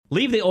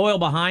Leave the oil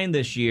behind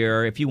this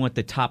year if you want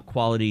the top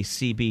quality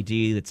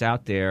CBD that's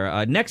out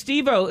there. Next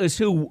Evo is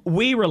who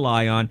we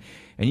rely on,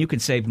 and you can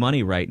save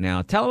money right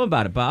now. Tell them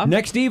about it, Bob.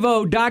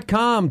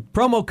 NextEvo.com,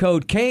 promo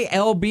code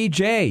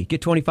KLBJ.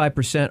 Get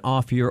 25%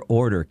 off your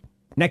order.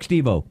 Next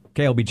Evo,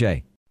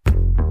 KLBJ.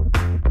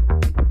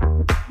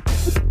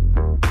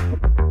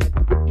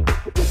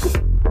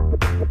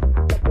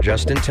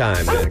 Just in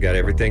time, man. Got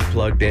everything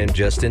plugged in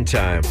just in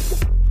time.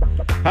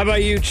 How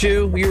about you,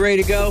 Chew? You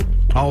ready to go?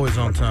 Always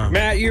on time.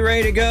 Matt, you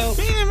ready to go?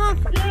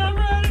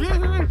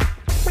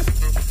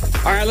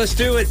 All right, let's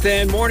do it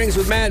then. Mornings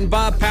with Matt and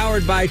Bob,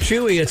 powered by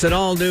Chewy. It's an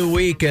all-new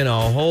week and a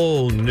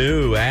whole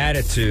new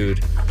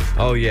attitude.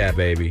 Oh, yeah,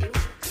 baby.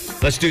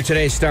 Let's do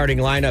today's starting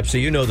lineup so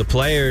you know the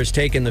players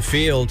taking the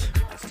field.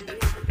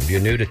 If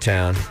you're new to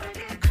town,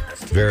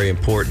 it's very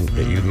important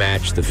that you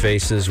match the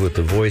faces with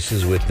the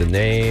voices, with the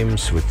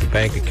names, with the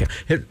bank account.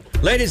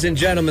 Ladies and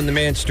gentlemen, the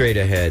man straight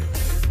ahead.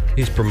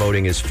 He's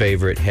promoting his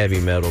favorite heavy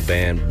metal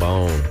band,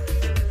 Bone.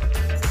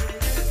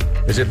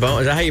 Is it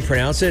Bone? Is that how you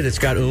pronounce it? It's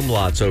got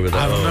umlauts over the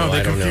I don't know.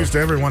 They confused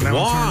everyone. That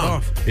one turned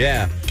off.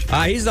 Yeah.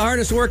 He's the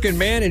hardest working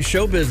man in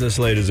show business,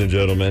 ladies and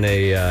gentlemen.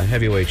 A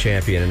heavyweight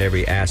champion in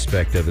every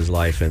aspect of his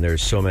life, and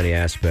there's so many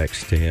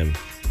aspects to him.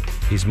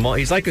 He's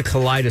like a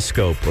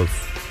kaleidoscope of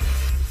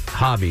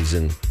hobbies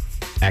and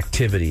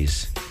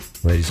activities,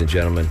 ladies and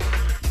gentlemen.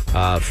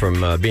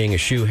 From being a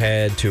shoe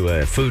head to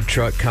a food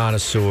truck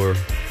connoisseur.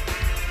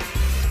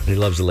 He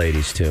loves the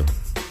ladies, too.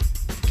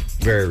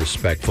 Very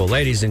respectful.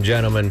 Ladies and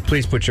gentlemen,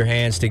 please put your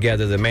hands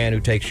together. The man who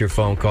takes your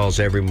phone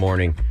calls every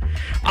morning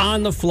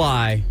on the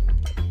fly.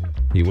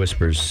 He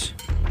whispers,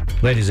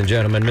 ladies and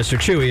gentlemen, Mr.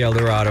 Chewy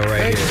Eldorado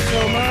right here. Thank you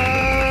so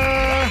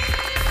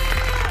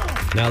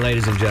much. Now,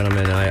 ladies and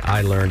gentlemen,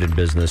 I learned in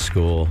business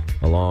school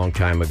a long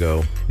time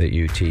ago at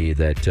UT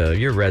that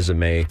your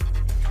resume,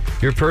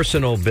 your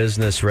personal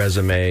business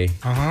resume,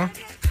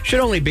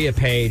 should only be a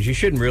page. You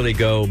shouldn't really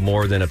go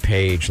more than a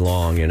page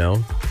long, you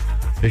know?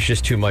 It's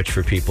just too much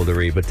for people to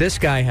read. But this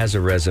guy has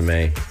a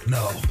resume.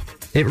 No.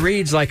 It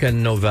reads like a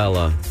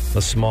novella,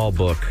 a small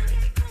book.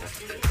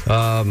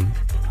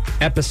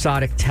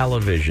 Episodic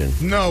television.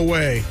 No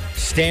way.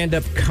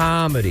 Stand-up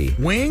comedy.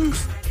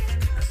 Wings?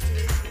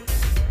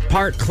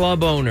 Part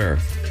club owner.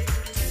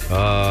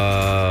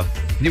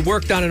 He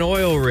worked on an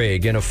oil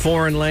rig in a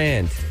foreign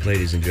land,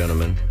 ladies and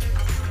gentlemen.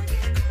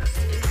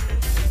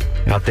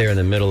 Out there in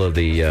the middle of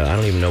the, I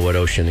don't even know what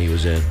ocean he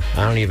was in.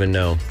 I don't even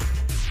know.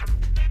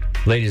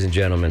 Ladies and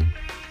gentlemen,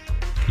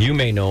 you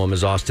may know him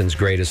as Austin's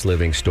greatest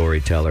living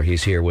storyteller.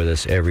 He's here with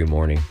us every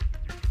morning.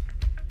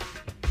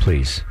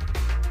 Please,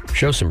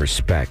 show some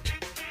respect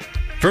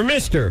for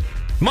Mr.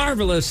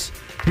 Marvelous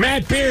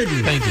Matt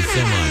Bearden. Thank you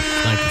so much.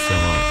 Thank you so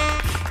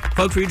much.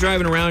 Folks, were you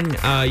driving around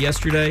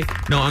yesterday?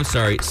 No, I'm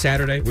sorry,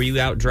 Saturday. Were you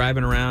out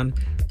driving around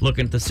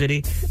looking at the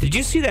city? Did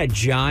you see that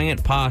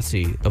giant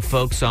posse of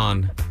folks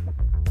on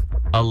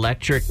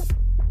electric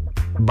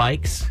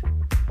bikes?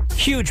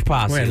 Huge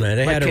posse. Wait a minute,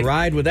 they had a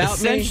ride without me?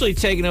 Essentially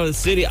taking over the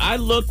city. I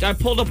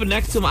pulled up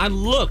next to them. I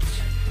looked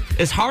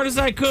as hard as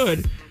I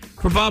could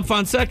for Bob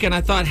Fonseca, and I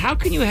thought, how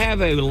can you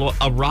have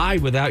a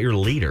ride without your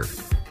leader?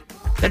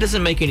 That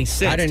doesn't make any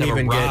sense. I didn't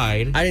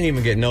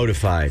even get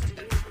notified.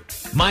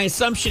 My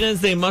assumption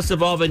is they must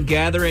have all been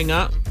gathering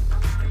up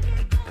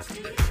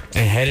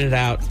and headed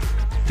out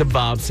to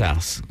Bob's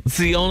house. It's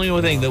the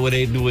only thing that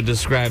would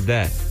describe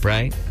that,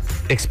 right?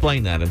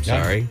 Explain that, I'm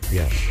sorry.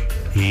 Yeah.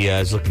 He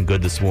is looking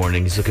good this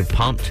morning. He's looking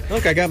pumped.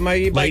 Look, I got my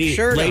e-bike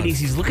shirt on. Ladies,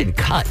 he's looking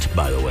cut,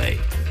 by the way.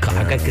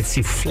 I could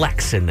see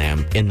flex in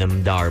them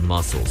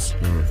muscles.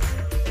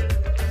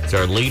 He's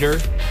our leader.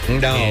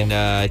 No.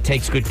 And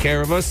takes good care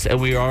of us, and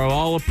we are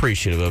all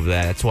appreciative of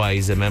that. That's why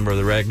he's a member of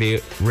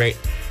the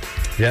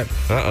Yep.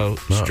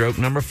 Stroke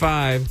number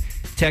 5,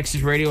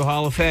 Texas Radio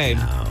Hall of Fame.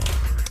 Oh.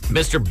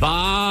 Mr.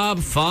 Bob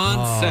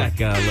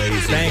Fonseca, ladies and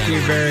gentlemen. Thank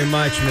you very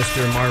much,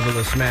 Mr.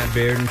 Marvelous Matt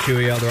Bearden,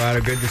 Chewy Eldorado.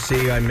 Good to see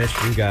you. I missed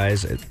you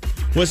guys.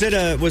 Was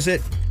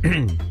it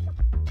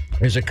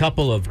there's a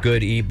couple of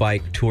good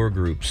e-bike tour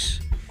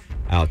groups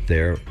out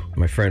there.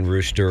 My friend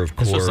Rooster, of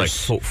course. This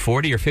was like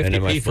 40 or 50 and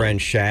then my people.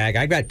 friend Shag.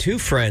 I've got 2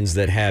 friends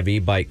that have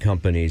e-bike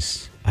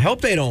companies. I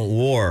hope they don't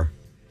war.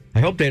 I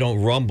hope they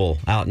don't rumble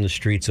out in the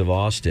streets of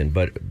Austin,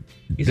 but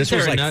this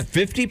was like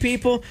 50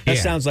 people? That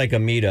sounds like a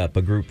meetup,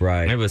 a group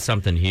ride. It was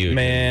something huge.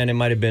 Man, it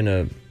might have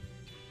been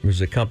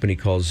there's a company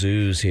called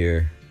Zoos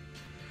here.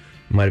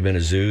 It might have been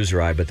a Zoos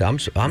ride, but I'm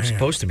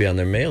supposed to be on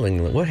their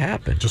mailing. What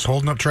happened? Just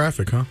holding up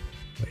traffic, huh?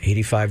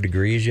 85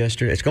 degrees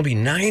yesterday. It's going to be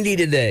 90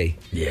 today.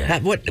 Yeah.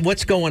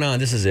 What's going on?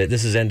 This is it.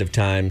 This is end of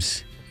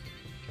times.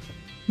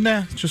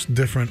 Nah, it's just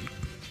different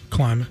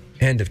climate.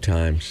 End of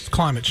times. It's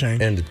climate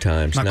change. End of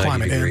times. Not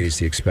 90 degrees,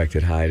 the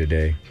expected high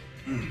today.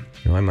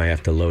 I might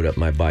have to load up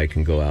my bike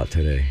and go out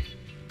today.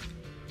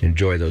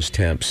 Enjoy those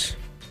temps.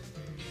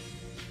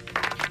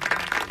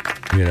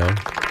 You know?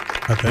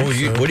 I think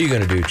so. What are you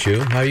going to do, Chew?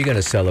 How are you going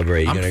to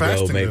celebrate? I'm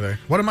fasting today.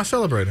 What am I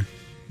celebrating?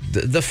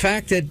 The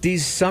fact that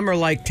these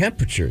summer-like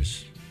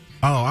temperatures.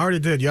 Oh, I already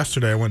did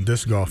yesterday. I went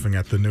disc golfing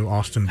at the new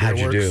Austin Beer How'd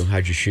you Works. do?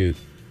 How'd you shoot?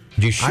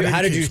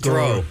 How did you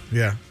throw?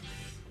 Yeah.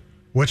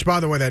 Which, by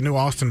the way, that new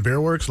Austin Beer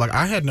Works, like,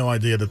 I had no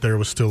idea that there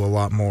was still a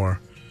lot more,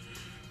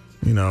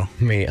 How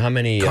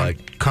many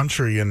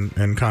country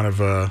and kind of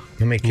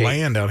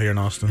land out here in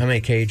Austin. How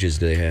many cages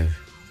do they have?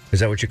 Is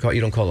that what you call?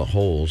 You don't call it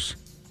holes?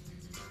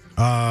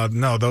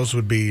 No, those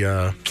would be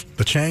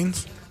the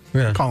chains.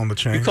 Yeah. Call them the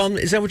chains. You call them?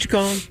 Is that what you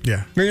call them?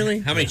 Yeah. Really?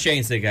 How many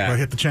chains they Do I got?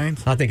 hit the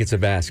chains? I think it's a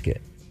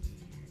basket.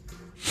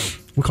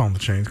 We call them the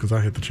chains because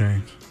I hit the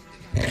chains.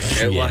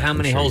 Well, how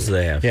many holes do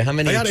they have? Yeah, how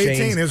many I got chains?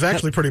 18. It was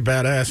actually pretty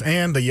badass.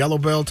 And the Yellow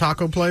Bell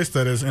taco place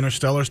that is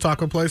Interstellar's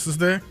taco place is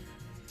there.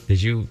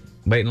 Did you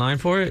wait in line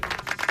for it?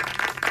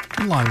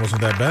 The line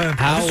wasn't that bad.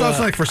 How, I just thought,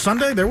 like, for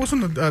Sunday, there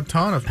wasn't a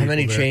ton of people How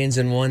many there. chains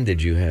in one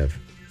did you have?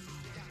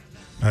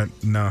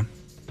 No.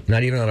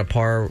 Not even on a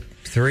par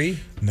 3?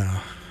 No.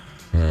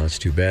 Oh, it's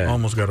too bad.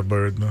 Almost got a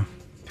bird, though.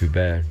 Too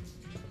bad.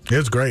 It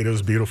was great. It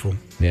was beautiful.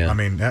 Yeah. I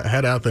mean,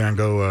 head out there and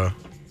go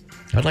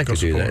I'd like Go to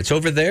do support. that. It's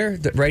over there,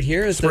 right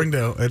here. Is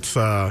Springdale. It's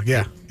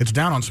it's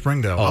down on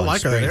Springdale. I on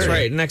like that Springdale. It's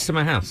area. right next to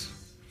my house.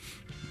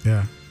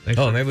 Yeah.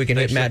 Maybe we can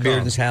hit Matt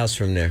Bearden's house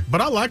from there.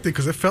 But I liked it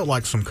because it felt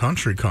like some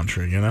country,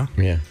 you know?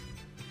 Yeah.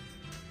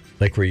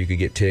 Like where you could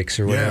get ticks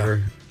or whatever.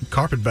 Yeah.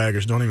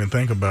 Carpetbaggers don't even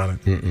think about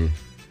it. Mm-mm.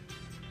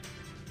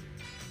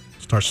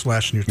 Start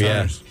slashing your Yeah.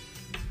 tires.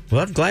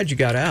 Well, I'm glad you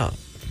got out.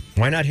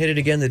 Why not hit it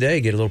again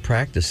today? Get a little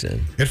practice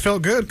in. It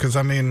felt good because,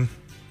 I mean,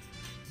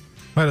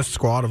 I had a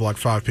squad of like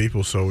 5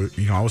 people, so,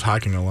 I was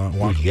hiking a lot.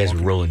 You guys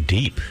were rolling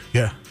deep.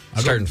 Yeah.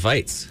 Starting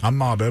fights. I'm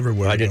mob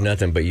everywhere. I did though.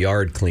 nothing but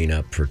yard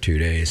cleanup for 2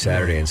 days,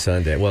 Saturday and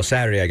Sunday. Well,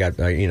 Saturday I got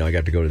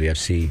to go to the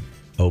FC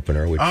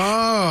opener, which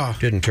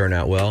didn't turn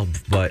out well.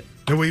 But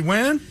Did we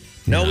win?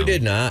 no, we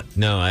did not.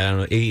 No, I don't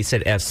know. He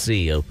said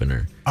FC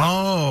opener.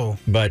 Oh.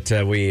 But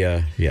our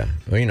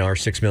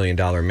 $6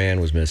 million man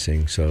was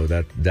missing, so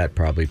that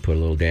probably put a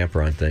little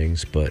damper on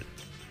things. But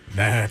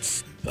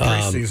That's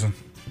preseason.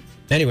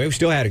 anyway, we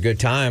still had a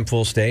good time,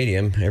 full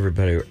stadium.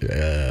 Everybody,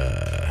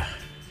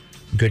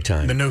 good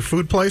time. The new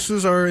food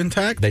places are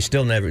intact? They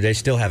still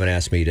haven't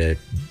asked me to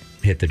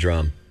hit the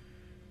drum.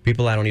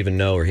 People I don't even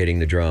know are hitting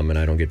the drum, and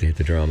I don't get to hit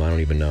the drum. I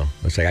don't even know.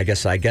 It's like I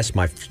guess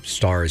my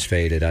star is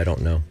faded. I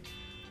don't know.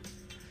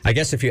 I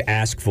guess if you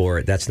ask for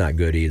it, that's not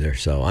good either.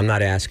 So I'm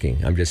not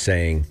asking. I'm just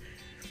saying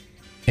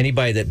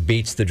anybody that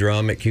beats the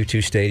drum at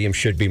Q2 Stadium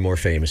should be more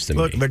famous than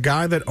Look, me. the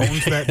guy that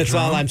owns that That's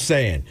drum, all I'm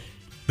saying.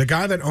 the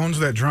guy that owns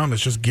that drum is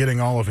just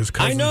getting all of his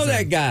cousins. I know in.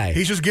 that guy.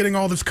 He's just getting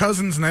all his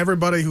cousins and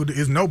everybody who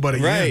is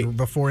nobody Right. in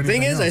before anything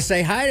Thing is, else. I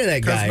say hi to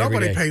that guy Because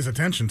nobody every day. pays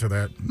attention to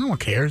that. No one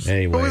cares.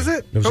 Anyway, Who is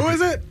it? Who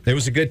is it? It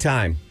was a good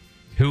time.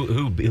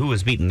 Who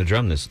was beating the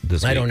drum this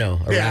week? I don't know.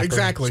 A Yeah, rapper?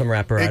 exactly. Some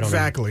rapper.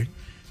 Exactly.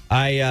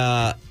 I don't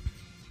know.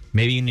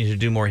 Maybe you need to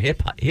do more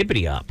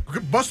hippity hop.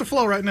 Bust a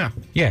flow right now.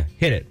 Yeah,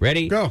 hit it.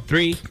 Ready? Go.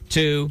 3,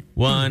 2,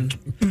 1.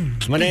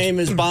 My name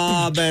is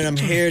Bob, and I'm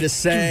here to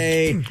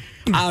say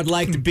I would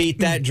like to beat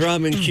that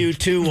drum in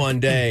Q2 one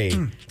day.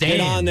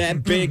 Get on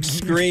that big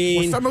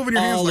screen, Well, stop moving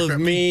your hands all like of that.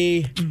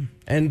 me,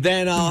 and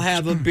then I'll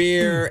have a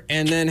beer,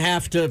 and then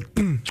have to.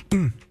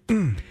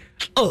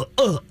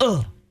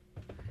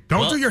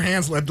 Don't do your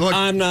hands. Look,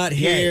 I'm not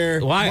here.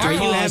 Why to are you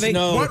cause having-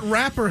 No, what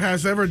rapper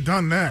has ever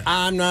done that?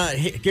 I'm not.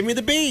 Give me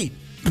the beat.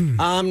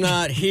 I'm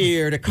not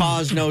here to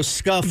cause no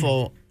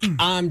scuffle.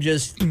 I'm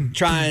just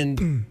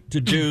trying to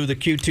do the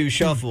Q2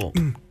 shuffle.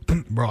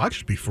 Bro, I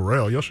should be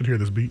Pharrell. Y'all should hear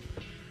this beat.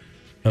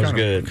 That was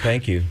Kinda- good.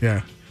 Thank you.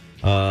 Yeah.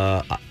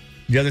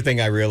 The other thing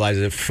I realized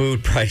is that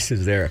food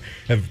prices there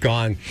have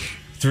gone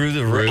through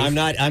the roof.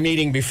 I'm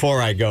eating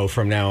before I go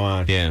from now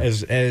on. Yeah.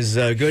 As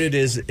good it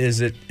is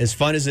it as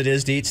fun as it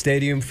is to eat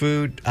stadium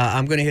food?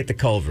 I'm going to hit the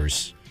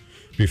Culver's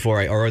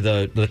before or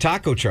the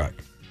taco truck.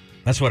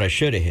 That's what I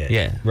should have hit.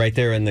 Yeah. Right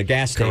there in the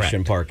gas station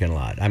Correct. parking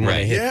lot. I'm going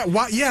to Right. hit. Yeah.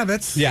 Why? Yeah.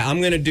 That's. Yeah, I'm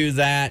going to do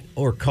that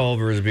or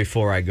Culver's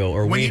before I go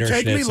or When Wiener you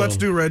take me, Schnitzel. let's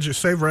do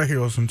save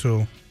Regulus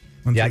until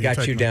Yeah, I got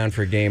take you me. down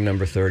for game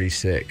number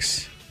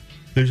 36.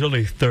 There's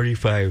only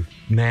 35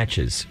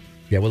 matches.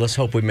 Yeah, well, let's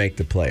hope we make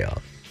the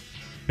playoff.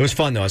 It was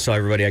fun, though. I saw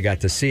everybody I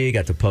got to see,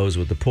 got to pose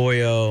with the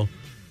Pollo,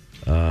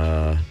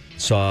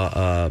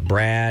 saw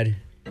Brad.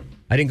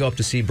 I didn't go up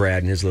to see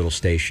Brad in his little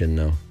station,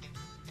 though.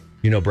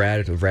 You know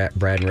Brad and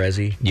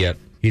Resi? Yep.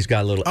 He's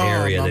got a little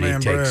area my that he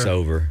man, takes Brad.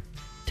 over.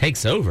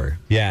 Takes over.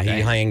 Yeah,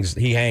 Dang.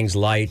 he hangs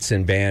lights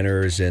and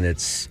banners, and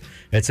it's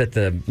at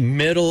the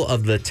middle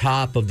of the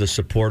top of the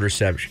supporter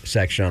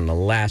section on the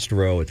last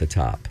row at the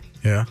top.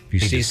 Yeah. If you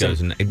He see just some,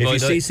 goes in- if Boy, you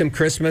the- see some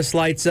Christmas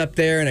lights up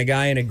there and a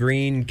guy in a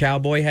green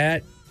cowboy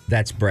hat,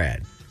 that's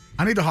Brad.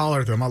 I need to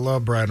holler at them. I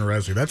love Brad and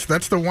Resi.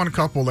 That's the one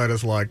couple that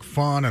is like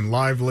fun and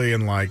lively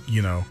and like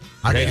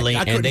I They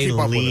couldn't they keep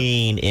up with it.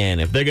 lean in.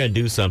 If they're going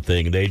to do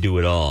something, they do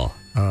it all.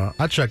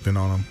 I checked in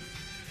on them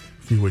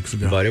a few weeks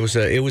ago. But it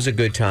was a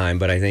good time.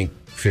 But I think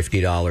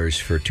 $50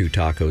 for 2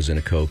 tacos and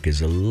a Coke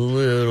is a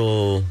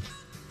little.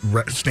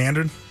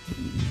 Standard.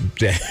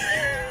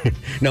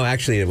 No,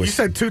 actually, it was. You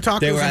said 2 tacos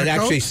They were and a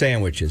actually Coke?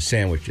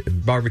 sandwiches,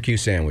 barbecue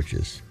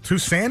sandwiches. 2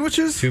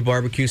 sandwiches? 2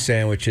 barbecue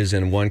sandwiches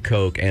and 1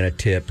 Coke and a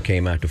tip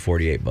came out to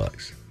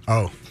 $48.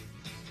 Oh.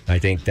 I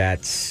think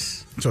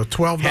that's So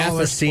 $12. Half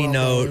a C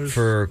note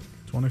for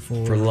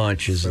 24 for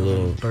lunch is a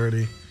little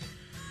 30.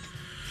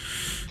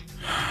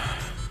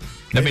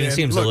 I mean, it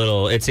seems a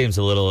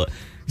little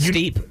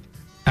steep.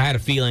 I had a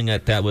feeling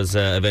that was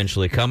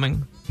eventually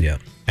coming. Yeah.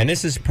 And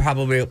this is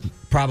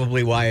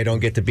probably why I don't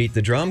get to beat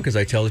the drum, because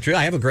I tell the truth.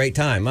 I have a great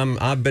time.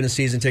 I've been a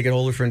season ticket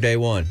holder from day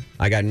one.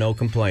 I got no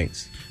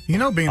complaints. You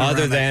know, being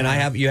other around than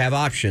that you have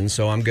options,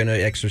 so I'm going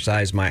to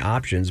exercise my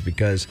options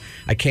because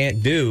I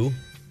can't do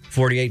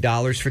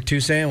 $48 for 2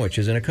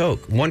 sandwiches and a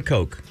Coke. 1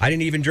 Coke. I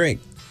didn't even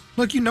drink.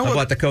 Look, you know I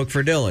bought the Coke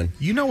for Dylan.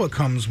 You know what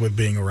comes with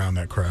being around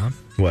that crowd?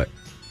 What?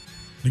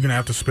 You're gonna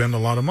have to spend a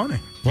lot of money.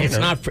 Well,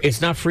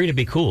 It's not free to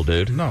be cool,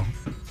 dude. No,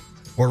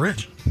 or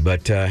rich.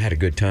 But had a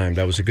good time.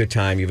 That was a good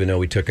time, even though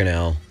we took an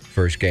L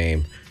first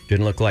game.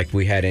 Didn't look like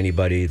we had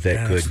anybody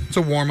that could It's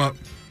a warm up,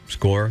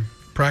 score.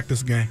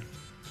 practice game.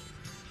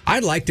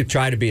 I'd like to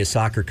try to be a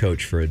soccer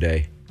coach for a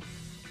day.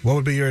 What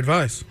would be your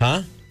advice?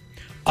 Huh?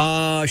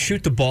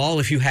 Shoot the ball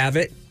if you have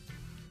it.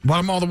 Well,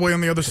 I'm all the way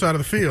on the other side of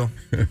the field.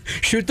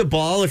 Shoot the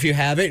ball if you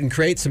have it and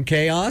create some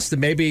chaos.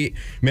 Then maybe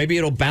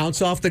it'll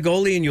bounce off the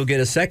goalie and you'll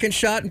get a second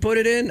shot and put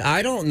it in.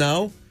 I don't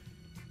know.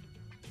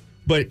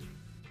 But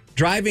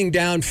driving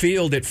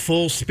downfield at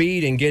full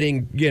speed and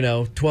getting,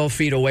 12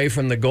 feet away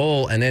from the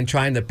goal and then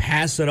trying to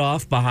pass it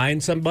off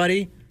behind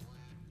somebody,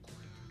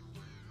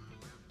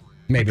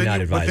 maybe not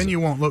advisable. But then you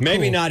won't look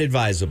Maybe cool. not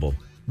advisable.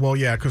 Well,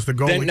 yeah, because the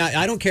goalie.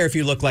 I don't care if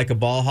you look like a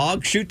ball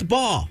hog. Shoot the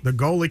ball. The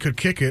goalie could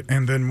kick it,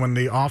 and then when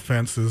the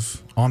offense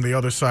is on the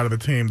other side of the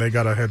team, they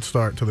got a head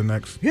start to the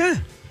next. Yeah.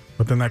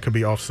 But then that could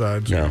be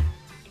offsides. No.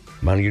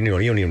 Man, you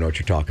don't even know what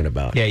you're talking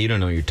about. Yeah, you don't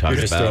know what you're talking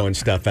You're just about. throwing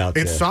stuff out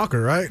there. It's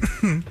soccer, right?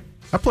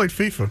 I played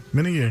FIFA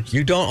many years.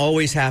 You don't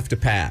always have to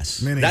pass.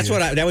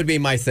 That would be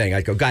my thing.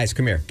 I'd go, guys,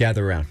 come here,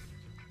 gather around.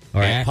 All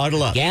right,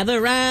 huddle up.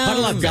 Gather round.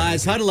 Huddle up,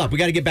 guys. Huddle up. We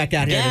got to get back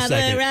out here in a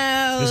second.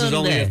 Round. This is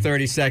only a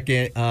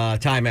 30-second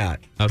timeout.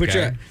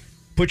 Okay.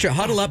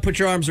 Huddle up. Put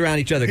your arms around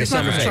each other. He's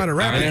not going to try to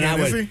rap again,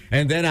 is he?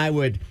 And then I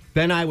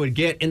would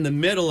get in the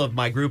middle of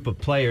my group of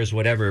players,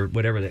 whoever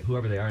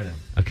they are now.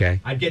 Okay.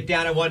 I'd get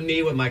down on one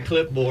knee with my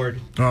clipboard.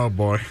 Oh,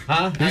 boy.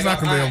 Huh? He's not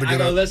going to be able to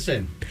get up.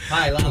 Listen.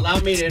 Hi, allow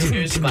me to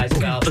introduce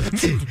myself.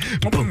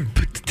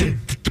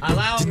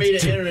 Allow me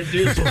to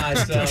introduce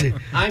myself.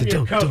 I'm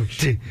your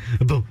coach.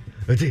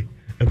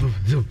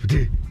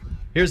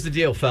 Here's the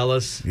deal,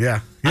 fellas.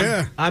 Yeah.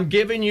 I'm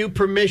giving you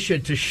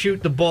permission to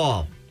shoot the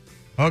ball.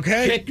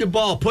 Okay. Kick the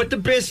ball. Put the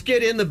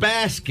biscuit in the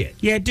basket.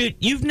 Yeah, dude,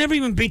 you've never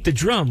even beat the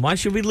drum. Why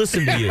should we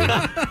listen to you?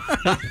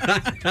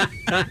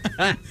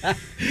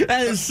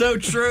 That is so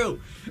true.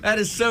 That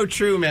is so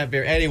true, Matt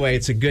Beer. Anyway,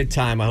 it's a good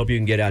time. I hope you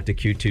can get out to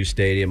Q2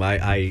 Stadium.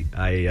 I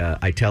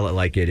tell it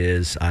like it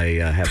is. I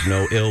have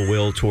no ill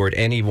will toward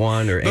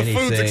anyone or anything.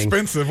 The food's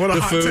expensive. What a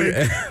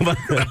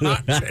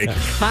hot take.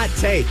 Hot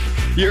take.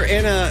 You're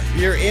in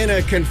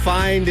a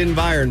confined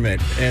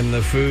environment, and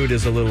the food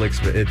is a little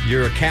expensive.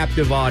 You're a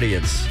captive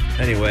audience.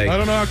 Anyway, I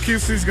don't know how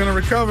QC's going to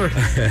recover.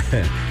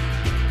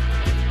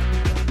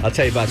 I'll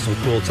tell you about some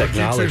cool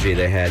technology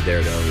they had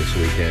there, though, this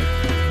weekend.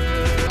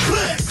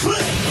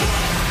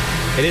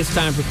 It is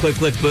time for Click,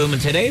 Click, Boom,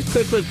 and today's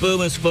Click, Click,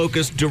 Boom is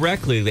focused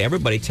directly.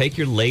 Everybody, take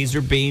your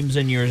laser beams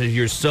and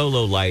your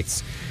solo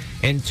lights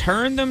and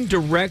turn them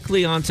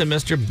directly onto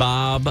Mr.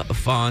 Bob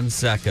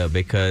Fonseca,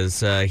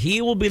 because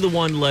he will be the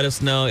one to let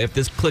us know if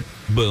this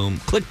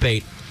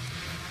clickbait,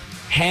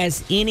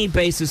 has any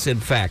basis in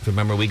fact.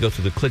 Remember, we go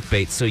through the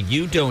clickbait so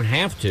you don't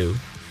have to.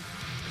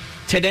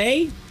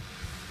 Today,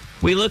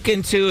 we look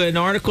into an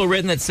article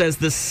written that says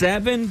the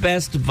 7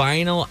 best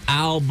vinyl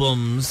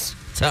albums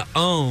to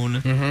own,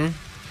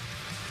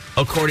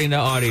 according to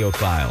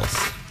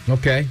Audiophiles.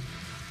 Okay.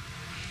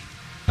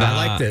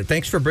 I like that.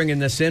 Thanks for bringing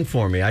this in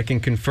for me. I can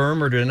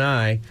confirm or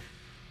deny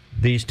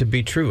these to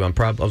be true.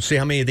 I'll see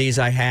how many of these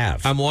I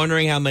have. I'm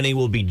wondering how many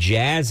will be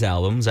jazz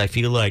albums. I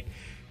feel like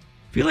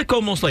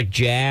almost like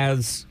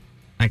jazz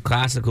and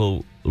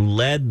classical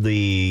led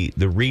the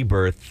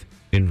rebirth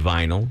in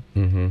vinyl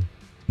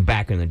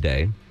back in the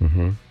day.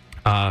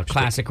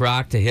 Classic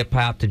rock to hip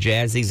hop to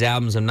jazz. These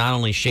albums have not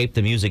only shaped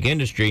the music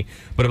industry,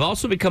 but have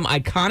also become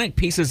iconic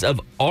pieces of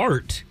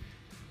art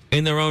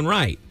in their own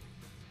right.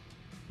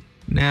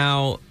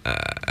 Now,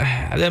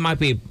 that might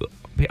be,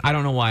 I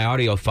don't know why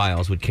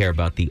Audiophiles would care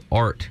about the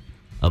art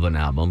of an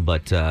album,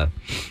 but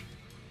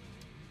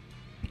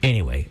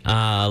anyway,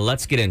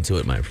 let's get into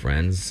it, my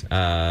friends.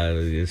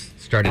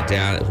 Start it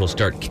down. We'll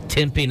start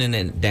temping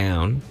it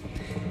down.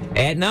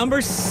 At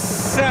number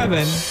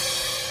 7.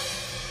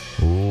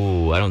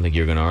 Ooh, I don't think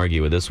you're going to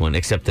argue with this one,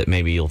 except that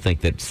maybe you'll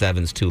think that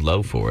 7's too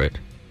low for it.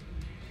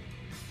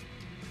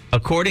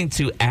 According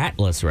to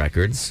Atlas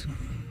Records,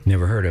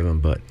 Never heard of them,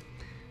 but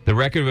the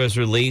record was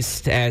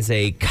released as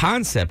a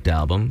concept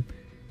album,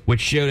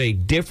 which showed a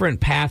different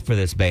path for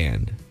this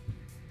band.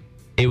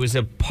 It was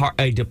a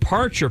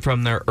departure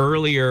from their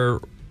earlier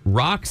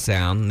rock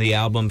sound. The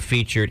album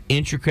featured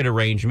intricate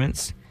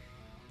arrangements,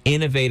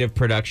 innovative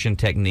production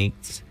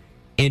techniques,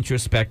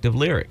 introspective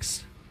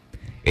lyrics.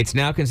 It's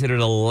now considered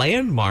a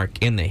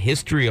landmark in the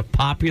history of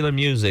popular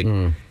music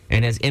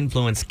and has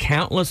influenced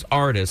countless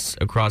artists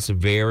across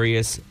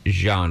various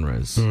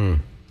genres.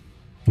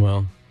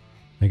 Well,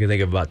 I can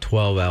think of about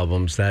 12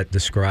 albums that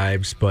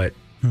describes, but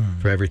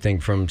for everything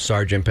from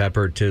Sgt.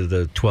 Pepper to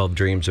the 12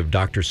 Dreams of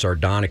Dr.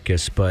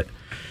 Sardonicus, but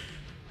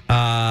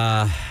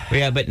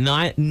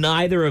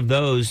neither of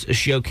those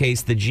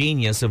showcased the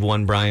genius of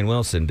one Brian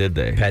Wilson, did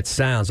they? Pet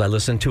Sounds. I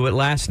listened to it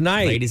last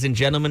night. Ladies and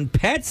gentlemen,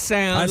 Pet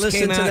Sounds. I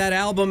listened to that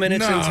album in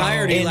its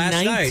entirety last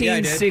night.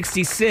 In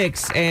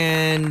 1966,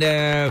 and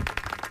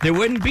there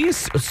wouldn't be a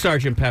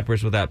Sgt.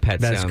 Pepper's without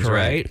Pet Sounds, correct.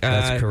 right?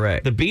 That's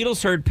correct. The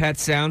Beatles heard Pet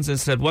Sounds and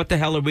said, what the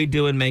hell are we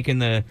doing making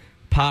the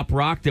pop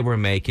rock that we're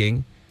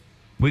making?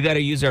 We got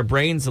to use our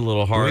brains a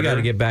little harder. We got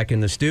to get back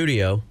in the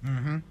studio.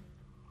 Mm-hmm.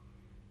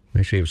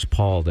 Actually, it was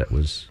Paul that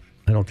was...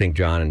 I don't think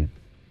John and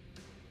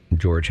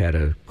George had a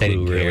clue. They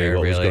didn't care,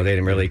 what was really. going. They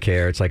didn't really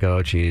care. It's like,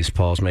 oh, geez,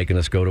 Paul's making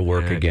us go to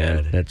work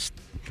again. God. That's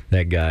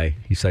that guy.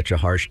 He's such a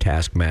harsh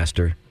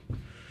taskmaster.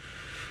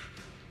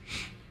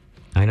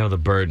 I know the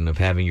burden of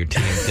having your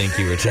team think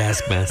you're a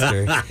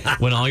taskmaster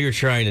when all you're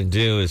trying to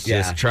do is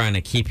just trying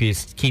to keep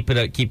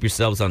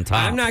yourselves on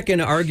top. I'm not going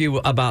to argue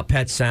about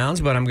Pet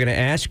Sounds, but I'm going to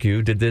ask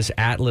you: did this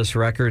Atlas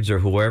Records or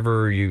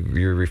whoever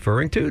you're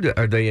referring to?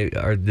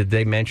 Did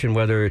they mention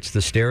whether it's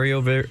the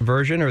stereo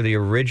version or the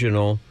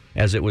original,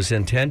 as it was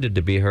intended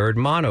to be heard,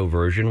 mono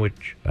version?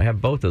 Which I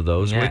have both of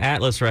those. Yeah,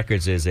 Atlas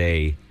Records is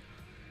they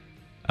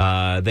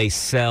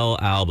sell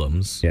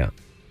albums. Yeah,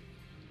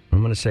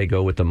 I'm going to say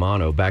go with the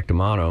mono. Back to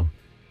mono.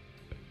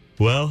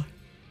 Well,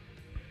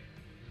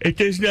 it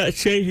does not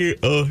say here.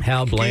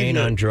 Hal Blaine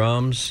on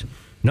drums.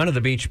 None of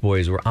the Beach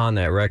Boys were on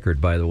that record,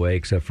 by the way,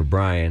 except for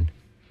Brian.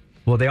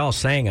 Well, they all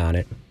sang on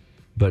it,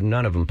 but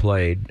none of them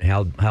played.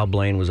 Hal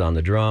Blaine was on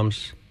the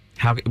drums.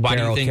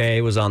 Carol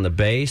Kay was on the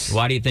bass.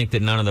 Why do you think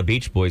that none of the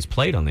Beach Boys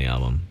played on the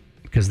album?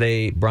 Because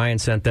Brian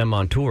sent them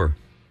on tour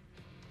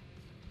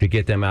to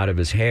get them out of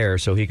his hair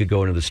so he could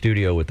go into the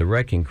studio with the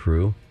Wrecking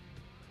Crew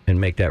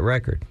and make that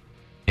record.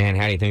 And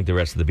how do you think the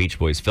rest of the Beach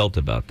Boys felt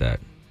about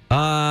that?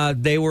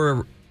 They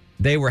were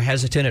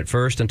hesitant at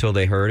first until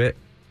they heard it,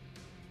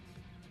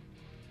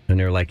 and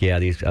they're like, "Yeah,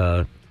 these.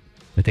 I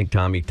think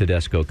Tommy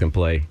Tedesco can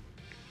play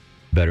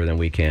better than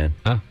we can."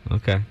 Oh,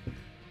 okay.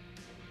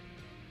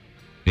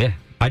 Yeah,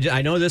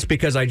 I know this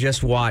because I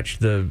just watched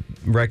the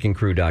Wrecking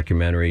Crew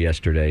documentary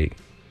yesterday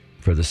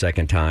for the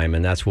second time,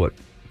 and that's what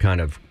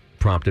kind of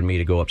prompted me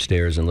to go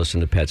upstairs and listen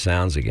to Pet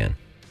Sounds again.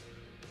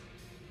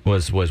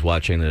 Was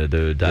watching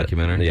the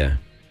documentary? Yeah.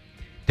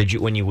 Did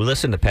you, when you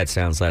listened to Pet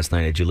Sounds last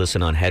night, did you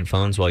listen on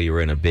headphones while you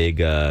were in a big,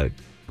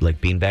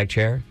 beanbag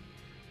chair?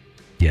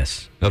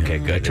 Yes. Okay,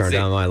 good. I turned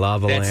on my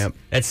lava lamp.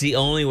 That's the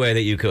only way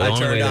that you could. I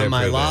turned on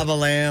my lava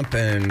lamp,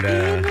 and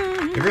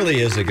it really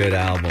is a good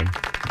album.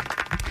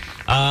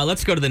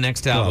 Let's go to the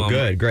next album. Oh,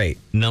 good. Great.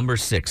 Number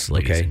 6,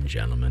 ladies and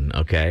gentlemen.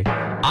 Okay.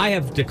 I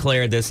have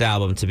declared this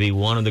album to be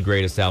one of the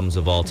greatest albums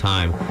of all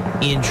time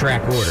in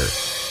track order.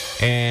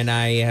 And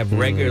I have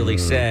regularly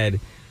said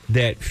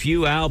that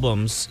few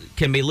albums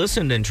can be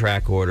listened in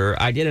track order.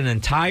 I did an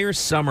entire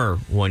summer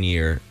one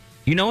year.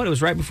 You know what? It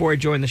was right before I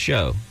joined the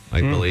show,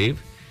 I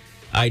believe.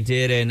 I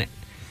did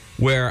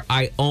where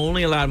I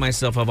only allowed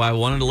myself, if I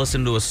wanted to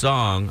listen to a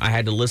song, I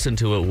had to listen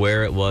to it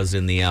where it was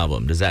in the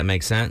album. Does that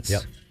make sense?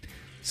 Yep.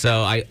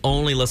 So I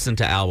only listened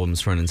to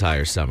albums for an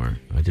entire summer.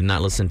 I did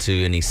not listen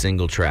to any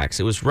single tracks.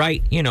 It was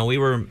right, we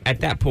were, at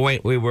that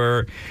point, we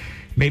were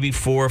maybe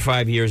 4 or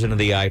 5 years into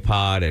the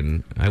iPod,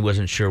 and I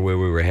wasn't sure where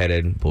we were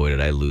headed. Boy,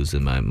 did I lose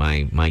in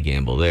my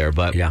gamble there.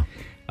 But yeah,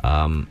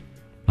 I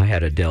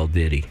had a Dell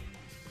Ditty.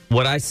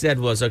 What I said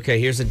was, okay,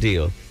 here's the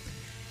deal.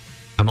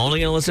 I'm only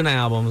going to listen to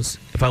albums.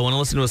 If I want to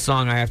listen to a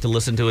song, I have to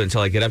listen to it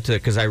until I get up to it,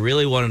 because I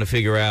really wanted to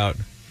figure out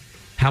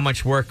how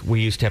much work we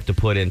used to have to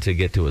put in to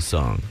get to a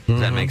song. Does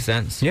that make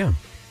sense? Yeah.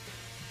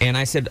 And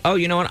I said, oh,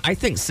 you know what? I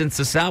think since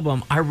this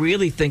album, I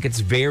really think it's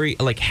very,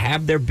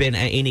 have there been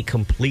any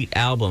complete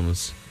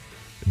albums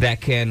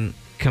that can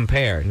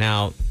compare?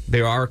 Now,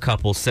 there are a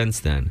couple since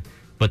then,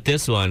 but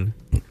this one,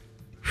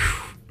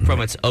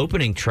 from its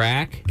opening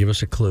track, give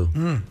us a clue.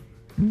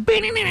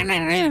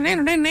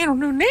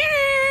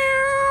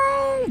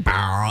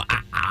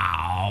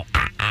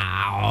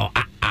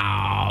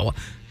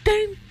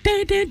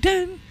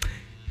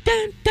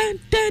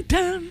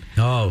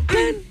 Oh.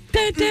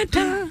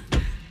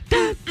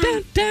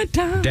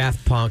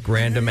 Daft Punk,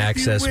 Random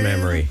Access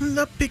Memory.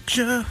 The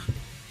picture.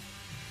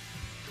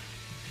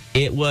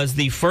 It was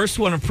the first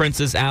one of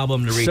Prince's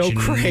album to reach so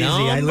crazy.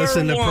 I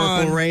listened to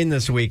Purple Rain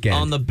this weekend.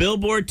 On the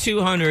Billboard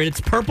 200, it's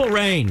Purple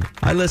Rain.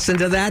 I listened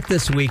to that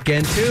this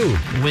weekend, too.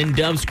 When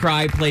Doves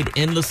Cry played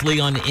endlessly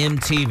on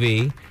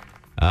MTV.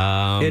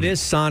 It is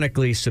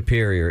sonically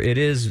superior. It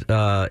is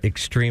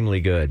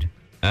extremely good.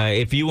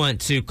 If you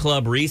went to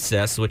Club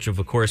Recess, which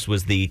of course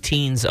was the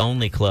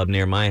teens-only club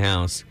near my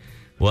house,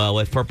 well,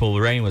 if Purple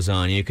Rain was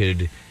on, you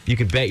could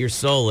bet your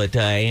soul that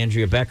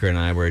Andrea Becker and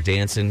I were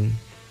dancing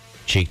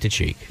cheek to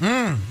cheek.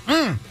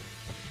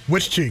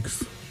 Which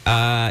cheeks?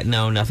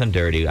 No, nothing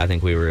dirty. I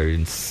think we were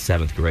in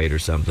 7th grade or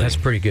something. That's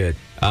pretty good.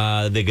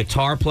 The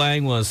guitar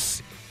playing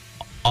was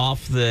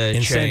off the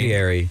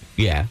Incendiary. chain.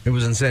 Yeah. It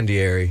was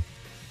incendiary.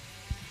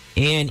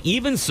 And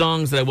even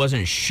songs that I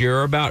wasn't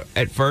sure about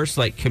at first,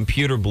 like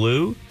Computer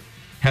Blue,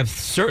 have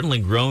certainly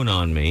grown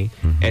on me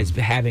as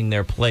having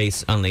their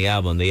place on the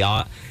album.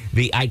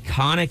 The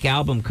iconic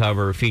album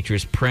cover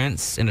features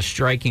Prince in a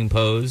striking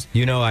pose.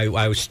 You know,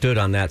 I stood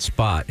on that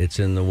spot. It's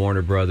in the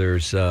Warner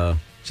Brothers.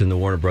 It's in the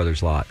Warner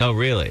Brothers lot. Oh,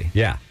 really?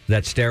 Yeah,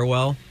 that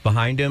stairwell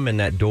behind him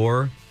and that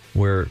door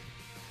where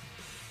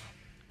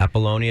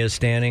Apollonia is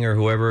standing, or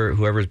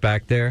whoever's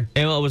back there.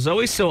 And what was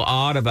always so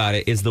odd about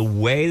it is the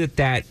way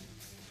that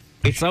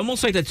it's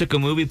almost like they took a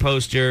movie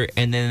poster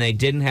and then they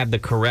didn't have the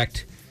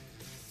correct.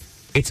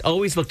 It's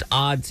always looked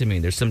odd to me.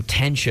 There's some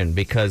tension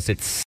because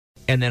it's,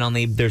 and then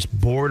there's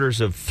borders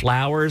of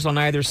flowers on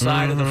either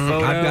side of the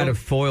photo.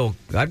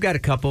 I've got a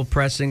couple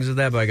pressings of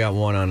that, but I got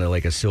one on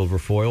a silver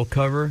foil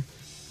cover,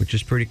 which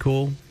is pretty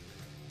cool.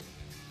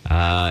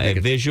 A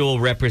visual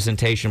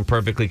representation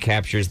perfectly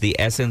captures the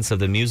essence of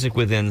the music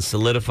within,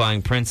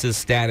 solidifying Prince's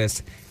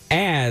status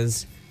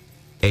as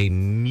a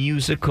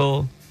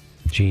musical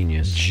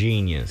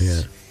genius.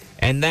 Yeah.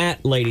 And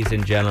that, ladies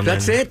and gentlemen,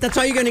 that's it. That's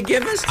all you're going to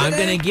give us today? I'm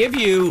going to give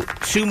you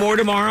 2 more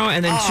tomorrow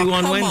and then 2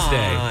 on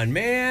Wednesday. Come on,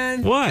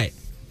 man. What?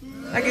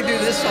 I could do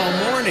this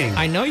all morning.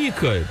 I know you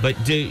could, but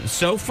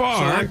so far,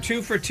 So I'm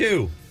 2 for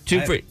 2.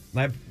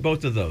 I have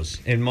both of those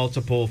in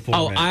multiple formats.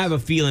 Oh, I have a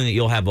feeling that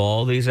you'll have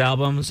all these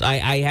albums.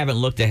 I haven't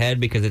looked ahead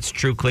because it's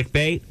true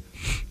clickbait.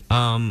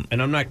 And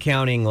I'm not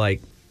counting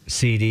like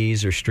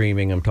CDs or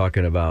streaming. I'm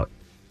talking about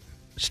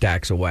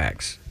stacks of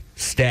wax.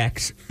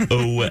 Stacks.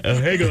 Oh,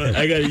 hang on.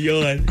 I got to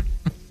yawn.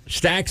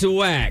 Stacks of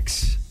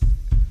wax.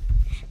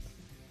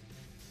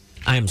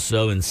 I am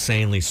so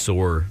insanely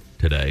sore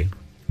today.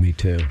 Me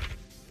too.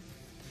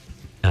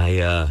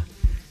 I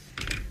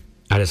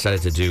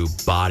decided to do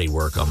body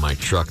work on my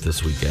truck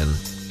this weekend.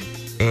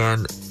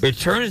 And it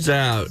turns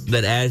out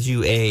that as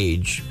you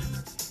age,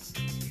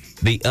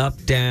 the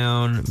up,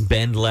 down,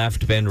 bend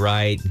left, bend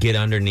right, get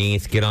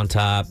underneath, get on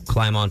top,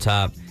 climb on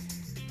top,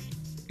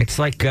 it's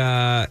like,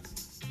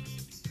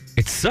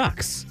 it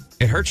sucks.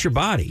 It hurts your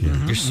body.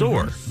 You're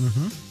sore.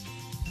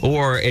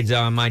 Or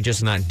am I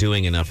just not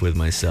doing enough with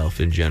myself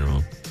in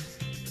general?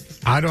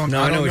 I don't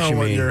know what you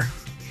what mean. your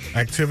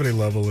activity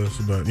level is,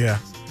 but yeah.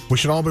 We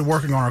should all be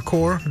working on our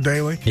core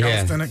daily,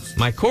 calisthenics.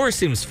 My core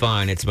seems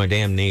fine. It's my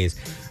damn knees.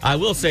 I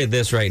will say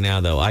this right now,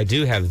 though. I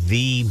do have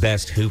the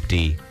best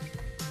hoopty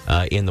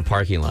in the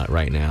parking lot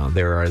right now.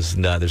 There's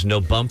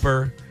no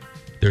bumper.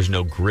 There's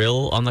no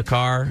grill on the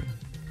car.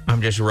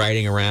 I'm just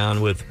riding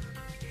around with...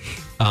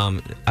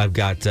 I've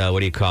got, what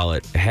do you call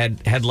it?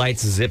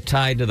 Headlights zip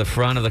tied to the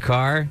front of the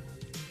car.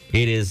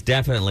 It is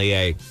definitely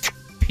a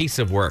piece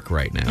of work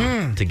right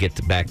now to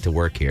get back to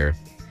work here.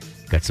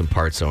 Got some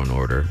parts on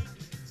order.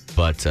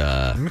 But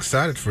I'm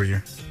excited for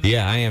you.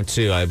 Yeah, I am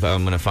too. I'm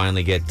going to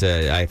finally get.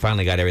 I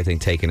finally got everything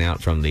taken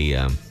out from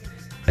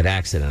that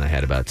accident I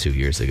had about 2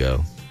 years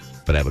ago.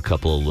 But I have a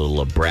couple of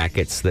little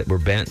brackets that were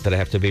bent that I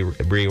have to be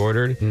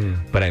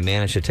reordered. But I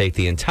managed to take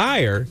the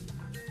entire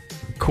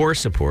core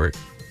support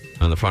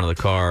on the front of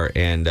the car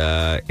and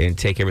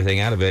take everything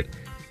out of it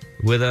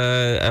with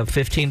a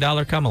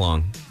 $15 come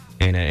along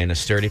and a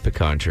sturdy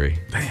pecan tree.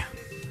 Damn.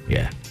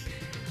 Yeah.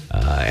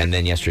 And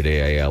then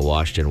yesterday I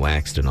washed and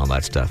waxed and all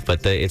that stuff.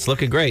 But it's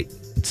looking great.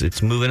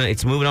 It's moving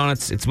on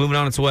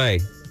its way.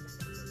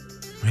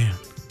 Man.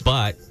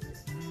 But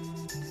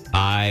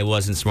I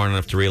wasn't smart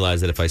enough to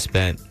realize that if I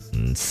spent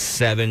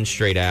 7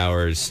 straight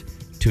hours,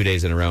 2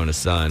 days in a row in the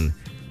sun,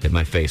 that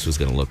my face was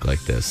going to look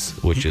like this,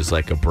 which is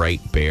like a bright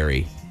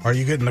berry. Are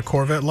you getting the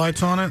Corvette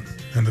lights on it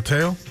and the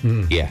tail?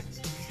 Yeah.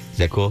 Is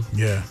that cool?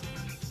 Yeah.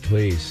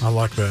 Please. I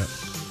like that.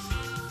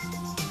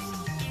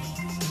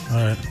 All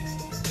right.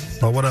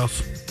 Well, what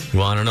else?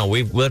 Well, I don't know.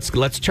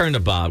 Let's turn to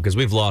Bob because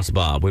we've lost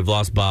Bob. We've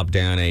lost Bob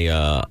down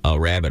a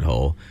rabbit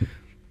hole.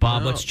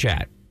 Bob, let's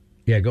chat.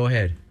 Yeah, go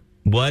ahead.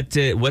 What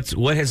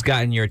has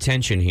gotten your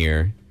attention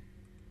here?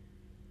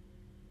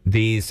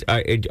 These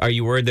are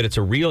you worried that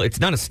it's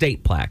not a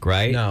state plaque,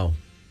 right? No.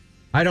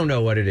 I don't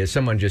know what it is.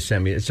 Someone just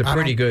sent me. It's a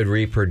pretty good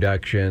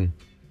reproduction,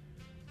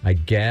 I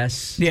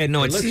guess. Yeah,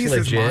 no, Let's it's ease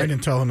his mind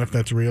and tell him if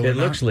that's real or It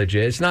not. looks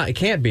legit. It's not. It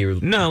can't be.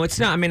 No, it's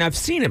not. I mean, I've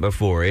seen it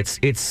before. It's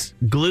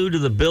glued to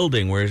the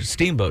building where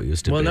Steamboat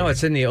used to be. Well, no,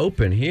 it's in the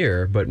open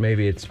here, but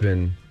maybe it's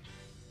been,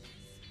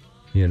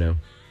 Someone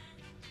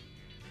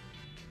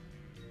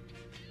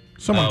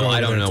go over I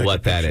there don't and know take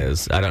what a that picture.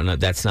 is. I don't know.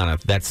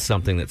 That's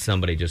something that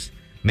somebody just.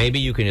 Maybe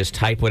you can just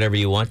type whatever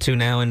you want to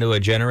now into a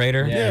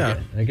generator. Yeah.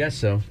 I guess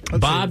so.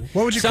 Let's Bob, see.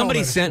 What would you call somebody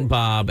that? sent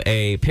Bob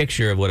a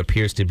picture of what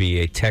appears to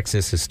be a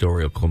Texas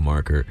historical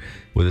marker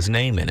with his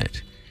name in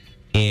it.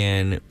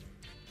 And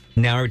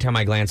now every time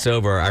I glance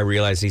over, I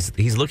realize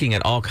he's looking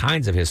at all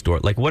kinds of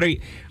historic. Like, what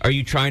are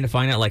you trying to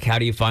find out? Like, how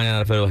do you find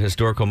out if a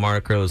historical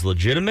marker is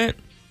legitimate?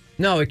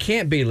 No, it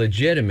can't be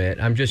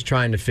legitimate. I'm just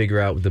trying to figure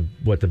out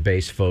what the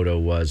base photo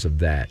was of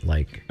that.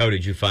 Like, oh,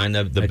 did you find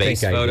the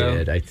base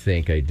photo? I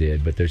think I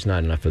did, but there's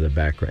not enough of the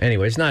background.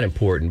 Anyway, it's not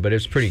important, but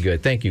it's pretty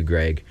good. Thank you,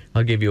 Greg.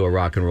 I'll give you a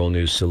rock and roll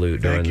news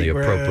salute during the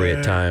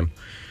appropriate time.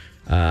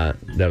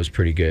 That was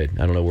pretty good.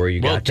 I don't know where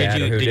you got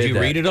that or who did you that.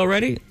 read it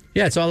already?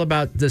 Yeah, it's all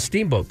about the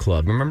Steamboat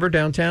Club. Remember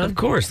downtown? Of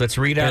course. Let's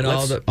read out And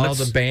all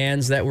the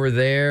bands that were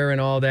there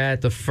and all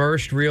that. The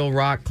first real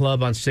rock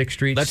club on 6th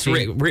Street. Let's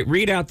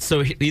read out. So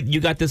you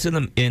got this in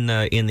the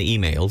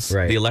emails,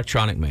 right. The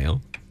electronic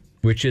mail,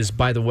 which is,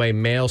 by the way,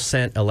 mail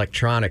sent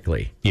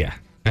electronically. Yeah,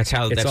 that's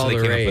how It's that's how all they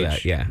the came rage. up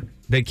with that. Yeah,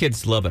 the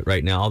kids love it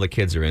right now. All the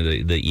kids are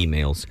in the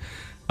emails.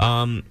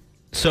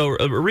 So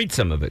read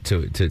some of it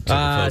to the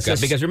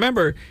folks because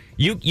remember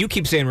you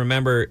keep saying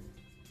remember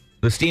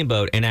the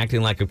Steamboat and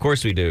acting like of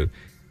course we do.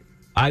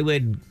 I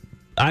would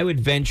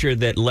venture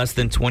that less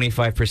than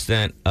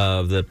 25%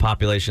 of the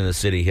population of the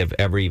city have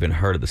ever even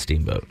heard of the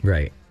Steamboat.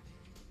 Right.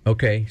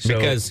 Okay. So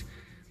Because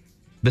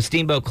the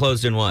Steamboat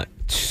closed in what?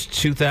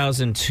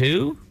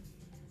 2002?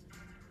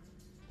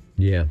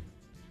 Yeah.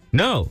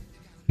 No.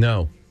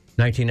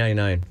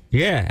 1999.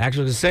 Yeah,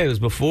 actually, to say it was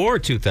before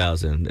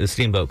 2000. The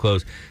Steamboat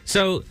closed.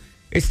 So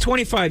it's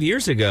 25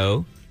 years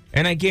ago,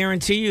 and I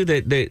guarantee you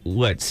that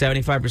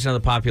 75% of the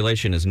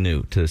population is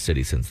new to the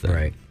city since then.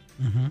 Right.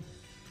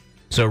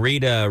 So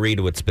read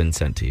what's been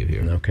sent to you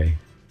here. Okay.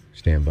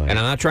 Stand by. And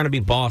I'm not trying to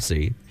be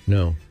bossy.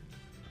 No.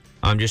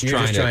 I'm just You're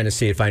trying to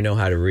see if I know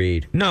how to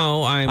read.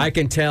 No, I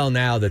can tell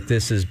now that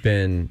this has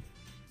been.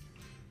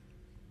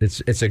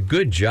 It's a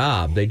good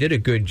job. They did a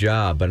good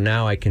job, but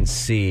now I can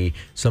see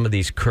some of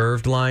these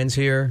curved lines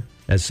here.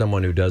 As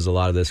someone who does a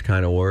lot of this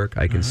kind of work,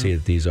 I can see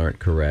that these aren't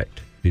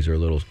correct. These are a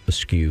little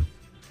askew.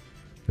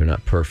 They're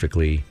not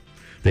perfectly.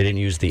 They didn't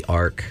use the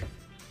arc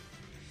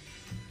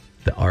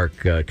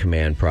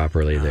command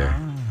properly there.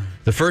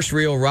 The first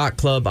real rock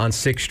club on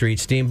 6th Street,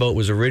 Steamboat,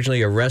 was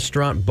originally a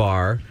restaurant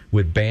bar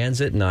with bands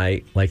at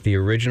night, like the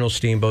original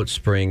Steamboat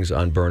Springs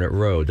on Burnett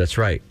Road. That's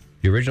right.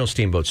 The original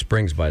Steamboat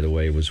Springs, by the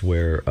way, was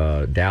where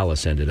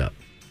Dallas ended up.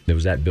 It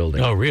was that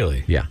building. Oh,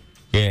 really? Yeah.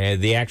 Yeah,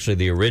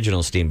 the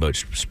original Steamboat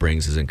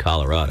Springs is in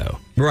Colorado.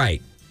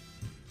 Right.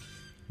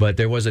 But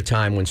there was a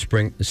time when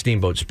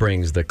Steamboat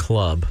Springs, the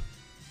club,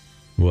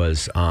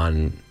 was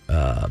on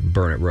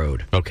Burnett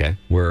Road. Okay.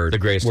 Where the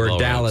greatest where of all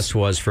Dallas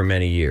was for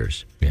many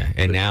years. Yeah,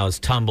 and now it's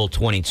Tumble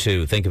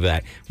 22. Think of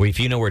that. Well, if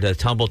you know where the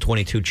Tumble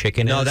 22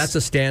 chicken is. No, that's a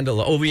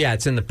standalone. Oh, yeah,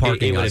 it's in the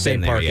parking lot.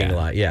 Same parking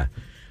lot, yeah.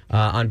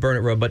 On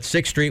Burnett Road. But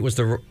 6th Street was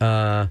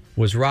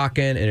was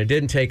rockin', and it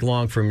didn't take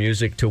long for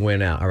music to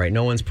win out. All right,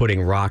 no one's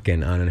putting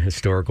rockin' on a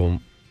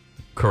historical...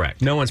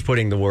 Correct. No one's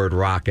putting the word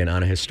rockin'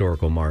 on a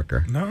historical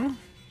marker. No?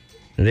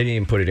 And they didn't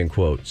even put it in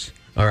quotes.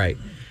 All right.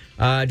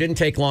 It didn't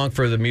take long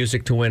for the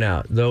music to win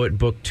out. Though it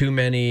booked too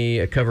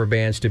many cover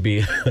bands to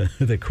be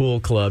the cool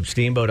club,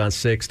 Steamboat on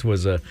 6th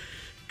was a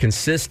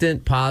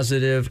consistent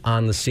positive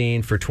on the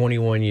scene for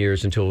 21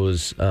 years until it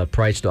was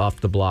priced off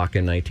the block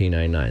in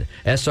 1999.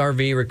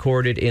 SRV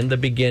recorded in the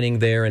beginning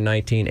there in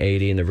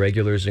 1980, and the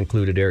regulars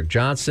included Eric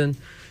Johnson.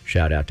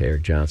 Shout out to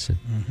Eric Johnson.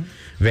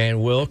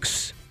 Van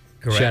Wilkes.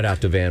 Correct. Shout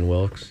out to Van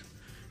Wilkes.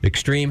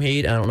 Extreme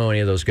Heat. I don't know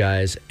any of those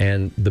guys.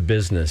 And The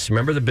Business.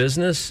 Remember The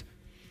Business?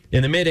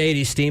 In the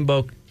mid-'80s,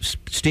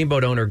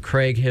 Steamboat owner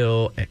Craig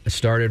Hill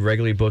started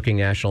regularly booking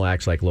national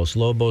acts like Los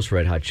Lobos,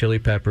 Red Hot Chili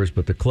Peppers,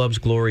 but the club's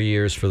glory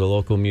years for the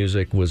local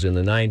music was in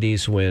the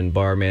 90s when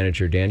bar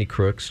manager Danny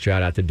Crooks,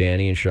 shout out to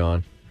Danny and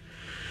Sean,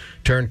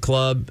 turned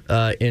club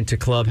into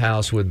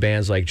clubhouse with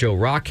bands like Joe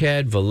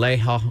Rockhead,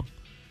 Vallejo,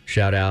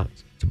 shout out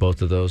to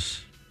both of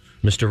those.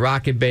 Mr.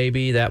 Rocket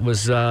Baby, that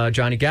was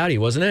Johnny Goudie,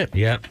 wasn't it?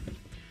 Yep.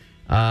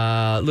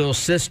 Little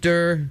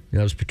Sister,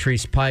 that was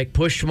Patrice Pike,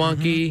 Push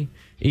Monkey,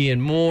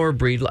 Ian Moore,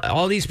 Breed.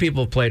 All these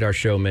people have played our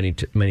show many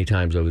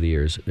times over the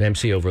years.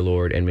 MC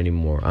Overlord and many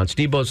more. On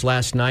Steamboat's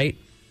last night,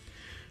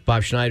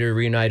 Bob Schneider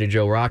reunited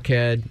Joe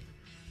Rockhead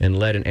and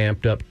led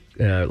amped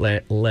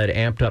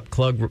up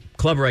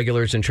club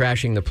regulars in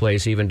trashing the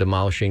place, even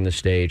demolishing the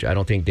stage. I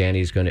don't think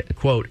Danny's going to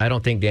quote. I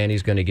don't think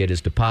Danny's going to get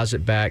his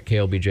deposit back.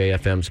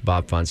 KLBJ-FM's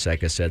Bob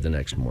Fonseca said the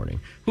next morning.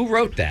 Who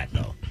wrote that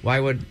though? Why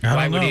would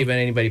even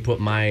anybody put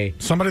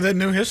somebody that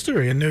knew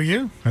history and knew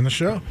you and the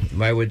show?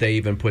 Why would they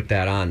even put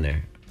that on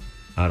there?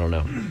 I don't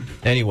know.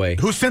 Anyway,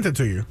 Who sent it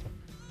to you?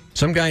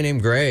 some guy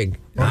named Greg.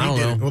 I don't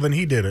know. Well, then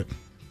he did it.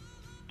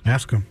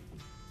 Ask him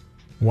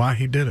why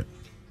he did it.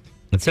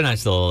 It's a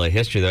nice little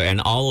history there,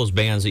 and all those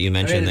bands that you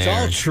mentioned it's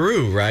there. all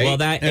true, right?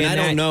 Well, I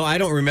don't know. I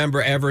don't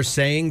remember ever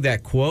saying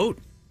that quote.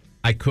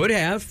 I could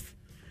have.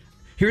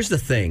 Here's the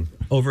thing.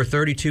 Over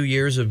 32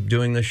 years of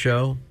doing the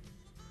show,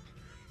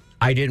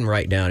 I didn't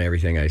write down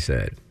everything I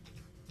said.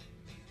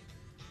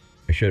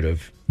 I should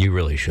have. You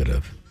really should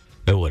have.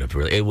 It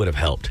would have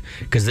helped.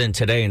 Because then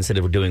today, instead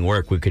of doing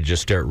work, we could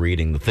just start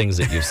reading the things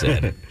that you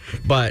said.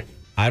 But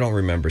I don't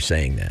remember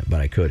saying that,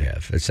 but I could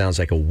have. It sounds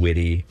like a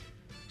witty,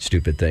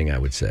 stupid thing I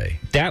would say.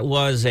 That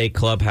was a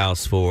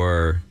clubhouse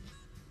for...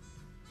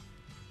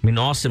 I mean,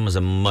 Austin was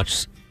a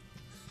much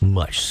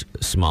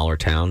smaller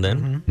town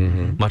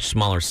then. Much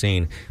smaller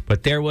scene.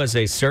 But there was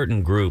a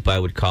certain group, I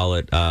would call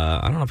it, I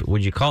don't know,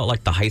 would you call it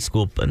like the high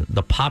school,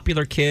 the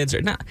popular kids?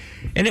 Or not?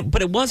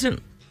 But it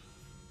wasn't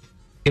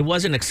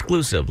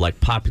exclusive like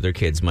popular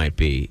kids might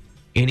be.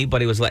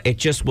 Anybody was like, it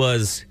just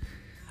was...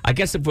 I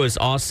guess it was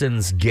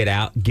Austin's Get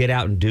Out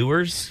and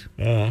Doers.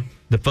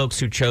 The folks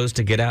who chose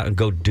to get out and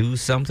go do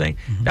something.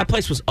 That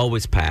place was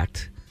always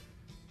packed.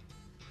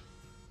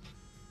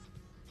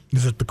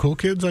 Is it the cool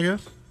kids, I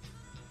guess?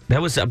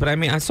 That was, but I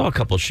mean, I saw a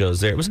couple shows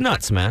there. It was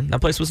nuts, man. That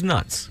place was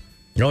nuts.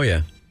 Oh,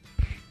 yeah.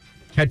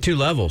 Had 2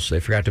 levels. They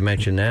forgot to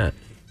mention that.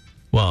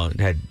 Well, it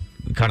had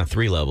kind of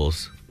 3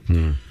 levels.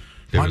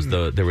 There was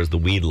the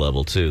weed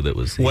level too that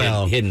was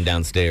hidden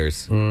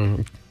downstairs.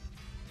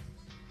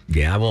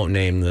 Yeah, I won't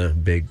name the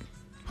big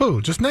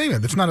Who? Just name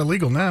it. It's not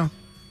illegal now.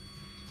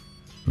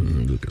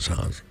 Lucas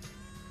Haas.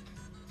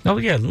 Oh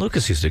yeah,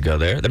 Lucas used to go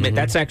there. I mean,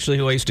 that's actually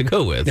who I used to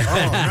go with. Oh,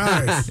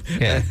 nice.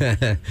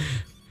 Yeah.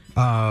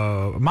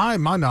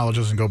 My knowledge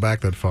doesn't go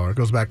back that far. It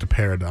goes back to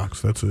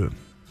Paradox. That's it.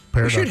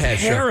 Paradox. We should have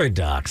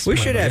Paradox. We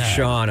should have Yeah.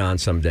 Sean on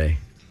someday.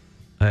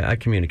 I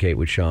communicate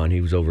with Sean. He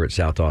was over at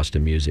South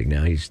Austin Music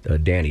now. He's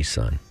Danny's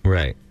son,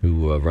 Right.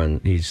 who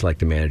he's like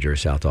the manager of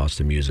South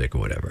Austin Music or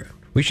whatever.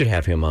 We should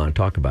have him on,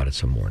 talk about it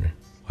some morning.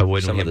 I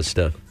wouldn't Some of the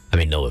stuff. I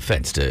mean, no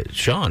offense to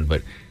Sean,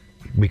 but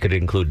we could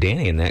include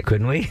Danny in that,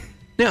 couldn't we?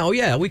 No,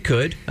 yeah, we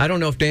could. I don't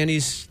know if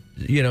Danny's,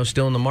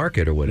 still in the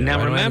market or whatever. Now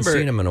I haven't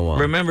seen him in a while.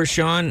 Remember,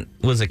 Sean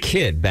was a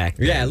kid back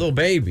then. Yeah, a little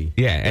baby.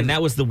 Yeah, and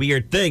that was the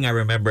weird thing I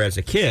remember as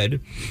a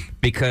kid,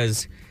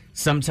 because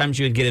sometimes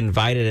you would get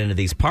invited into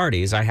these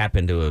parties. I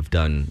happened to have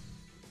done.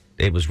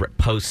 It was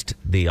post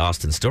the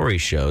Austin Story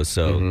show,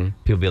 so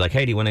people would be like,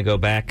 "Hey, do you want to go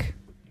back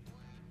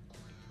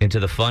into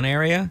the fun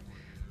area?"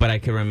 But I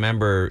can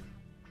remember.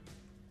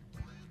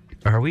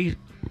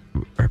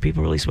 Are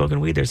people really smoking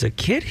weed? There's a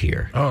kid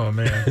here. Oh,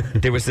 man.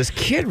 There was this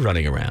kid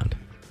running around.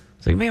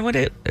 It's like, man,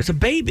 there's a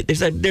baby.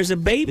 There's a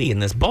baby in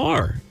this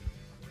bar.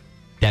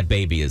 That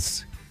baby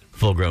is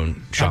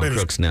full-grown Sean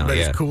Crooks now. That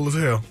Yeah, is cool as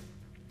hell.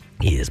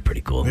 he is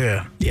pretty cool.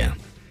 Yeah. Yeah.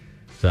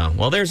 So,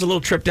 well, there's a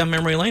little trip down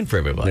memory lane for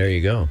everybody. There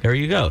you go. There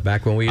you go.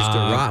 Back when we used to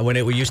rock, when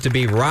it used to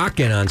be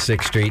rocking on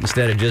 6th Street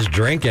instead of just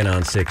drinking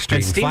on 6th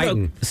Street and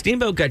fighting.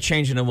 Steamboat got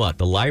changed into what?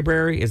 The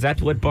library? Is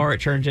that what bar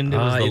it turned into?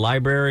 Was the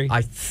library?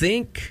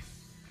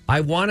 I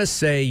want to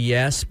say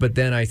yes, but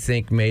then I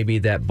think maybe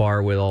that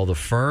bar with all the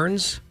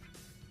ferns.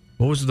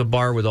 What was the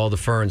bar with all the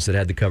ferns that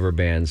had the cover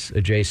bands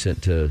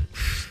adjacent to,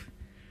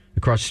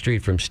 across the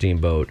street from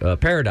Steamboat?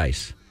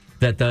 Paradise,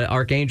 that the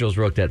Archangels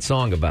wrote that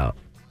song about.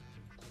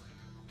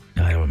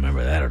 I don't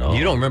remember that at all.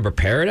 You don't remember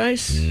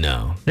Paradise?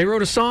 No. They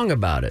wrote a song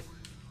about it.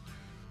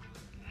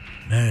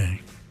 Dang.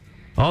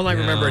 All I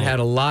remember, it had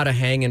a lot of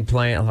hanging,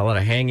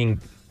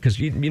 because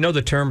you know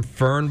the term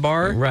fern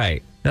bar?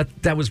 Right.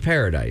 That was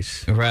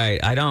Paradise. Right.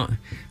 I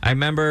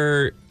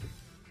remember.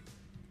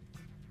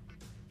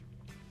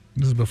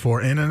 This is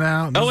before In and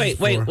Out. Oh,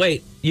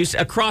 wait. You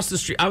across the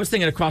street. I was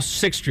thinking across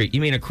 6th Street.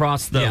 You mean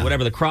across the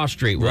whatever the cross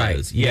street was?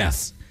 Right.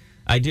 Yes.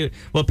 I do.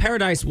 Well,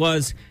 Paradise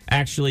was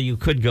actually you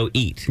could go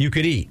eat. You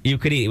could eat.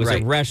 It was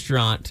a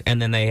restaurant,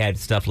 and then they had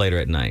stuff later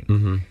at night.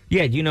 Mm-hmm.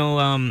 Yeah, you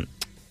know,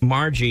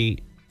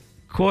 Margie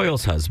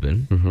Coyle's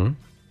husband,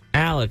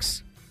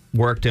 Alex,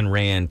 worked and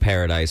ran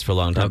Paradise for a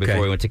long time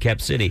before he went to Cap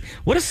City.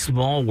 What a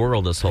small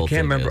world this whole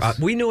thing Can't remember.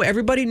 is.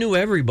 Everybody knew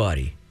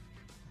everybody.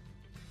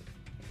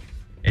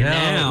 And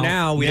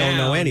now we don't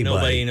know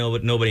anybody.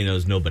 Nobody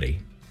knows nobody.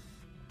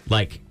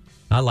 Like,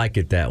 I like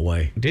it that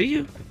way. do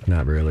you?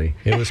 Not really.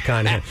 It was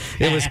kind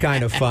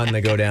of fun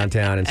to go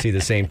downtown and see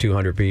the same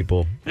 200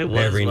 people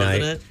every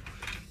night.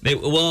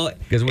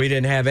 Because we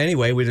didn't have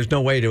there's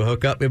no way to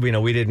hook up.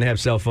 We didn't have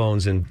cell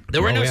phones, and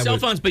there were no cell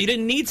phones, but you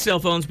didn't need cell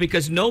phones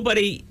because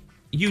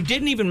you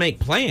didn't even make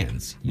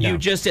plans. No. You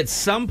just at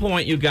some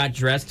point you got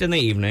dressed in the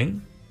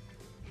evening,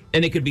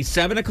 and it could be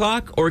 7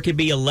 o'clock or it could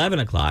be 11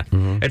 o'clock.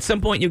 At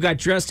some point you got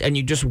dressed and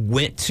you just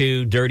went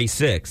to Dirty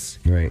Six,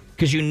 right?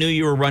 Because you knew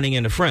you were running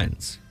into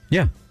friends.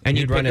 Yeah, And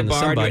you'd run into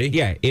somebody.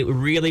 Yeah, it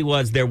really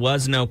was. There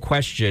was no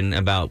question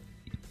about,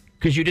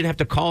 because you didn't have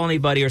to call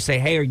anybody or say,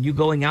 "Hey, are you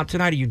going out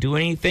tonight? Are you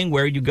doing anything?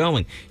 Where are you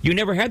going?" You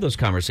never had those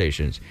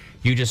conversations.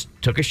 You just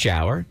took a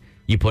shower.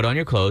 You put on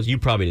your clothes. You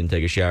probably didn't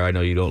take a shower. I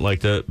know you don't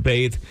like to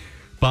bathe,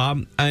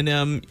 Bob. And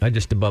I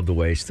just above the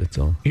waist. That's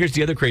all. here's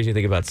the other crazy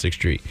thing about 6th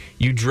Street.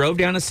 You drove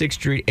down to 6th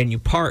Street and you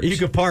parked. You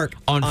could park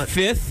on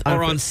 5th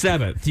or on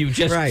 7th. You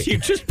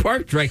just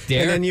parked right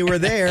there. And then you were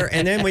there.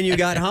 And then when you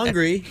got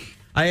hungry,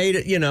 I ate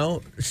at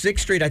 6th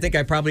Street. I think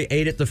I probably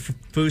ate at the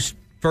first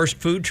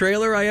food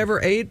trailer I ever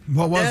ate.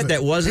 What was it?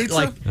 That wasn't Pizza?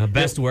 like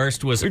Best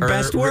Worst was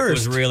Best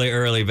Worst. was really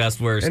early. Best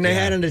Worst. And they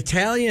had an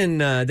Italian.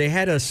 They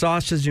had a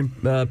sausage and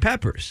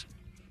peppers.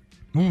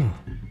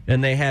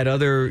 And they had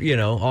other,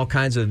 all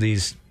kinds of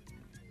these,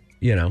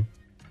 And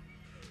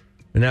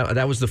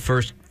that was the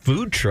first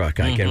food truck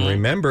I can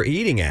remember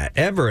eating at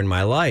ever in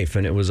my life,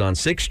 and it was on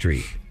 6th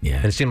Street. Yeah.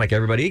 And it seemed like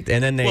everybody ate.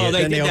 And then they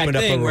opened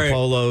up a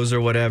Rapolo's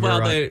or whatever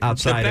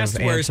outside the Best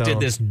of Worst Anto. did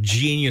this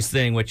genius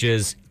thing, which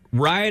is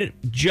right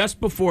just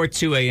before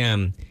 2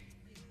 a.m.,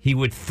 he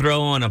would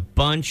throw on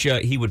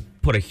he would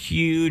put a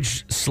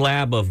huge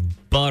slab of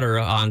butter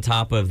on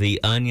top of the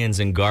onions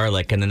and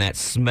garlic, and then that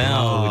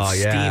smell would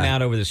steam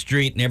out over the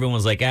street, and everyone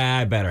was like,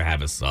 I better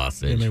have a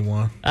sausage. Give me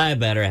one. I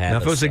better have Now,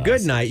 if it was sausage. a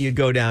good night, you'd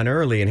go down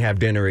early and have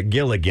dinner at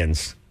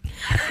Gilligan's.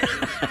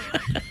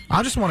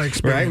 I just want to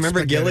experience. Right? Remember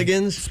spaghetti.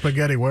 Gilligan's?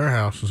 Spaghetti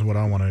Warehouse is what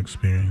I want to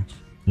experience.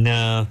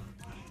 No,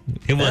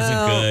 it wasn't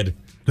Well, good.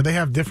 Do they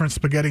have different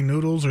spaghetti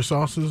noodles or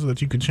sauces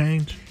that you could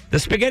change? The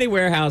Spaghetti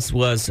Warehouse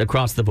was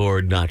across the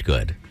board not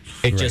good.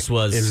 It just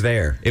was. It was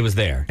there. It was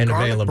there. And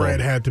Garlic available. bread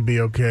had to be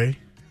okay.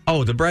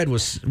 Oh, the bread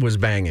was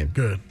banging.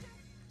 Good.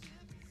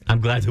 I'm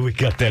glad that we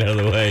got that out of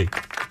the way.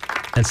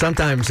 And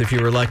sometimes, if you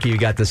were lucky, you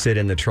got to sit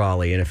in the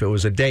trolley. And if it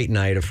was a date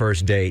night, a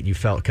first date, you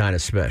felt kind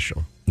of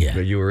special. Yeah.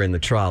 But you were in the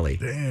trolley.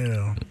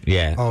 Damn.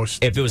 Yeah. Oh,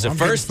 if it was a I'm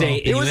first getting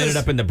date salty. and It you was ended a-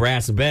 up in the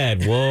brass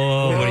bed,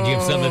 whoa, what did you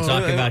have something to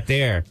talk about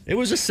there? It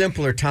was a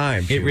simpler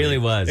time. It really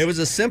was. It was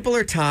a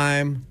simpler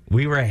time.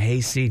 We were a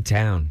hayseed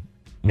town.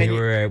 And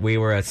We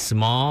were a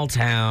small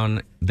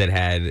town that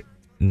had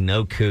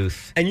no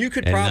couth. And you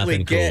could and probably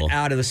nothing get cool.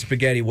 out of the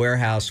Spaghetti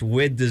Warehouse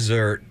with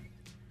dessert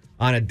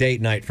on a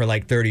date night for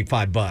like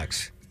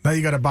 $35. Now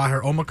you got to buy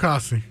her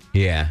omakase.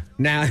 Yeah.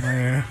 Now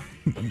Man,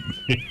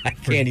 I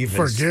can't even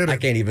Forget it. I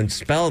can't even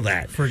spell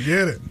that.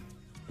 forget it.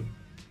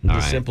 The All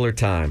right. simpler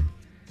time.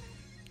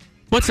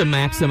 What's the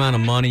max amount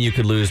of money you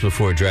could lose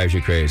before it drives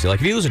you crazy? Like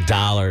if you lose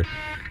 $1,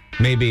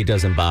 maybe it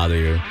doesn't bother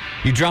you.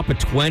 You drop a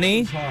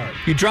 20,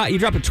 you drop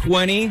a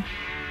 20,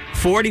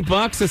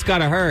 $40, that's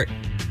gotta hurt.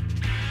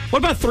 What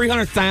about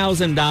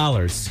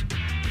 $300,000?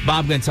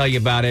 Bob gonna tell you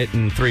about it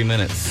in 3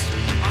 minutes.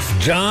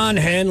 John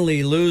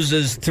Henley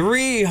loses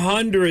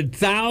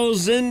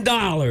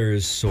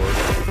 $300,000. Sort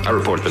of. I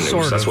report the news.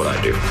 Sort That's of. what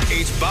I do.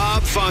 It's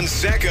Bob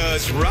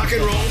Fonseca's Rock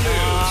and Roll News.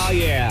 Oh,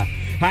 yeah.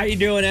 How you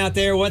doing out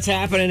there? What's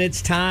happening?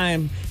 It's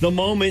time. The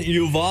moment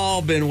you've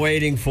all been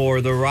waiting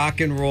for, the rock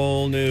and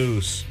roll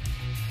news.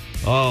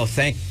 Oh,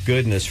 thank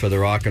goodness for the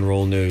rock and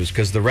roll news,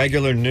 because the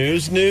regular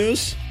news,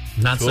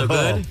 Not so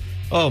good.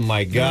 Oh,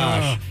 my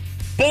gosh.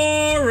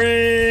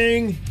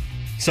 Boring.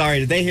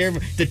 Sorry,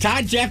 did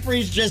Todd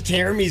Jeffries just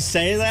hear me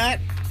say that?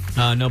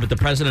 No, but the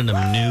president of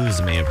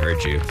news may have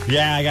heard you.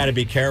 Yeah, I got to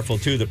be careful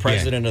too. The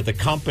president of the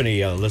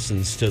company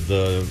listens to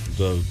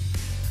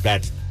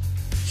that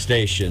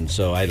station,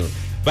 so I don't.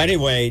 But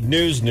anyway,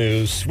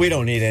 news. We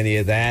don't need any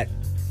of that.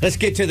 Let's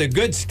get to the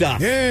good stuff.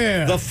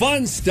 Yeah. The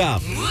fun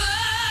stuff.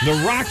 The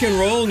rock and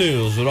roll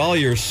news with all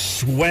your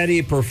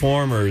sweaty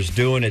performers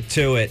doing it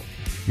to it,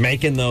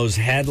 making those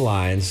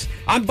headlines.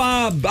 I'm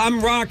Bob.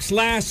 I'm Rock's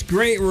last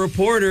great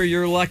reporter.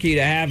 You're lucky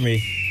to have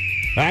me.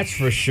 That's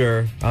for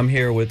sure. I'm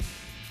here with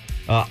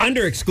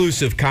under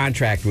exclusive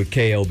contract with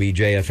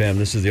KLBJ-FM.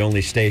 This is the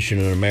only station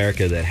in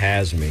America that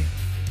has me,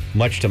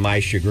 much to my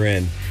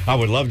chagrin. I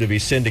would love to be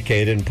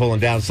syndicated and pulling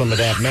down some of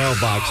that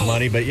mailbox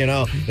money, but,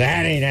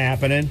 that ain't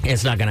happening.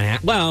 It's not gonna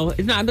happen. Well,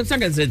 it's not gonna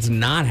say it's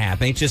not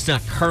happening. It's just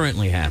not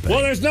currently happening.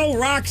 Well, there's no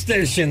rock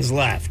stations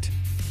left.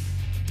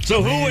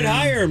 So who would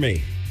hire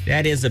me?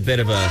 That's a bit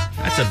of a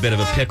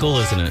pickle,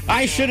 isn't it?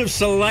 I should have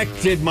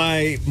selected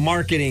my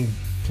marketing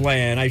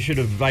plan. I should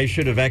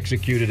have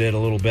executed it a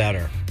little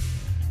better.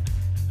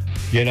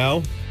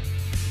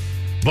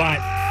 But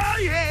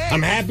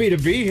I'm happy to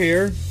be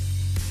here.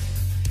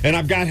 And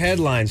I've got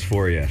headlines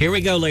for you. Here we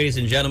go, ladies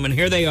and gentlemen.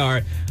 Here they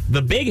are.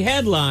 The big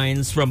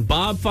headlines from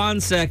Bob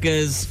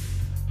Fonseca's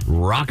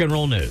Rock and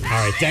Roll News. All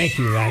right, thank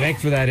you.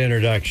 Thanks for that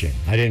introduction.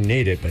 I didn't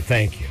need it, but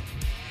thank you.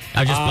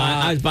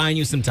 I was buying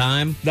you some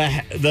time.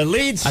 The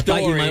lead I story.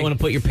 thought you might want to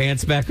put your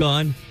pants back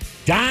on.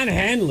 Don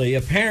Henley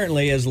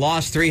apparently has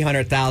lost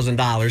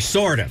 $300,000,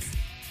 sort of.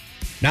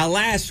 Now,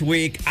 last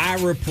week,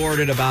 I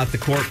reported about the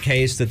court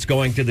case that's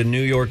going to the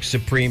New York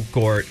Supreme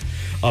Court,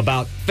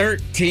 about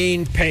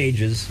 13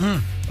 pages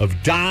of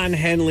Don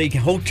Henley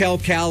Hotel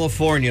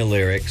California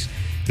lyrics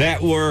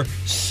that were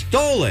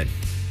stolen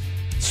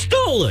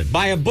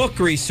by a book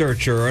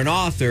researcher or an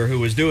author who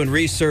was doing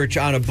research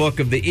on a book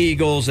of the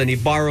Eagles, and he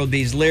borrowed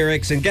these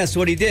lyrics, and guess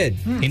what he did?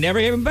 He never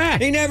gave him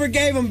back. He never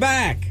gave them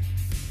back.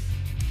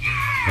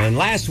 And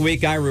last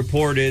week I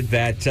reported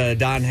that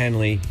Don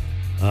Henley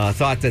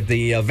thought that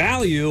the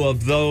value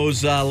of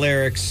those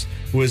lyrics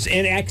was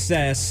in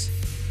excess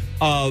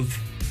of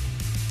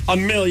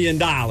 $1 million.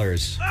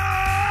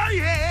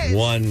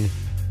 $1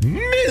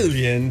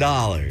 million.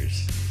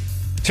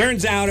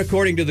 Turns out,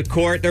 according to the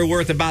court, they're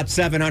worth about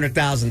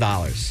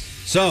 $700,000.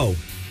 So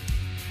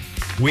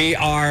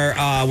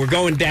we're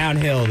going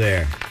downhill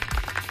there.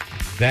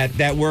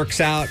 That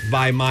works out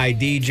by my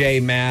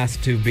DJ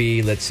math to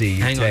be, let's see,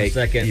 Hang on a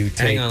second.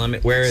 Hang on,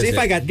 where is see it?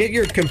 if get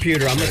your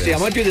computer. I'm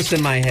gonna do this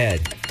in my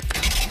head.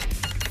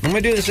 I'm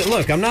gonna do this.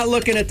 Look, I'm not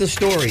looking at the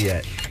story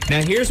yet.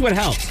 Now, here's what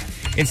helps.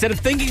 Instead of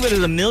thinking of it as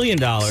 $1 million,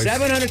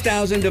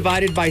 700,000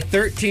 divided by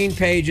 13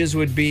 pages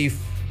would be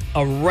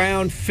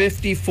around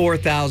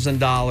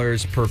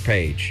 $54,000 per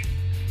page.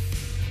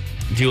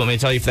 do you want me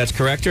to tell you if that's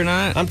correct or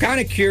not? I'm kind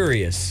of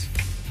curious.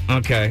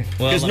 Okay.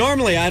 Well, Because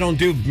normally I don't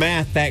do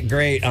math that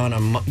great on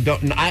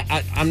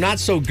I'm not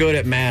so good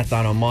at math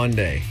on a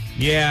Monday.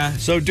 yeah.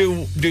 So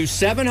do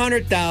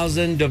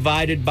 700,000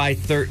 divided by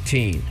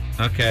 13.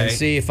 Okay. And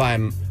see if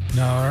I'm.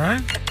 All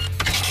right.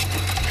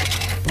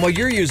 Well,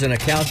 you're using a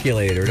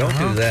calculator. Don't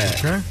do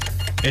that. Okay.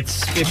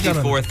 It's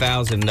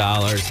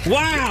 $54,000.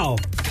 Wow.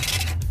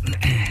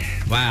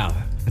 Wow.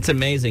 That's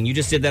amazing. You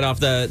just did that off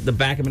the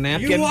back of a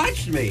napkin? You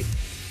watched me.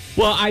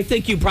 Well, I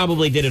think you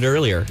probably did it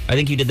earlier. I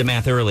think you did the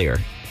math earlier.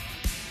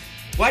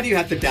 Why do you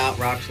have to doubt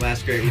Rock's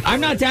last grade? I'm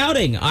not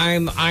doubting.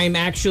 I'm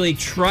actually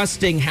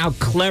trusting how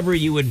clever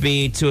you would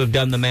be to have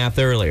done the math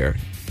earlier.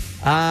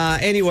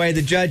 Anyway,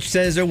 the judge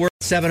says they're worth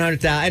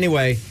 $700,000.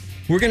 Anyway,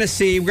 we're going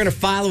to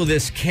follow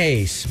this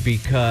case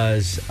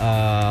because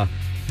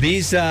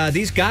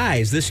these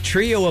guys, this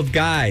trio of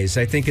guys,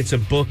 I think it's a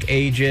book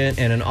agent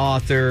and an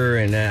author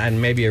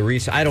and maybe a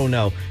researcher. I don't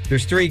know.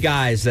 There's 3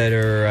 guys that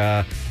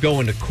are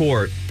going to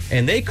court,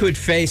 and they could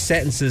face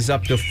sentences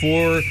up to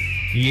 4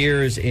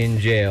 years in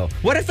jail.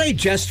 What if they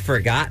just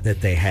forgot that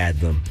they had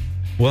them?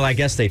 Well, I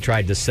guess they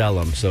tried to sell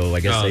them, so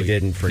I guess they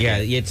didn't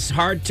forget. Yeah, it's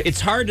hard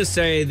to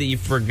say that you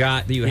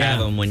forgot that you have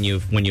them when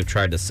you've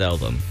tried to sell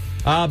them.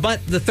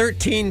 But the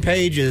 13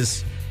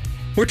 pages,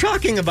 we're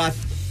talking about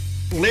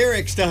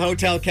lyrics to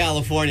Hotel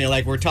California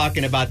like we're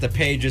talking about the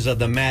pages of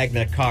the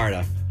Magna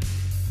Carta.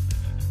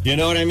 You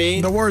know what I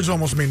mean? The words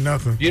almost mean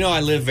nothing. You know,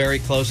 I live very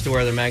close to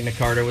where the Magna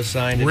Carta was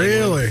signed.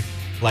 Really?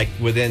 Like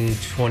within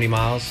 20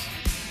 miles.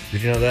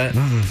 Did you know that?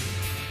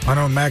 I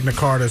know Magna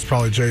Carta is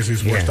probably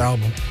Jay-Z's worst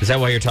album. Is that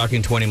why you're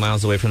talking 20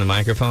 miles away from the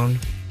microphone?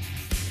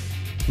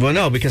 Well,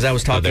 no, because I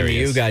was talking there to he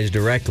you is. guys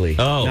directly,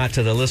 not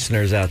to the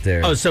listeners out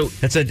there. Oh, so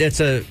it's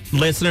a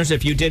listeners,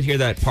 if you did hear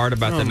that part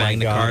about the my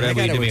Magna God, Carta, I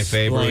will you gotta do me a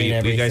favor? Will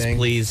explain you guys everything.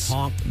 please?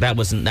 That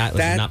was not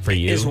for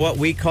you. That is what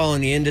we call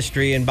in the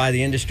industry, and by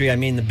the industry I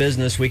mean the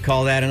business. We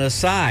call that an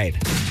aside.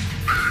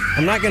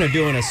 I'm not going to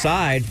do an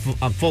aside.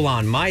 I'm full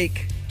on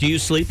mic. Do you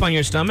sleep on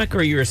your stomach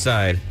or your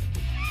side?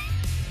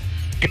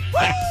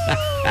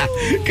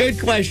 Good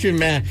question,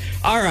 man.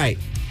 All right,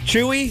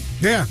 Chewy.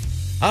 Yeah.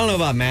 I don't know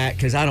about Matt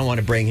because I don't want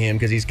to bring him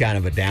because he's kind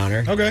of a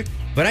downer. Okay.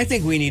 But I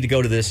think we need to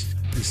go to this.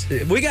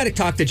 We got to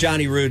talk to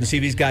Johnny Rude and see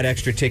if he's got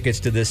extra tickets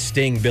to this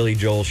Sting Billy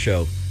Joel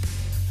show.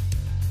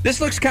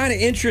 This looks kind of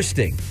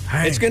interesting.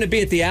 Hey. It's going to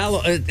be at the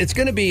It's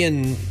going to be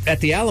at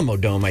the Alamo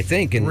Dome, I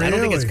think, and I don't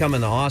think it's Really?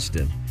 coming to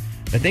Austin.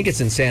 I think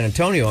it's in San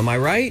Antonio. Am I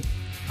right?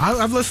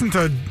 I've listened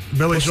to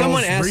Billy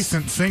someone Joel's asked-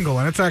 recent single,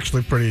 and it's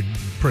actually pretty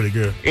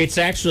good. It's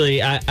actually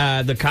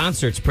the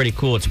concert's pretty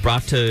cool. It's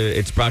brought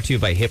to you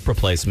by Hip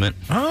Replacement.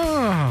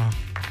 Oh.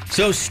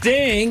 So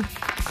Sting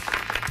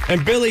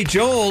and Billy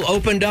Joel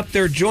opened up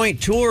their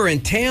joint tour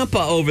in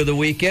Tampa over the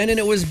weekend, and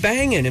it was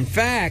banging. In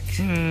fact,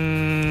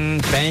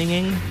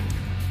 Banging,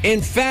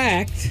 in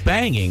fact,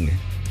 banging,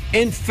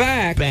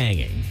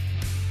 banging.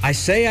 I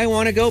say I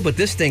want to go, but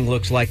this thing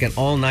looks like an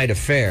all-night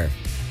affair.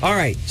 All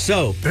right,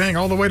 so Dang,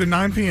 all the way to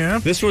 9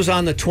 p.m.? this was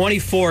on the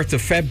 24th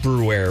of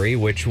February,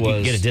 which You was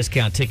can get a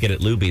discount ticket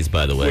at Luby's,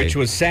 by the way. which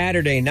was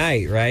Saturday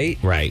night, right?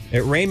 Right.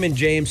 At Raymond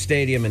James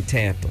Stadium in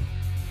Tampa.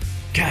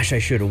 Gosh, I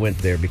should have went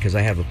there because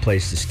I have a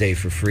place to stay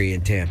for free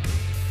in Tampa.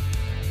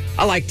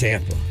 I like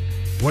Tampa.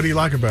 What do you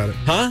like about it?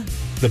 Huh?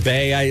 The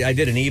Bay. I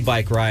did an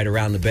e-bike ride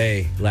around the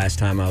Bay last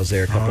time I was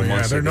there a couple Oh, yeah,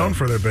 months they're ago. known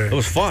for their Bay. It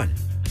was fun.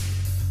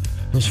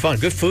 It was fun.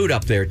 Good food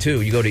up there,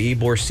 too. You go to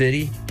Ybor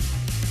City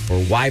or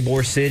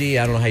Ybor City.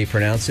 I don't know how you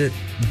pronounce it.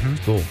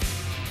 It's cool.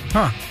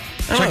 Huh.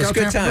 Oh, Check it's a out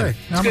good Tampa time. Bay.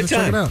 It's I'm a going good to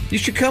check time. it out. You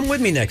should come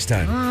with me next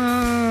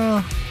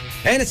time.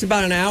 And it's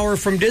about an hour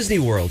from Disney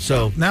World,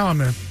 so... Now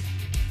I'm in.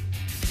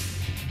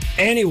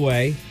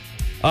 Anyway,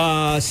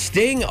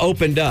 Sting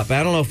opened up.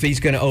 I don't know if he's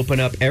going to open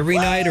up every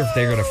night or if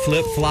they're going to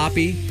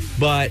flip-floppy,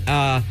 but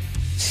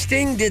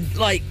Sting did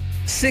like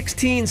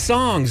 16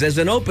 songs as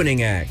an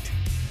opening act.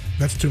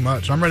 That's too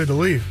much. I'm ready to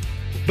leave.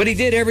 But he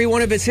did every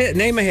one of his hits.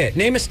 Name a hit.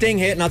 Name a Sting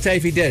hit, and I'll tell you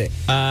if he did it.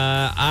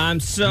 I'm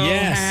so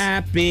Yes.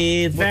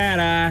 happy that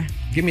I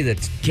Give me the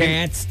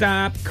can't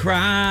stop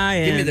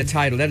crying. Give me the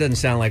title. That doesn't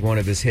sound like one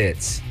of his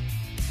hits.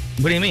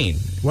 What do you mean?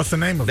 What's the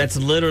name of That's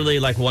literally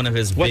like one of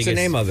his What's the biggest...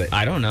 name of it?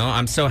 I don't know.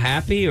 I'm so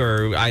happy,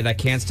 or I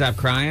can't stop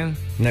crying.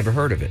 Never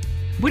heard of it.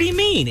 What do you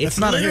mean? It's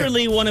not a hit.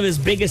 literally one of his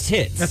biggest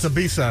hits. That's a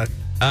B-side.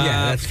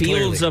 Yeah, that's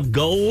Fields clearly. of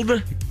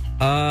Gold.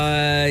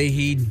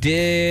 He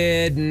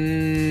did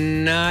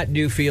not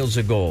do Fields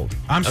of Gold.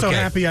 I'm so Okay.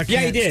 happy I Yeah, he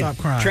can't did. stop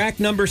crying. Track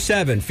number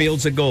 7,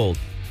 Fields of Gold.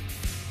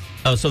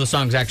 Oh, so the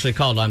song's actually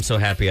called I'm So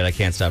Happy That I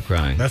Can't Stop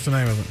Crying. That's the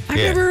name of it. I've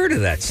Yeah. never heard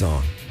of that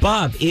song.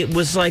 Bob, it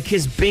was like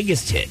his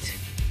biggest hit.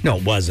 No,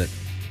 it wasn't.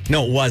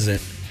 No, it wasn't.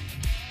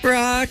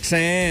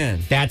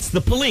 Roxanne. That's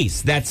The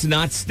Police. That's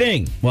not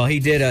Sting. Well, he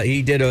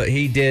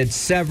did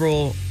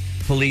several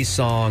Police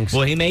songs.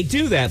 Well, he may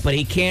do that, but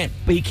he can't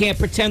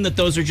pretend that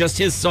those are just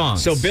his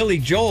songs. So Billy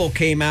Joel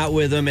came out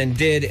with him and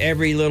did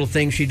Every Little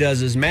Thing She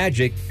Does Is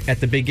Magic at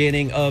the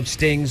beginning of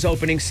Sting's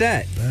opening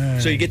set.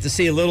 So you get to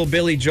see a little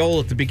Billy Joel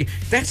at the beginning.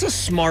 That's a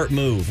smart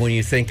move when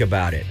you think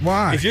about it.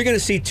 Why? If you're going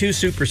to see two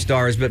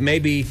superstars, but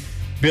maybe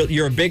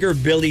you're a bigger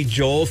Billy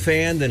Joel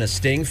fan than a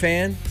Sting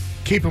fan,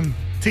 Keep them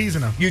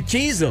teasing them. you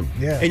tease them.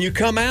 Yeah. And you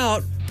come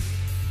out,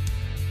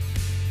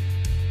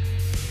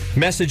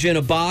 message in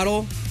a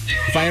bottle.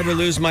 If I ever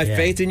lose my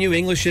faith in you,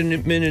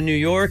 Englishmen in New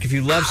York. If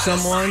you love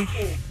someone,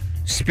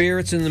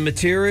 Spirits in the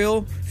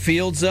Material,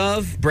 Fields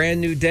of,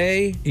 Brand New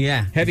Day.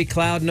 Yeah. Heavy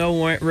Cloud,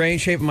 No Rain,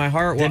 Shape of My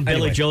Heart. Then Well, Billy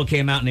anyway. Joel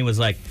came out and he was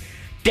like,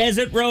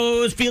 Desert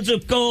rose, fields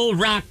of gold,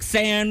 rock,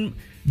 sand,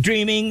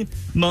 dreaming,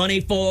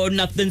 money for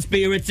nothing,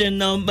 spirits in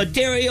the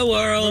material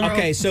world.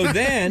 Okay, so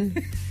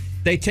then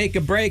they take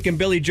a break and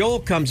Billy Joel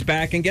comes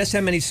back, and guess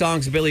how many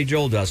songs Billy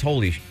Joel does?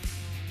 Holy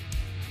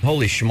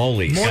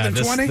schmoly. More than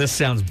this, 20? This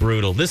sounds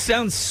brutal. This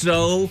sounds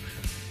so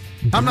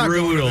I'm not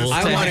brutal. going to this.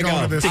 I I'm wanna not going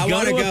go. to this. to I go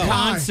wanna to a go.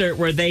 concert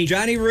where they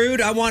Johnny Rude,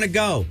 I want to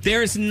go.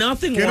 there's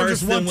nothing Get him worse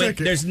just than one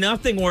ticket. there's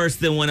nothing worse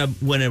than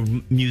when a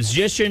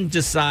musician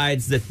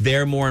decides that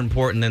they're more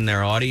important than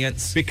their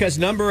audience. Because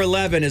number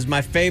 11 is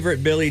my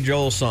favorite Billy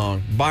Joel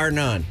song, bar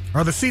none.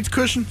 Are the seats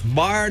cushioned?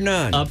 Bar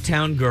none.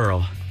 Uptown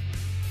Girl.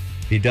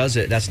 He does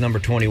it. That's number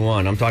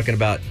 21. I'm talking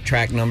about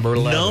track number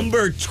 11.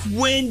 Number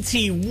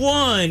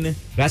 21.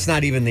 That's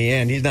not even the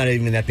end. He's not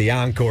even at the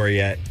encore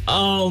yet.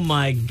 Oh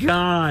my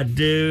God,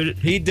 dude.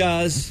 He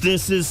does.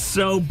 This is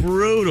so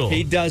brutal.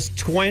 He does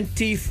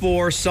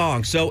 24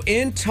 songs. So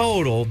in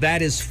total,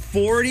 that is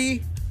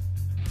 40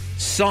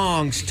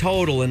 songs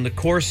total in the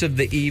course of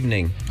the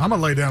evening. I'm going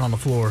to lay down on the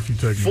floor if you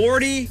take me.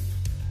 40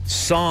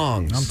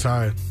 songs. I'm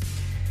tired.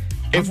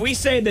 If we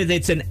say that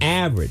it's an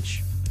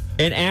average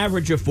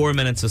of 4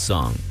 minutes a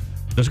song,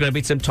 there's going to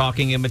be some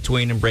talking in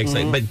between and breaks,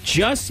 but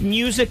just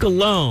music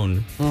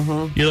alone,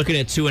 you're looking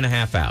at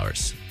 2.5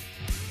 hours.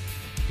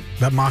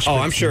 That mosh Oh,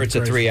 pit's I'm sure gonna it's be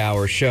a crazy.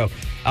 3-hour show.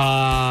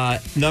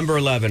 Number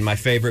 11, my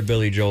favorite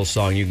Billy Joel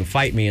song. You can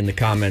fight me in the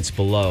comments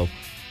below.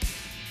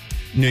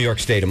 New York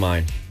State of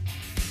Mind.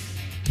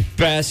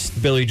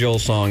 Best Billy Joel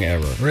song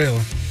ever.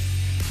 Really?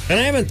 And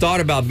I haven't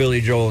thought about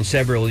Billy Joel in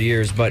several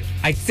years, but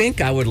I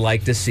think I would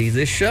like to see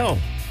this show.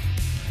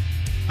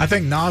 I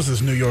think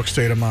Nas's New York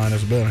State of Mind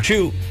is better.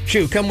 Chew,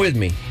 come with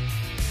me.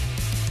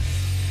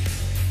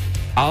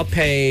 I'll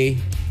pay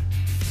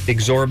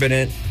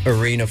exorbitant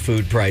arena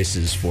food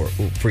prices for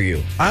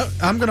you.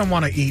 I'm going to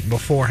want to eat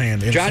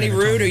beforehand. in Johnny San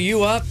Rude, Antonio. are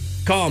you up?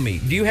 Call me.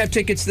 Do you have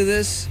tickets to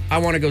this? I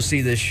want to go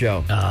see this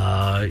show.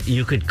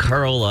 You could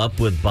curl up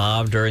with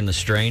Bob during The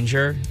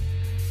Stranger.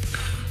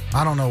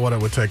 I don't know what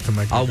it would take to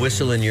make me I'll go.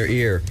 whistle in your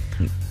ear.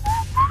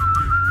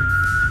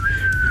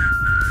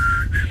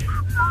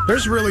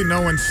 There's really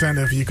no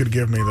incentive you could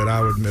give me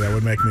that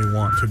would make me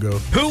want to go.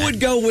 Who would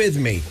go with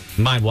me?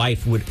 My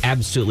wife would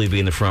absolutely be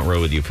in the front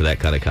row with you for that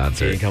kind of She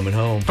concert. ain't coming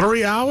home.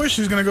 3 hours?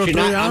 She's going to go 3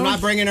 hours? I'm not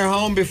bringing her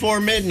home before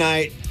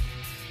midnight.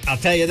 I'll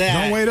tell you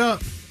that. Don't wait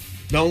up.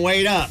 Don't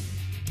wait up.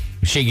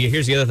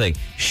 Here's the other thing.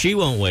 She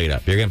won't wait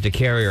up. You're going to have to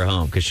carry her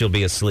home because she'll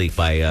be asleep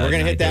by We're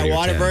going to hit that 9:30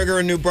 or 10. Whataburger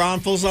and New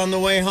Braunfels on the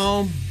way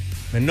home,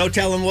 and no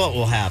telling what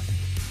will happen.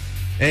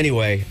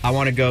 Anyway, I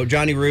want to go.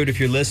 Johnny Rude, if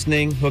you're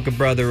listening, hook a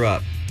brother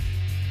up.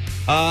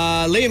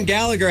 Liam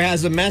Gallagher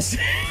has a message.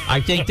 I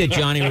think that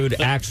Johnny Rude,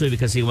 actually,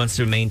 because he wants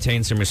to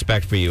maintain some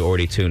respect for you,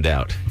 already tuned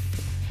out.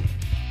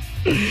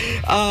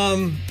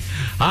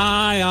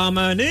 I am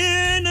an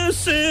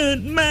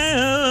innocent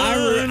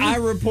man. I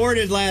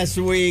reported last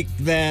week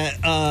that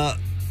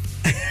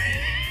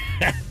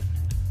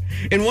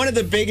in one of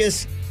the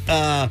biggest,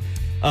 what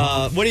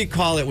do you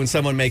call it when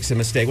someone makes a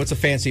mistake? What's a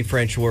fancy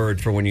French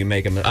word for when you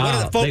make a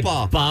mistake?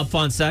 Football. Bob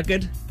Fonseca.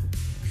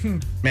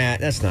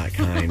 Matt, that's not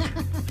kind.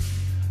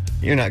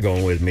 You're not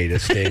going with me to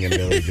Sting and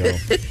Billy Joel.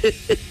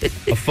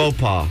 A faux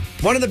pas.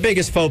 One of the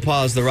biggest faux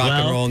pas the rock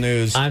and roll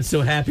news. I'm so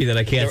happy that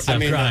I can't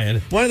stop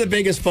crying. One of the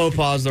biggest faux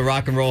pas the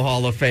Rock and Roll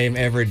Hall of Fame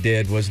ever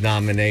did was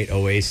nominate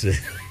Oasis.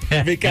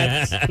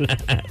 Because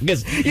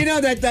you know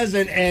that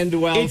doesn't end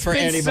well It's for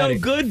been anybody. so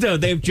good, though.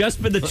 They've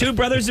just been, the two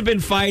brothers have been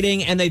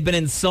fighting, and they've been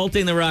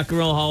insulting the Rock and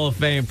Roll Hall of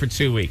Fame for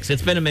 2 weeks.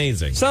 It's been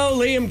amazing. So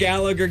Liam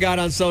Gallagher got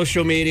on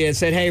social media and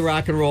said, "Hey,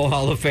 Rock and Roll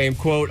Hall of Fame,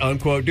 quote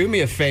unquote, do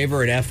me a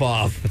favor and F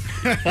off."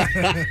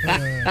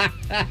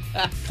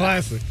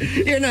 Classic.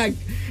 You're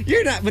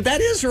not, but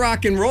that is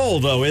rock and roll,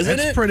 though, isn't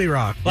That's it? pretty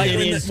rock. Like It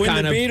when, is when the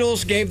kind of-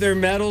 Beatles gave their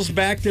medals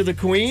back to the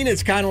Queen,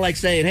 it's kind of like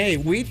saying, "Hey,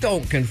 we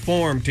don't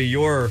conform to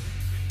your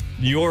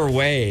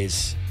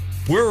ways.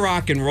 We're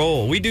rock and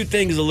roll. We do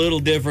things a little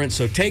different.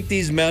 So take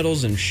these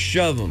medals and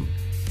shove them."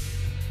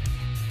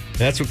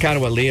 That's what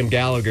Liam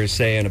Gallagher's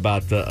saying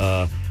about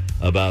the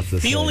The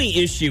thing. only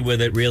issue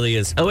with it really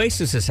is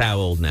Oasis is how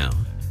old now?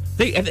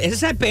 Has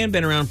that band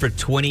been around for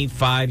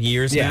 25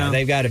 years now?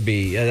 they've got to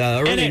be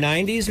early it-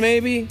 90s,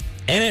 maybe.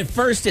 And at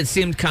first, it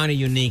seemed kind of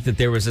unique that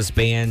there was this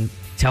band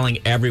telling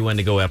everyone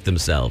to go F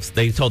themselves.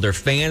 They told their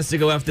fans to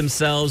go F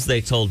themselves. They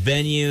told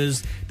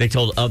venues. They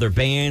told other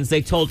bands.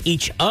 They told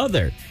each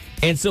other.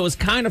 And so it was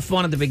kind of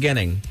fun at the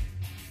beginning.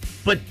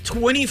 But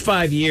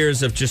 25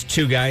 years of just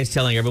two guys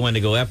telling everyone to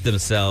go F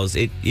themselves,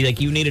 you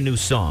need a new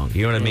song.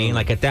 You know what I mean?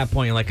 Like, at that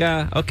point, you're like,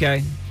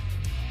 okay.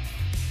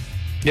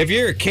 If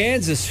you're a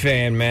Kansas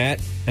fan, Matt,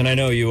 and I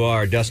know you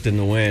are, Dust in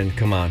the Wind,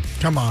 come on.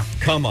 Come on.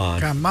 Come on.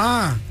 Come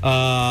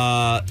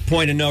on.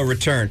 Point of no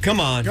return.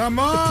 Come on. Come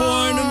on. The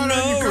point of You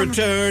no come-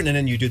 return. And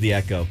then you do the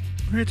echo.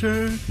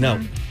 Return.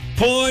 No.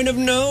 Point of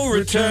no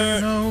return.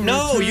 Return, no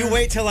No, return. you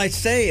wait till I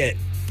say it.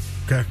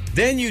 Okay.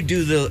 Then you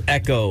do the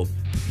echo.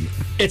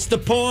 It's the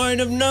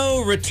point of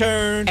no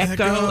return.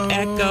 Echo.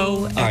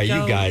 All right,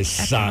 you guys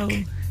suck.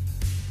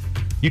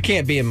 You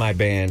can't be in my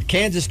band.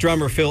 Kansas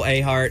drummer Phil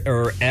Ehart,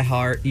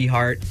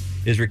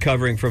 is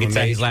recovering from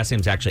His last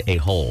name's actually a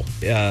hole.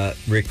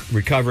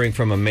 recovering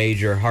from a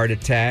major heart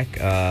attack.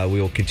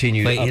 We will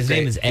continue. Wait, to his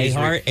name is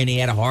A-Heart, and he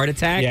had a heart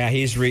attack? Yeah,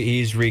 he's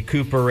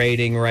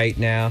recuperating right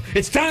now.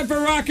 It's time for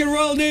Rock and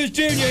Roll News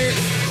Junior.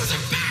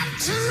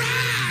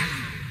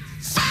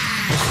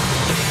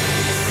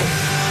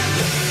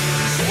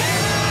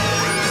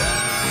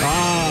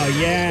 Oh,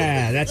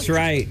 yeah, that's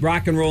right.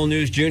 Rock and Roll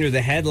News Junior,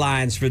 the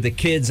headlines for the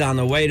kids on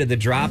the way to the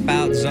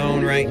dropout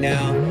zone right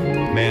now.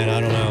 Man, I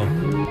don't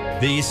know.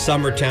 These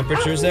summer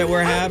temperatures that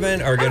we're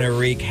having are going to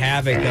wreak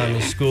havoc on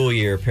the school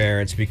year,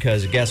 parents,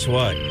 because guess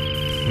what?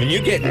 When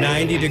you get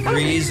 90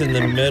 degrees in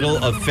the middle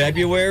of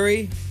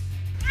February,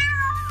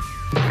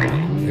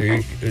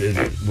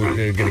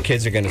 the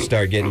kids are going to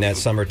start getting that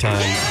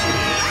summertime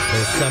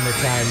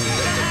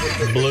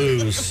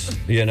blues.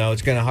 You know,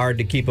 it's going to hard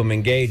to keep them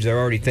engaged. They're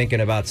already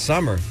thinking about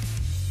summer.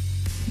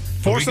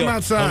 Force them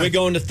outside. Are we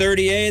going to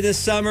 30A this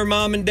summer,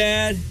 Mom and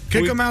Dad?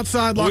 Kick them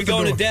outside, Are lock we the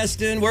going door. to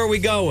Destin? Where are we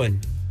going?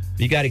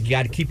 You got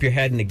to keep your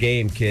head in the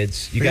game,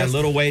 kids. You got a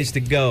little ways to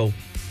go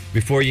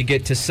before you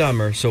get to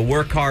summer. So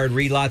work hard,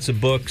 read lots of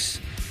books,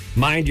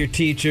 mind your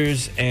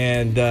teachers,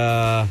 and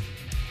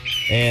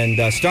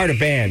start a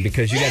band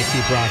because you got to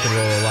keep rock and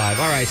roll alive.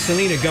 All right,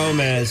 Selena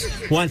Gomez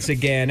once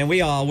again, and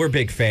we're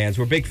big fans.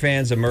 We're big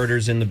fans of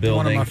Murders in the Building,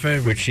 One of my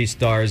favorites. which she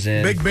stars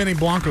in. Big Benny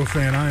Blanco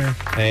fan, I am.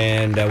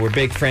 And we're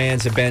big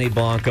fans of Benny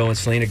Blanco and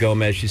Selena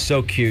Gomez. She's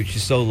so cute.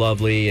 She's so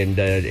lovely, and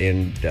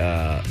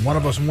One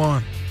of us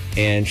won.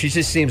 and she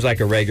just seems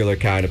like a regular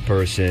kind of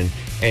person.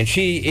 And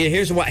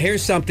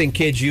here's something,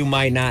 kids, you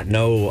might not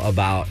know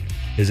about,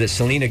 is that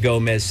Selena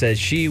Gomez says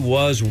she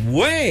was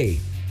way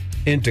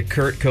into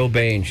Kurt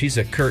Cobain. She's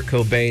a Kurt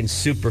Cobain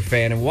super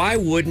fan, and why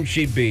wouldn't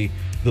she be?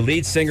 The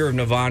lead singer of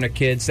Nirvana,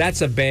 kids,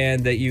 that's a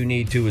band that you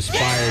need to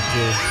aspire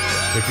to.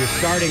 If you're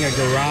starting a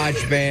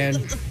garage band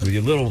with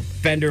your little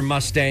Fender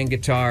Mustang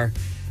guitar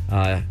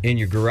in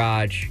your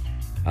garage,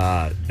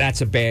 that's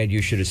a band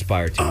you should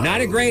aspire to.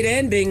 Not a great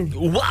ending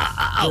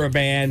for a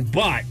band,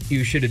 but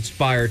you should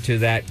aspire to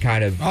that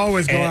kind of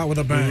Always go out with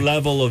a bang.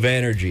 level of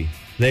energy.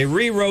 They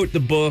rewrote the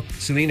book.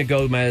 Selena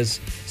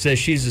Gomez says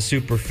she's a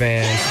super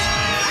fan.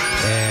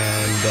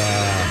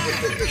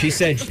 And she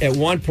said at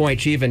one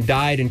point she even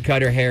dyed and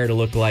cut her hair to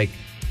look like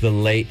the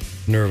late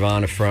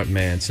Nirvana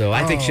frontman. So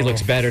I think she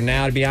looks better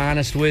now, to be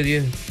honest with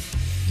you.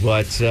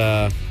 But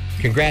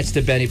congrats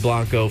to Benny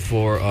Blanco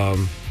for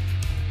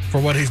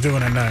what he's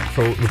doing at night.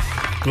 for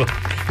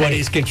what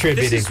he's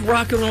contributing. This is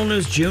Rock and Roll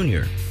News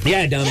Junior.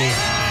 Yeah, dummy.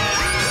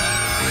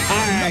 All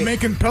Not right.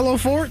 making pillow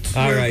forts?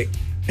 All with right.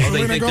 Oh, they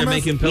Selena think they're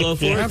Gomez? making pillow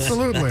forts?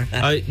 Absolutely.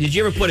 Did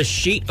you ever put a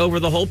sheet over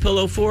the whole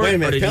pillow fort? Wait a or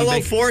minute. did you Pillow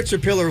make- forts or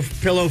pillow?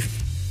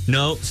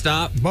 No,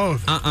 stop.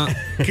 Both.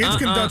 Kids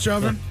can Dutch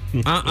oven.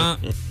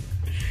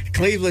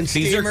 Cleveland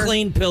These steamer. are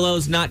clean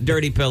pillows, not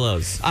dirty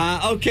pillows.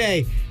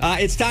 Okay,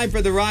 it's time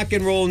for the Rock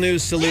and Roll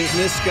News Salute. And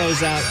this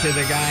goes out to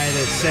the guy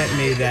that sent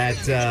me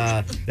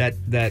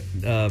that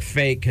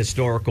fake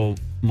historical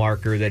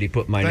marker that he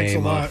put my Thanks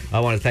name a on. lot. I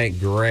want to thank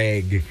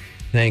Greg.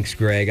 Thanks,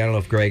 Greg. I don't know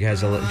if Greg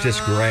has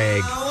just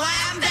Greg.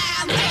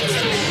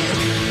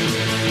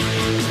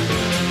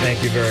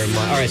 Thank you very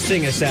much. All right,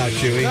 sing us out,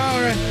 Chewy.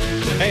 All right.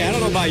 Hey, I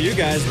don't know about you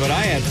guys, but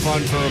I had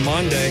fun for a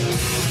Monday.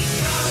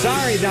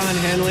 Sorry, Don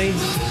Henley.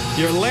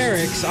 Your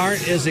lyrics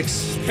aren't as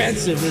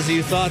expensive as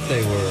you thought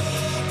they were.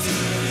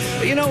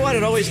 But you know what?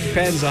 It always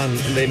depends on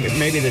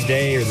maybe the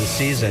day or the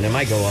season. It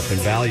might go up in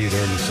value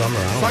during the summer.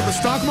 I don't It's like know. the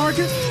stock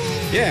market?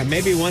 Yeah,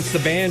 maybe once the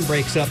band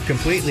breaks up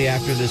completely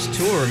after this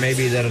tour,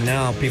 maybe that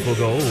now people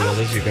go, oh, well,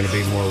 this is going to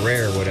be more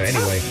rare. Whatever.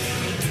 Anyway,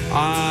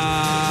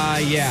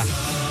 yeah.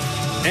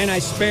 And I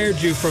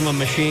spared you from a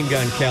Machine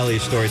Gun Kelly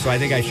story, so I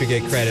think I should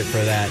get credit for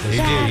that.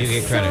 You do. You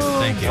get credit.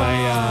 Thank you.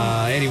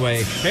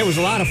 Anyway, it was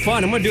a lot of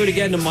fun. I'm going to do it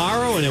again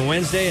tomorrow, and then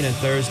Wednesday, and then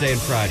Thursday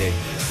and Friday.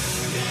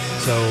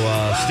 So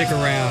stick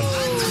around.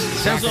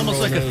 Sounds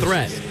almost like a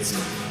threat.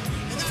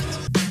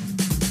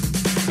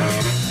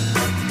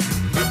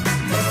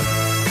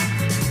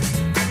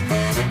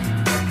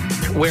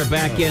 We're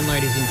back in,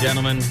 ladies and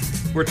gentlemen.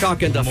 We're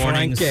talking to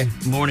Frankie.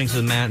 Mornings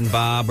with Matt and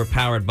Bob are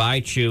powered by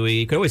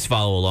Chewy. You can always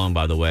follow along,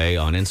 by the way,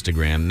 on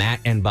Instagram,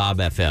 Matt and Bob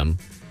FM.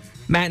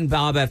 Matt and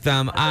Bob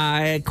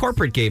FM.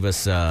 Corporate gave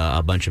us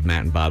a bunch of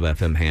Matt and Bob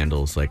FM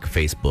handles, like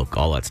Facebook,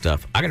 all that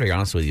stuff. I got to be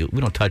honest with you,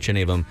 we don't touch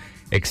any of them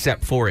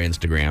except for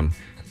Instagram.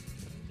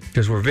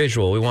 Because we're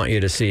visual. We want you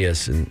to see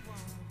us. And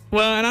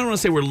Well, and I don't want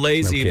to say we're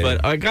lazy, No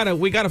but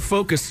we gotta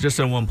focus just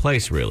on one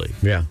place, really.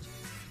 yeah.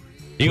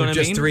 You know We're what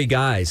just I mean? three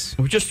guys.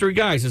 We're just three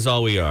guys is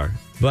all we are.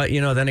 But,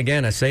 then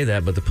again, I say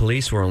that, but the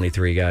police were only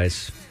three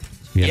guys.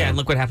 You know? And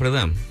look what happened to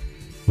them.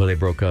 Well, they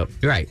broke up.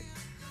 Right.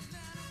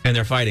 And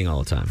they're fighting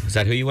all the time. Is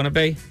that who you want to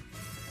be?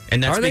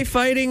 And that's Are they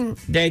fighting,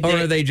 or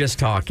are they just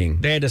talking?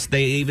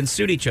 They even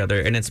sued each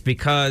other, and it's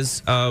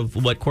because of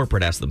what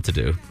corporate asked them to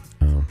do.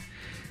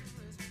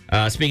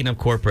 Oh. Speaking of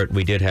corporate,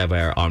 we did have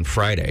on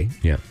Friday,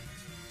 Yeah.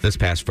 this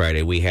past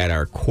Friday, we had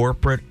our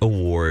corporate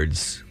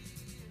awards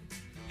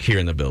here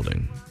in the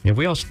building. Yeah,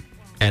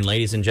 And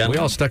ladies and we gentlemen,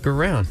 all stuck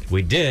around.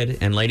 we did.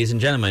 And ladies and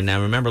gentlemen, now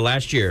remember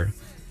last year,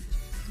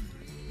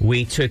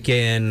 We took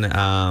in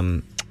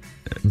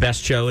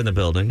Best Show in the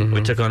Building.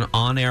 We took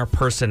on Air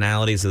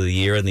Personalities of the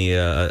Year in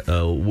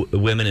the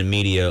Women in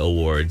Media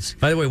Awards.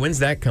 By the way, when's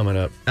that coming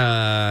up?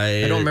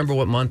 I don't remember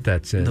what month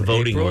that's in. The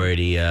voting April?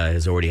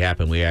 has already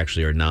happened. We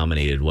actually are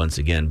nominated once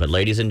again. But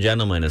ladies and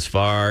gentlemen, as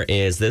far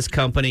as this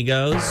company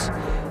goes,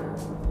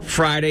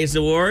 Friday's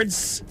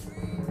Awards,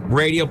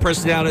 Radio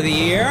Personality of the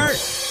Year,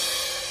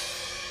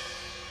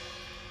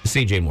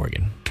 CJ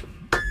Morgan.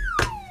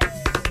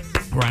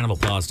 Round of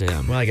applause to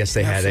him. Well, I guess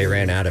they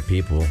ran out of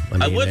people.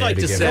 I would they like had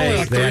to give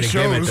say- it- they had to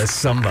give it to shows.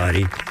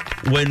 somebody.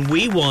 When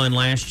we won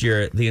last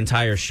year, the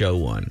entire show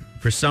won.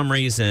 For some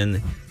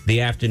reason,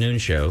 the afternoon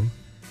show,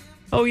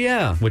 Oh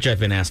yeah. which I've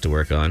been asked to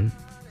work on,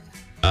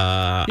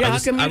 How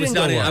come you didn't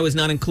go up? I was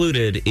not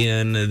included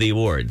in the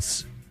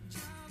awards.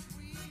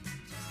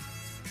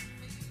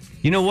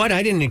 You know what?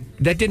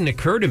 That didn't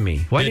occur to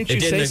me. Why didn't you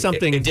say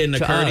something? It didn't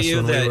to occur to us you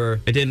when that we were?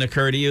 it didn't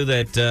occur to you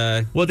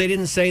that Well, they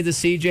didn't say the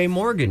CJ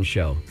Morgan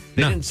show.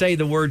 They No. didn't say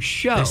the word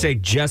show. they say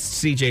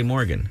just CJ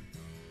Morgan.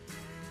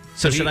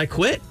 So should I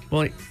quit?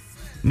 Well,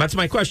 That's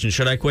my question.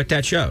 Should I quit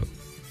that show?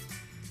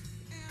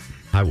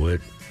 I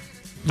would.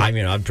 I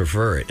mean, I'd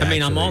prefer it. I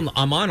mean, actually.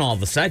 I'm on all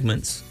the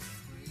segments.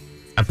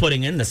 I'm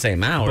putting in the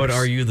same hours. But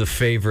are you the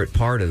favorite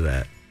part of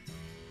that?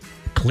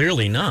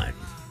 Clearly not.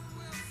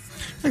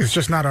 I think it's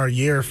just not our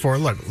year for.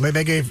 Look,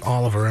 they gave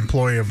Oliver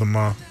Employee of the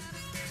Month.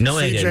 No,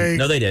 they CJ didn't.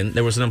 No, they didn't.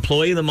 There was an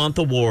Employee of the Month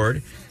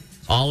award.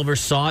 Oliver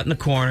saw it in the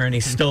corner and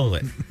he stole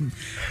it.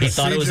 He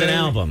thought it was an CJ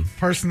album.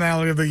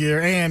 Personality of the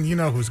Year, and you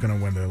know who's going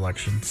to win the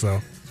election.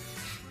 So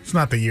it's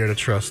not the year to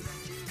trust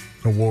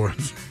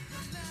awards.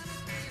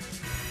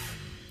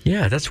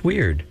 Yeah, that's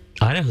weird.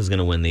 I know who's going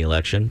to win the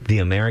election. The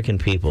American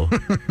people.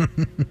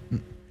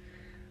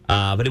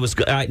 But it was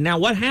good. Now,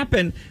 what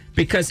happened?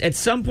 Because at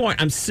some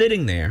point, I'm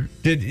sitting there.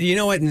 Did you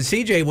know what? And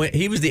CJ went.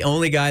 He was the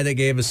only guy that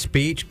gave a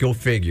speech. Go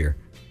figure.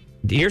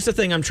 Here's the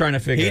thing I'm trying to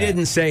figure He out.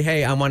 didn't say,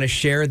 "Hey, I want to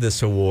share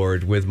this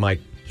award with my."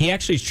 He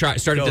actually started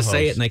to say Co-host.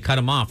 it, and they cut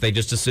him off. They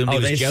just assumed he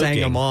was they joking. sang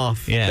him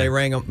off. Yeah. They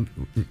rang him.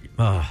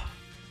 Oh,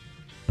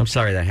 I'm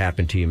sorry that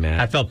happened to you, Matt.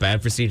 I felt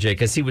bad for CJ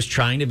because he was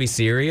trying to be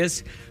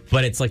serious,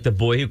 but it's like the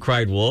boy who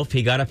cried wolf.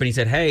 He got up and he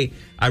said, "Hey,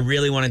 I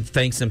really want to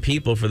thank some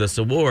people for this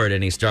award."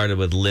 And he started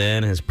with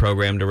Lynn, his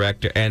program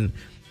director, and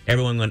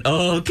everyone went,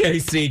 "Oh, okay,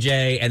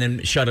 CJ," and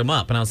then shut him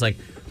up. And I was like,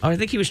 "Oh, I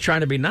think he was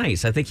trying to be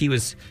nice. I think he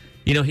was,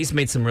 he's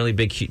made some really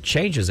big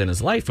changes in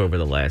his life over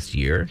the last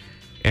year,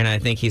 and I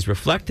think he's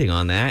reflecting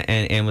on that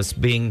and was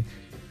being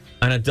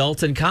an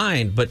adult and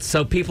kind. But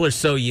so people are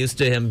so used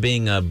to him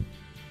being a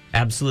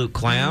absolute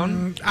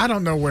clown." I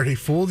don't know where he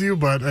fooled you,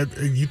 but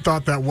you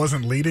thought that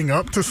wasn't leading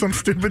up to some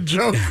stupid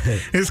joke.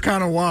 It's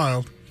kind of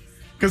wild.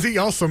 Because he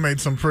also made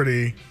some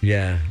pretty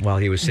Yeah, while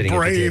he was sitting at the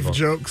brave table.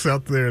 jokes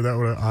out there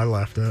that I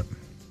laughed at.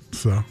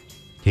 So,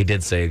 He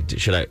did say,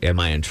 am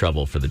I in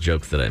trouble for the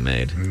jokes that I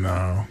made?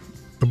 no.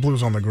 The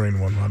Blues on the Green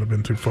one might have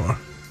been too far.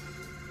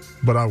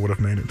 But I would have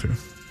made it too.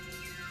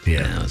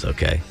 Yeah, that was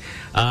okay.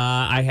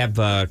 I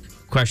have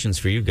questions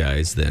for you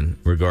guys then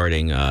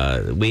regarding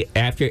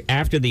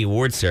after the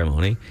award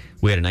ceremony,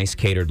 we had a nice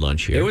catered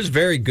lunch here. It was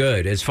very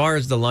good. As far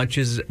as the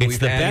lunches it's we've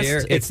the had best.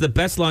 here, It's the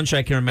best lunch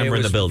I can remember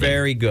in the building.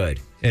 Very good.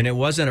 And it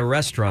wasn't a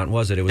restaurant,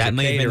 was it? It was That a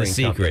may have been the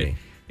catering secret. company.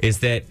 Is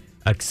that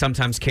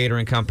sometimes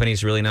catering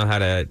companies really know how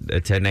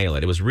to nail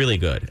it. It was really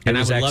good, and I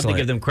was would love to excellent.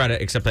 give them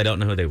credit, except I don't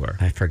know who they were.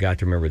 I forgot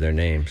to remember their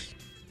names.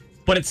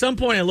 But at some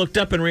point, I looked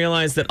up and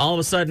realized that all of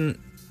a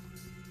sudden,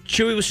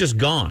 Chewy was just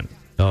gone.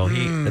 Oh,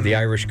 the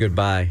Irish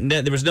goodbye.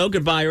 There was no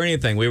goodbye or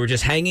anything. We were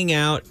just hanging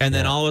out, and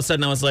then all of a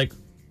sudden I was like,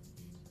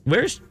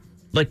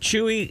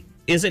 Chewy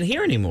isn't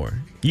here anymore.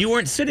 You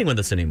weren't sitting with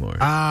us anymore.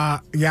 Yeah,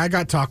 I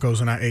got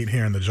tacos and I ate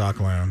here in the Jock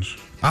Lounge.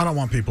 I don't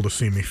want people to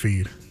see me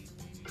feed.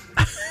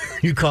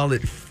 You call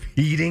it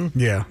feeding?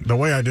 Yeah, the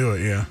way I do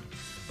it, yeah.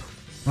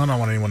 I don't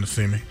want anyone to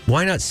see me.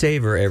 Why not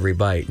savor every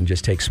bite and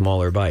just take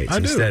smaller bites I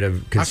do. instead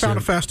of I found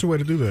a faster way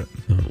to do that.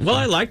 Well,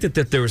 I liked it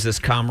that there was this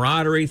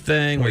camaraderie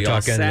thing. We're We all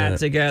talking, sat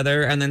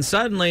together, and then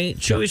suddenly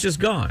Chewy's just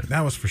gone.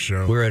 That was for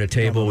sure. We're at a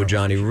table with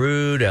Johnny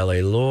Rude,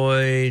 L.A.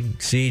 Lloyd,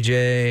 CJ.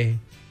 Do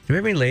we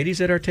have any ladies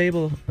at our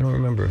table? I don't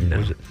remember. No.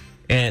 Was it?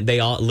 And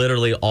they all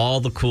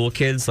the cool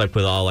kids, like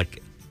with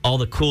all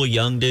the cool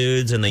young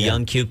dudes and the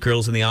young cute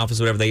girls in the office,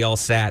 whatever. They all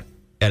sat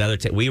at other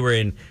tables. We were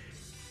in.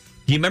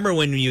 Do you remember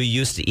when you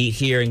used to eat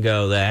here and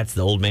go, "That's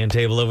the old man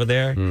table over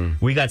there"?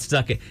 We got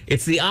stuck.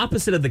 It's the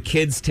opposite of the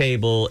kids'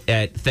 table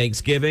at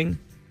Thanksgiving.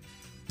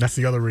 That's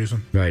the other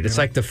reason. Right. It's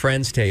like the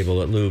friends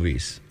table at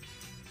Luby's.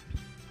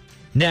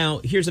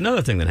 Now, here's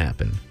another thing that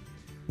happened.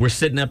 We're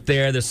sitting up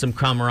there. There's some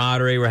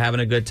camaraderie. We're having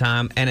a good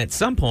time. And at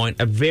some point,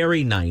 a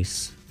very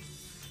nice,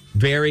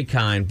 very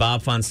kind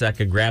Bob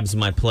Fonseca grabs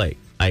my plate.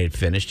 I had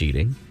finished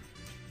eating.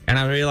 And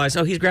I realized,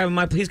 he's grabbing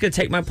he's going to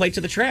take my plate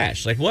to the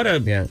trash. Like, what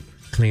a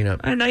clean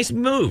up. a nice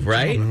move,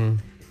 right? Mm-hmm.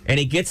 And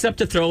he gets up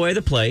to throw away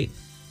the plate.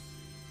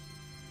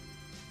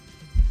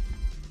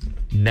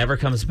 Never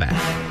comes back.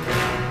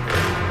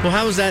 Well,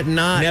 how is that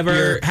not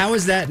Never- how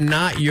is that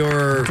not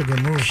your That's a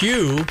good move.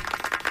 cue?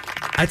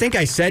 I think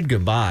I said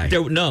goodbye.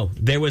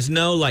 There was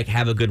no like,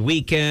 have a good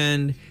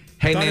weekend.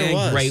 Hey thought it man,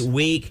 was. great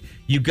week.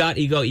 You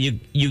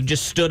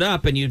just stood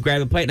up and you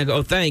grabbed a plate and I go,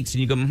 oh thanks, and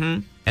you go,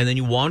 and then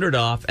you wandered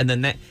off, and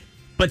then that.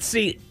 But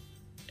see,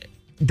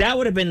 that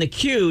would have been the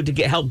cue to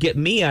help get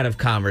me out of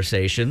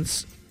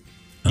conversations.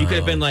 You could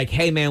have been like,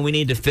 hey man, we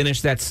need to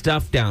finish that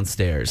stuff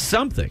downstairs.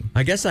 Something.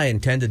 I guess I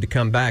intended to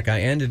come back. I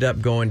ended up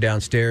going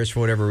downstairs for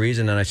whatever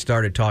reason, and I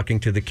started talking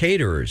to the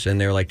caterers, and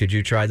they're like, did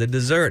you try the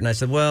dessert? And I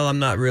said, well, I'm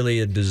not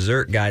really a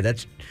dessert guy.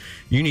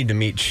 You need to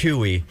meet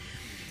Chewy.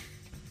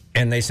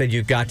 And they said,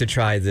 you've got to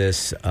try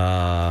this.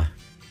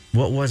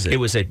 What was it? It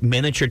was a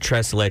miniature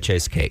tres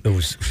leches cake. It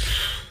was.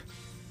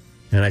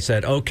 And I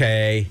said,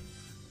 okay.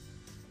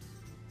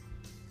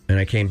 And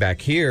I came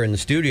back here in the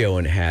studio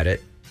and had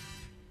it.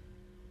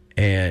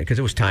 And because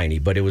it was tiny,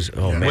 but it was,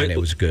 it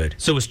was good.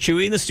 So was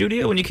Chewy in the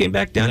studio when you came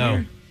back down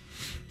here?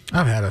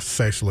 I've had a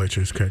seis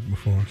leches cake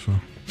before, so.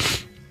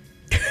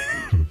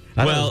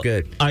 It was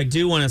good. I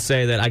do want to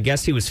say that I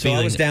guess he was So feeling.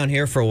 I was down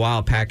here for a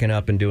while packing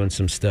up and doing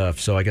some stuff,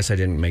 so I guess I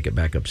didn't make it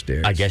back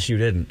upstairs. I guess you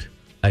didn't.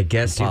 I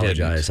guess you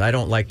Apologize. didn't. I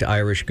don't like the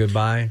Irish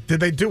goodbye.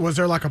 Was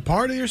there like a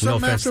party or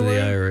something offense to the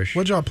afterward? Irish.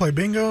 What'd y'all play,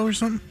 bingo or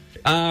something?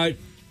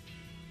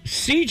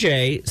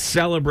 CJ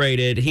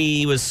celebrated.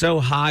 He was so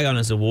high on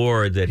his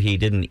award that he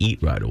didn't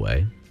eat right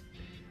away.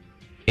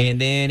 And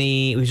then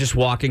he was just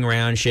walking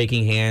around,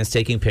 shaking hands,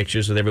 taking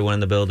pictures with everyone in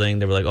the building.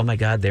 They were like, oh my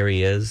God, there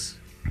he is.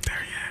 There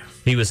he is.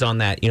 He was on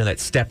that, that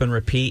step and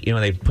repeat.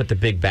 They put the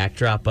big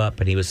backdrop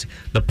up, and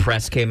the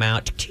press came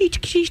out. He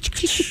did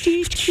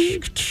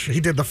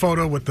the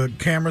photo with the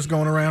cameras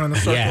going around in the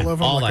circle of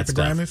him, all like that at the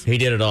stuff. Grammys. He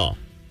did it all.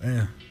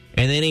 Yeah.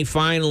 And then he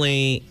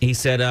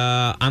said,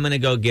 I'm going to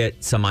go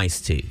get some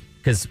iced tea.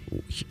 Because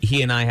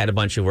he and I had a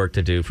bunch of work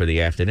to do for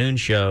the afternoon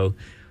show.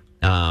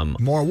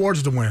 More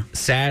awards to win.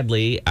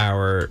 Sadly,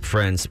 our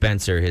friend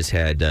Spencer has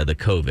had the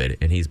COVID,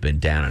 and he's been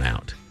down and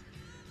out.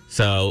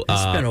 So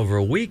It's been over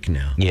a week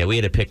now. Yeah, we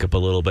had to pick up a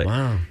little bit.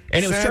 Wow.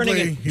 And it was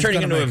Sadly, he's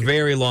turning gonna into a make it.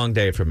 very long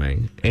day for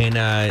me. And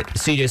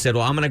CJ said,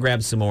 well, I'm going to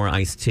grab some more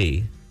iced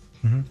tea.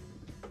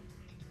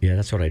 Yeah,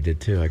 that's what I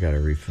did too. I got a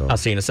refill. I'll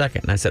see you in a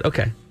second. And I said,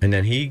 okay. And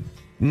then he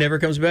never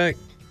comes back?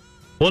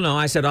 Well, no,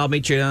 I said, I'll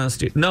meet you down the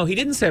studio. No, he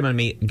didn't say I'm going to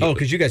meet. Oh,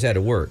 because you guys had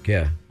to work,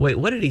 yeah. Wait,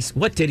 what did he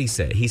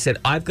say? He said,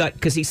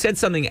 because he said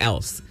something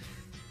else.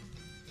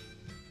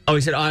 Oh,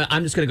 he said,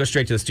 I'm just going to go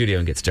straight to the studio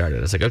and get started.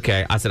 I was like,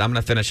 okay. I said, I'm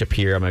going to finish up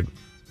here.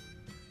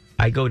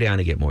 I go down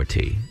to get more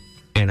tea,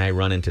 and I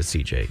run into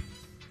CJ,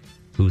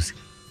 who's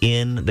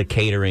in the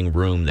catering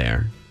room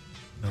there.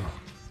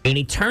 And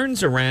he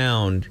turns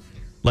around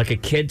like a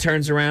kid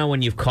turns around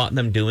when you've caught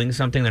them doing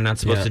something they're not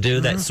supposed to do.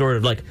 That sort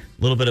of like a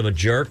little bit of a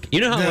jerk. You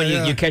know how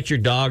when you catch your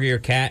dog or your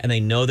cat and they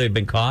know they've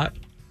been caught?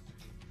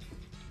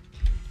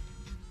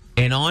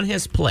 And on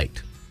his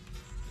plate,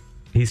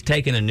 he's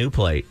taken a new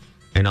plate,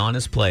 and on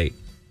his plate,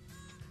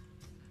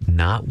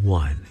 not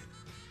one,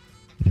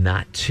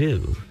 not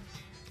two,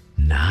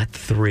 not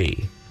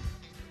three,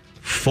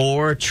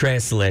 4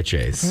 tres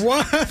leches.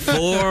 What?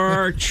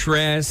 4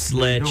 tres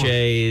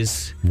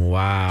leches.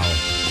 Wow.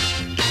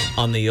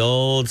 On the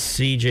old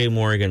CJ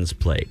Morgan's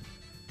plate.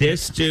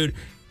 This dude,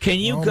 can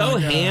you Oh go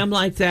my God. ham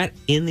like that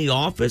in the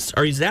office?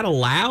 Or is that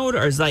allowed?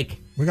 Or is like,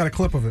 We got a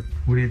clip of it.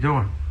 What are you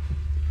doing?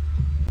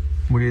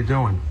 What are you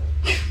doing?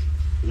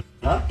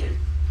 Nothing.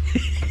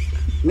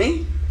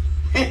 Me?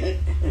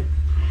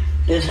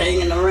 Just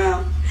hanging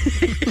around.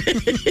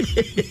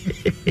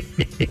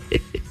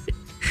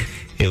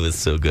 it was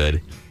so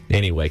good.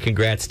 Anyway,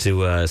 congrats to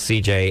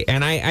CJ.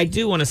 And I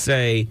do want to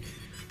say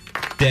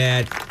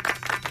that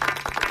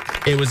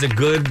it was a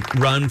good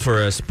run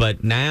for us,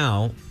 but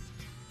now,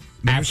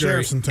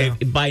 sheriff's in town.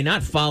 by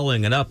not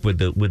following it up with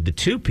the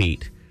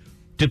two-peat,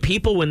 do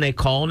people, when they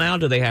call now,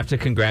 do they have to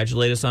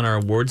congratulate us on our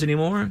awards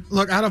anymore?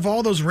 Look, out of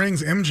all those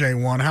rings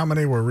MJ won, how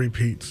many were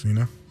repeats, you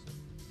know?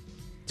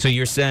 So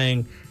you're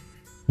saying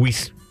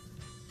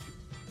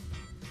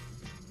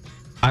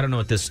I don't know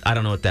what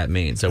that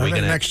means. Are I we think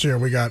gonna next year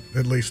we got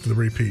at least the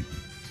repeat.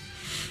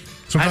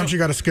 Sometimes you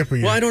got to skip a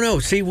year. Well, I don't know.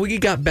 See, we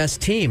got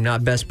best team,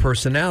 not best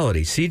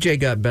personality. CJ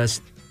got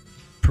best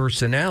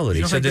personality.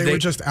 You don't So think did they were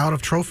just out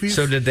of trophies?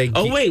 So did they?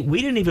 Oh wait, we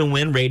didn't even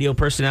win Radio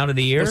Personality of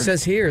the Year. It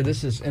says here,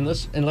 this is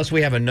unless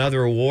we have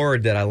another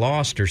award that I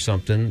lost or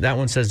something. That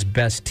one says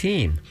best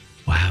team.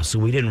 Wow, so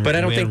we didn't. But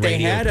I don't win think they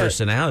Radio had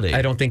Personality.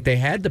 I don't think they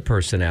had the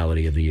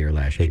personality of the year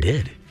last They year.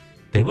 did.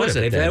 They Who would was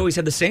have. it They've then? always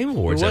had the same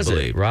awards. Who was I it?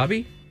 believe.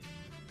 Robbie?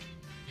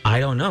 I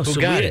don't know. Who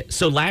So got it?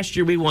 So last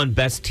year we won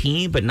Best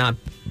Team, but not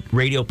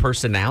Radio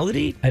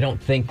Personality. I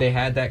don't think they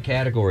had that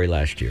category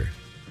last year.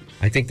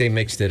 I think they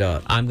mixed it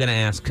up. I'm gonna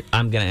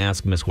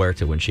ask Miss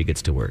Huerta when she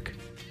gets to work.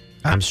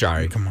 I'm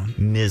sorry. Come on.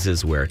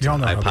 Mrs. Huerta. Y'all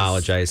know I how this-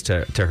 apologize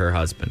to her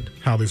husband.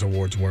 how these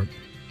awards work.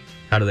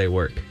 How do they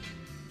work?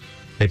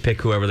 They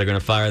pick whoever they're going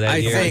to fire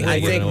that year and they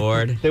get an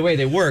award? the way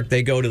they work,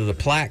 they go to the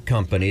plaque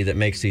company that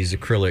makes these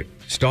acrylic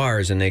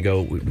stars, and they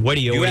go, What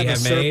do you already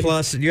have a have made?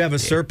 surplus? You have a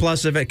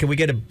surplus of it. Can we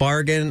get a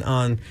bargain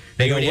on?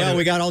 They go, already have well, a-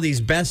 we got all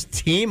these best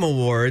team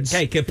awards.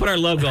 Hey, put our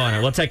logo on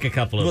it. We'll take a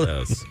couple of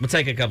those. We'll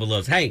take a couple of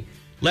those. Hey,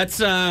 Let's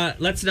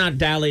not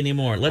dally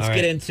anymore. Let's All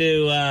get right.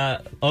 into.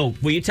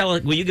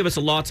 Will you give us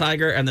a law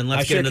tiger, and then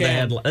let's I get sure into the can.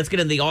 headline. Let's get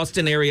into the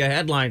Austin area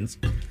headlines.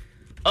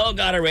 Oh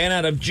God, I ran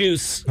out of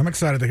juice. I'm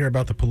excited to hear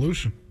about the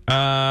pollution.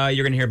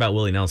 You're gonna hear about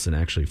Willie Nelson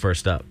actually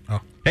first up.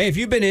 Hey, if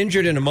you've been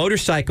injured in a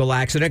motorcycle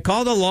accident,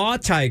 call the Law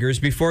Tigers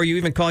before you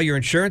even call your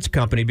insurance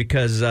company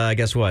because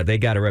guess what? They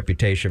got a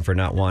reputation for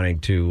not wanting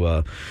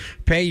to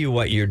pay you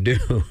what you're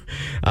due.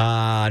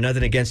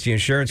 Nothing against the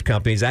insurance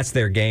companies. That's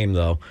their game,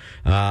 though.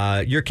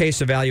 Your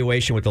case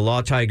evaluation with the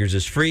Law Tigers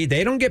is free.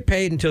 They don't get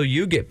paid until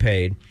you get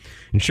paid.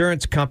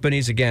 Insurance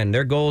companies, again,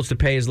 their goal is to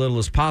pay as little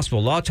as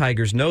possible. Law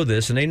Tigers know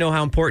this, and they know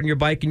how important your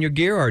bike and your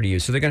gear are to you.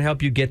 So they're going to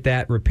help you get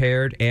that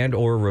repaired and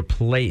or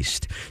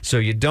replaced. So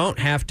you don't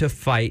have to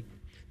fight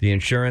the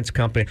insurance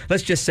company.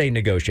 Let's just say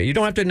negotiate. You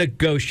don't have to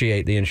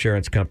negotiate the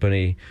insurance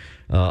company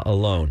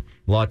alone.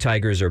 Law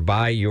Tigers are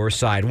by your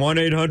side.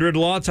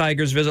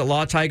 1-800-LAW-TIGERS. Visit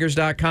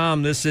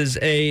lawtigers.com. This is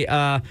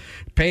a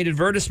paid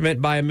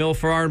advertisement by Mill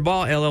Farrar and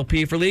Ball,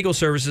 LLP for legal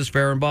services.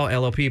 Farrar and Ball,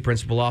 LLP,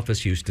 Principal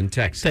Office, Houston,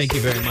 Texas. Thank you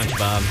very much,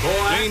 Bob.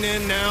 Lean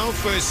in now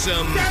for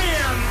some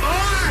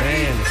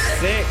Man,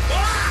 sick.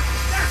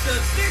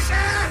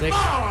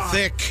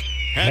 thick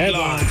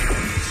headlines.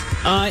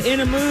 In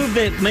a move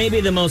that may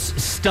be the most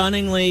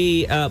stunning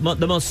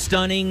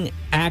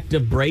act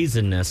of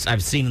brazenness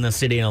I've seen in the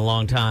city in a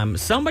long time,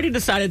 somebody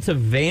decided to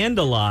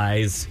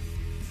vandalize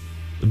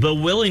the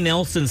Willie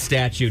Nelson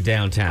statue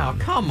downtown.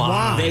 Oh, come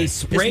on. They Is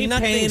spray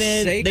nothing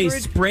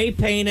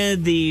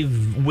painted the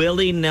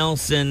Willie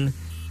Nelson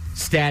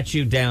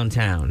statue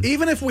downtown.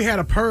 Even if we had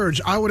a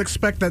purge, I would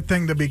expect that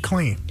thing to be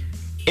clean.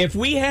 If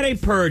we had a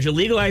purge, a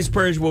legalized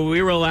purge where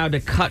we were allowed to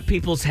cut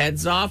people's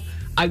heads off,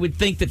 I would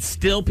think that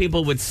still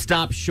people would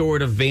stop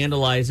short of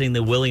vandalizing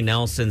the Willie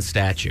Nelson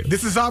statue.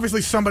 This is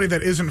obviously somebody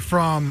that isn't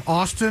from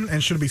Austin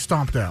and should be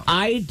stomped out.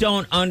 I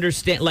don't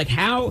understand. Like,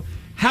 how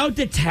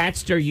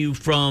detached are you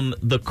from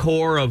the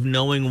core of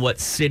knowing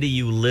what city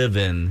you live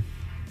in?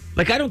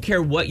 Like, I don't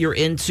care what you're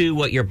into,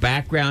 what your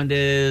background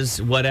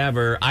is,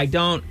 whatever. I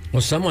don't.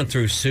 Well, someone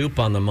threw soup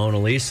on the Mona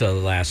Lisa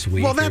last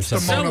week. Well, that's or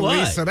the something. Mona what?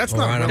 Lisa. That's Or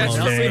not on a That's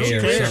Mona for Mona Lisa. Richie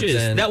or Riches.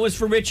 something. That was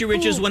for Richie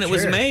Riches Who when it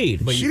was cares?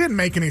 made. She didn't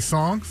make any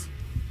songs.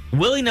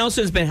 Willie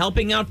Nelson's been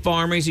helping out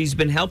farmers. He's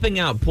been helping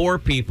out poor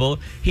people.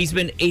 He's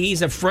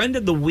a friend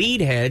of the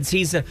weed heads.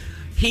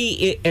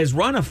 He has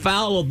run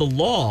afoul of the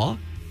law.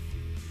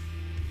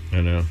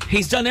 I know.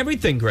 He's done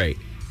everything great.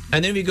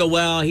 And then you go,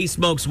 well, he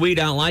smokes weed.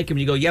 I don't like him.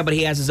 You go, yeah, but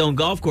he has his own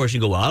golf course. You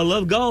go, well, I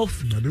love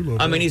golf. I do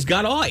love I mean, golf.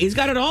 he's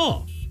got it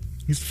all.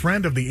 He's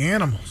friend of the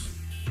animals.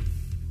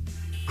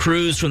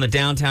 Crews from the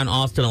Downtown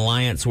Austin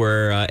Alliance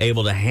were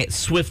able to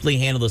swiftly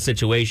handle the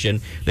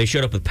situation. They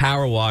showed up with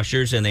power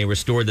washers and they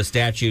restored the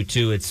statue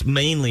to its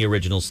mainly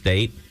original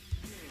state.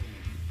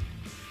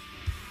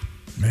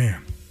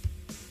 Man.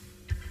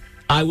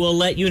 I will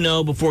let you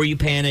know before you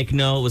panic.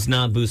 No, it was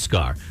not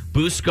Buskar.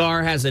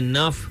 Buskar has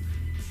enough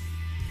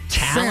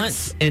talent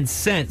Sense. and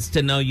sense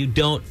to know you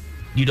don't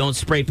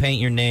spray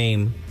paint your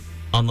name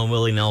on the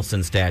Willie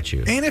Nelson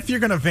statue. And if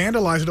you're going to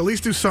vandalize it, at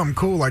least do something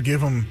cool, like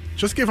give him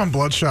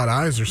bloodshot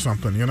eyes or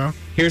something, you know?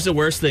 Here's the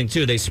worst thing,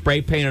 too. They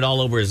spray painted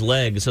all over his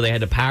legs, so they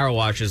had to power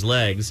wash his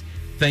legs.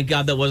 Thank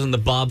God that wasn't the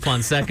Bob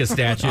Fonseca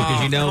statue,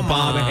 because come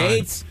Bob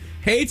on.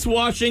 hates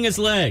washing his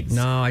legs.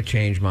 No, I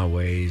changed my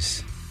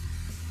ways.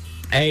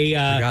 I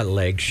got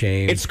leg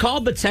shame. It's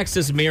called the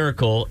Texas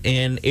Miracle,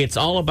 and it's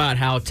all about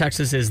how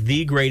Texas is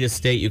the greatest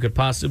state you could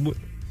possibly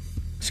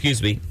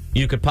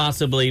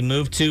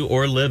move to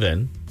or live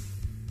in.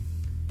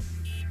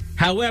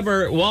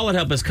 However, Wallet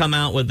Hub has come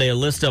out with a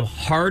list of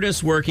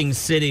hardest working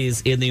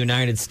cities in the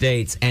United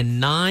States,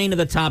 and 9 of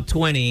the top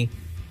 20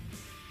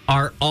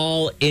 are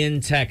all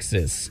in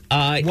Texas.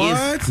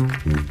 What?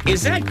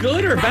 Is that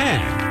good or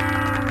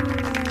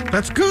bad?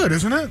 That's good,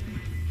 isn't it?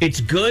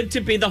 It's good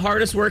to be a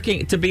hardest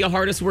working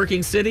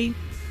city.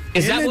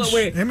 Is that what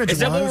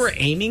we're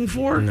aiming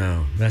for?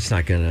 No, that's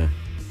not gonna.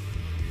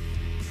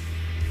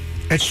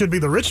 It should be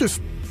the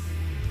richest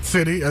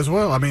city as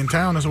well. I mean,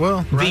 town as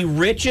well. Right? The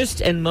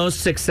richest and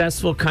most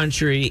successful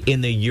country in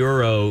the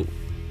Euro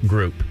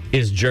group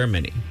is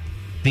Germany.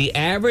 The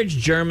average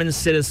German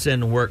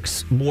citizen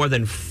works more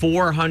than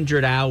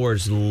 400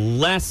 hours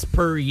less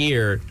per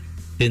year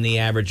than the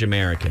average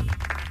American.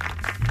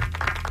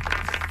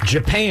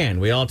 Japan,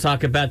 we all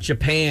talk about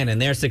Japan and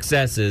their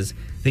successes.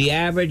 The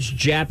average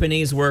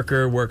Japanese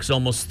worker works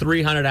almost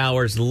 300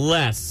 hours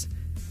less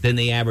than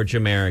the average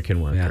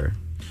American worker.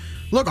 Yeah.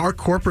 Look, our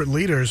corporate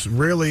leaders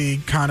really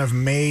kind of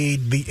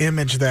made the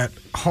image that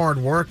hard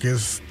work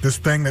is this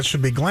thing that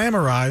should be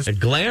glamorized.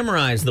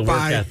 Glamorize the work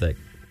by ethic.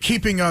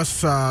 Keeping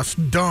us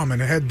dumb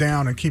and head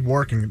down and keep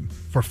working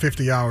for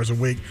 50 hours a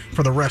week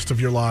for the rest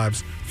of your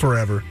lives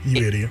forever,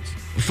 you idiots.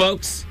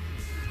 Folks,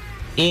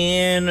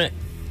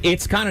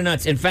 it's kind of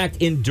nuts. In fact,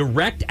 in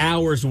direct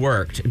hours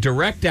worked,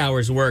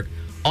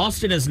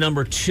 Austin is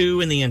number 2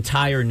 in the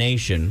entire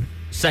nation,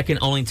 second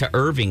only to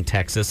Irving,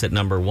 Texas at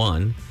number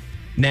 1.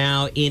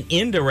 Now, in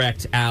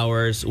indirect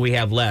hours, we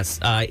have less.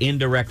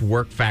 Indirect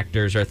work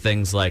factors are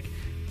things like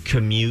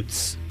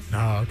commutes,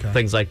 Oh, okay.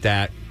 things like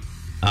that.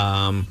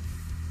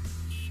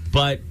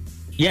 But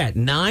yeah,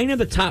 9 of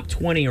the top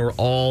 20 are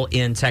all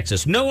in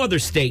Texas. No other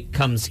state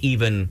comes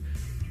even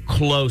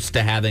close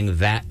to having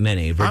that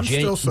many.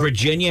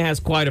 Virginia has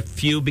quite a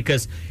few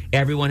because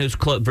everyone who's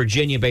close.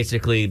 Virginia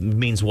basically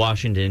means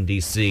Washington,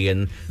 D.C.,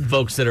 and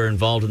folks that are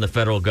involved in the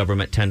federal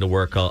government tend to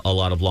work a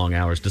lot of long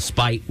hours,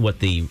 despite what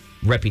the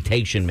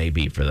reputation may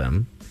be for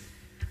them.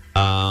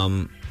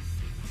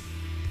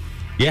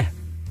 Yeah.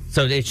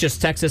 So it's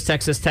just Texas,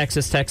 Texas,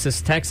 Texas,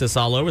 Texas, Texas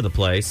all over the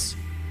place.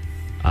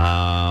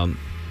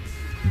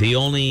 The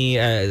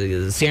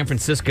only San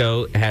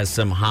Francisco has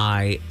some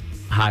high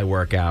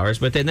work hours,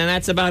 but then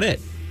that's about it.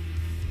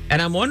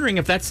 And I'm wondering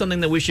if that's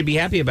something that we should be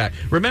happy about.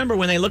 Remember,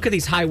 when they look at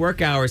these high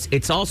work hours,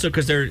 it's also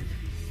because they're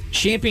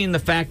championing the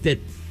fact that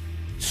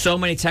so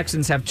many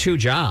Texans have 2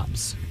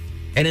 jobs.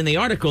 And in the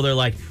article, they're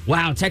like,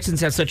 wow,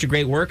 Texans have such a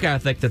great work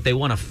ethic that they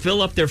want to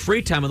fill up their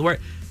free time with work.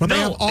 But they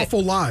have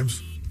awful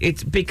lives.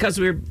 It's because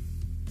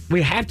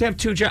we have to have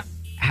 2 jobs.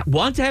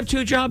 Want to have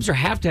 2 jobs or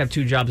have to have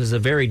 2 jobs is a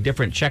very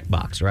different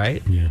checkbox,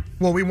 right? Yeah.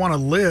 Well, we want to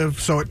live,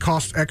 so it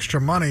costs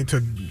extra money to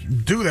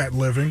do that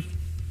living.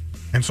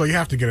 And so you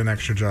have to get an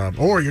extra job,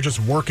 or you're just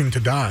working to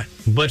die.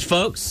 But,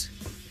 folks,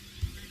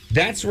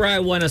 that's where I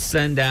want to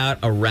send out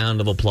a round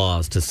of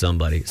applause to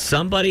somebody.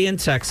 Somebody in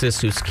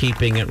Texas who's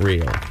keeping it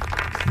real.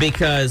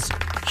 Because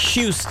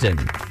Houston,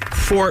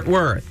 Fort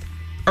Worth,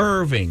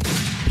 Irving,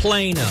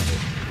 Plano,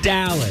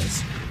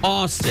 Dallas,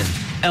 Austin,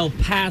 El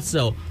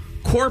Paso,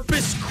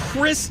 Corpus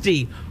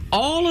Christi,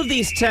 all of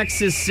these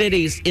Texas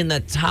cities in the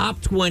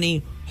top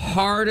 20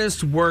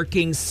 hardest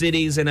working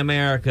cities in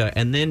America.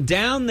 And then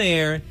down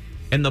there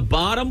in the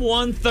bottom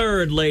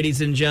 1/3,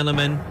 ladies and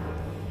gentlemen,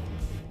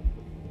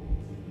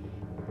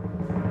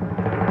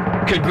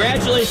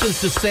 congratulations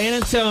to San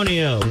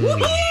Antonio.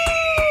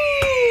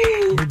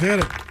 Woo-hoo! We did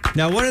it.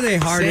 Now, what are they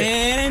hard?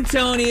 San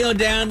Antonio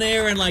down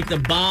there in like the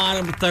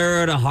bottom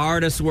third, the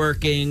hardest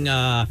working.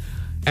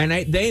 And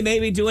they may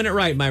be doing it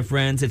right, my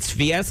friends. It's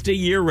fiesta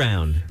year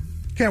round.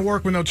 Can't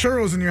work with no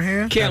churros in your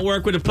hand. Can't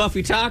work with a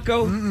puffy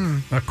taco.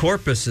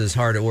 Corpus is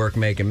hard at work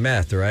making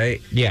meth, right?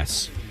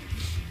 Yes.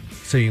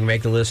 So you can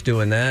make the list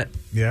doing that?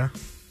 Yeah.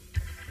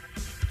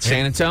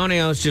 San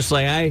Antonio is just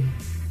like,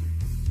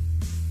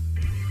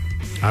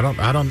 I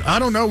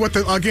don't know what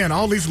again,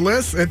 all these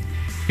lists.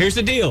 Here's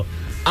the deal.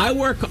 I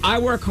work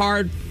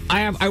hard.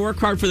 I work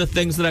hard for the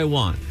things that I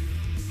want.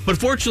 But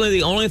fortunately,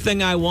 the only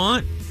thing I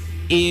want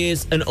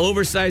is an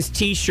oversized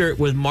T-shirt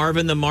with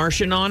Marvin the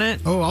Martian on it.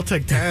 Oh, I'll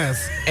take Taz.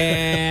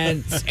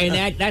 and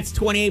that's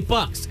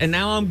 $28, and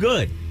now I'm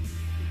good.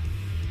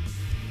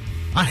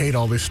 I hate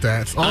all these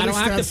stats. I don't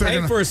have to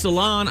pay for a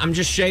salon. I'm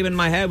just shaving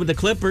my head with the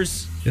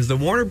clippers. Is the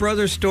Warner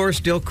Brothers store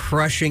still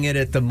crushing it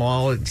at the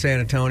mall in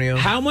San Antonio?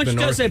 How much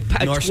does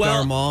North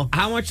Star Mall?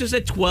 How much does a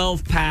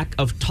 12-pack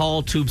of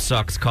tall tube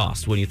socks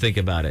cost when you think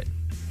about it?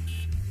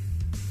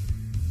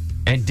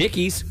 And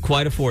Dickies,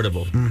 quite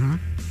affordable. Mm-hmm.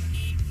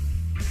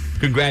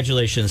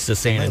 Congratulations to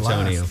San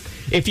Antonio.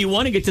 If you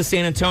want to get to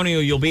San Antonio,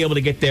 you'll be able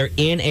to get there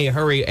in a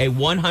hurry. A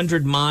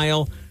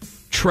 100-mile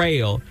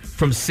trail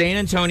from San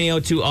Antonio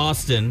to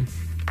Austin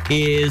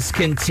is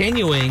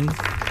continuing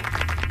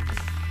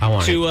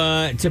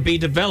to be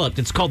developed.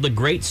 It's called the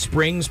Great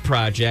Springs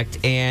Project,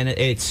 and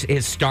it's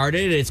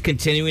started. It's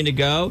continuing to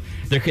go.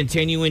 They're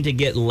continuing to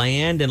get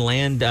land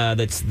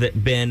that's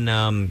been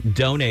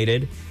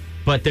donated.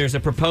 But there's a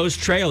proposed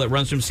trail that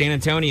runs from San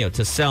Antonio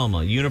to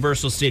Selma,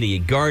 Universal City,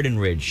 Garden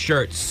Ridge,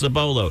 Schertz,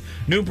 Cibolo,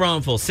 New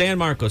Braunfels, San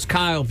Marcos,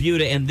 Kyle,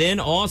 Buda, and then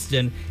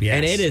Austin. Yes.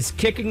 And it is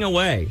kicking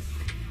away.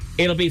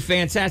 It'll be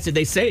fantastic.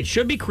 They say it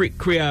should be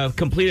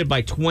completed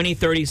by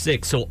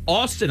 2036, so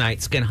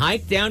Austinites can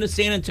hike down to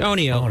San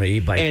Antonio, I want to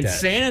e-bike and that.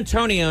 San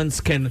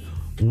Antonians can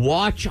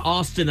watch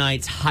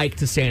Austinites hike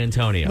to San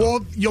Antonio.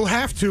 Well, you'll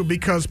have to,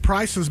 because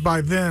prices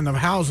by then of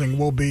housing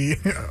will be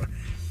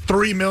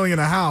 $3 million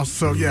a house.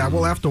 So yeah,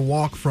 we'll have to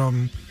walk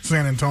from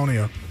San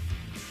Antonio.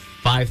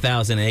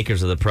 5,000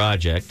 acres of the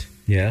project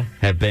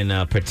have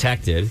been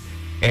protected,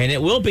 and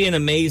it will be an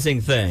amazing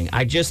thing.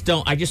 I just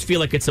feel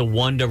like it's a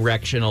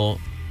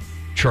one-directional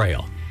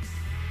trail.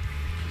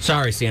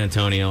 Sorry, San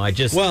Antonio.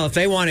 Well, if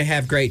they want to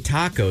have great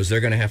tacos, they're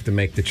going to have to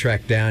make the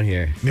trek down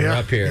here. Or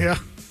up here. Yeah.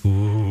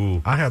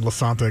 Ooh. I had La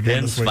Santa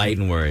again this week.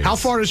 Fighting words. How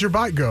far does your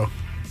bike go?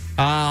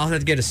 I'll have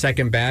to get a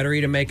second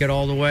battery to make it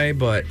all the way,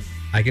 but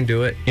I can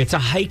do it. It's a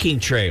hiking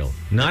trail,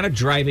 not a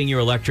driving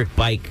your electric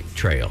bike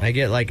trail. I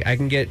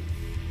can get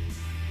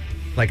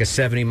like a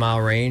 70-mile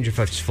range if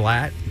it's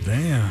flat.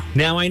 Damn.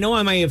 Now, I know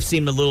I may have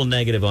seemed a little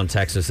negative on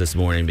Texas this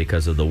morning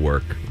because of the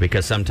work,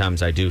 because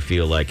sometimes I do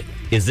feel like,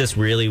 is this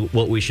really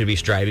what we should be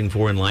striving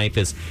for in life?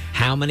 Is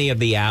how many of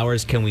the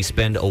hours can we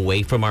spend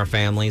away from our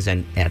families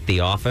and at the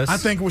office? I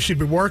think we should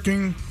be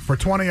working for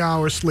 20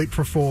 hours, sleep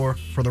for 4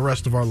 for the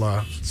rest of our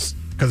lives.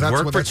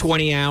 Work for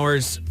 20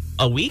 hours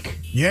a week?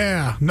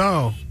 Yeah,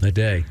 no. A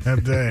day.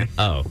 A day.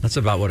 Oh. That's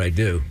about what I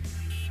do.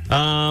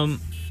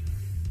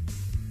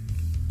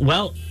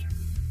 Well,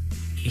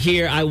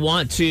 here, I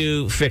want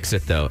to fix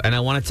it, though. And I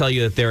want to tell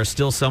you that there are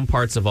still some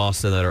parts of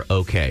Austin that are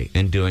okay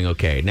and doing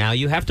okay. Now,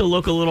 you have to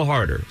look a little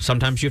harder.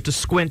 Sometimes you have to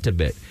squint a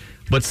bit.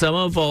 But some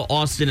of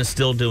Austin is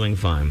still doing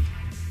fine.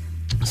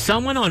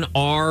 Someone on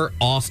R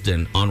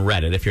Austin on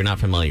Reddit, if you're not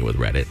familiar with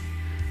Reddit,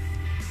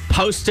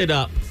 posted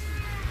up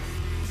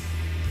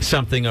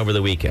something over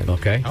the weekend.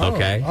 Okay.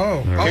 Okay.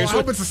 I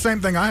hope it's the same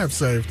thing I have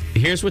saved.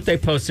 Here's what they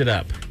posted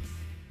up.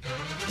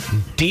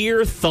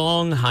 Dear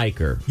Thong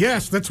Hiker.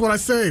 Yes, that's what I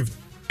saved.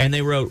 And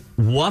they wrote,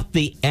 what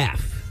the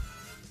F?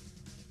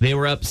 They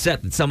were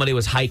upset that somebody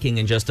was hiking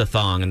in just a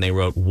thong, and they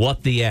wrote,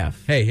 what the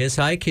F? Hey, his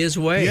hike, his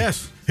way.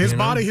 Yes, his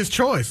body, his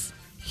choice.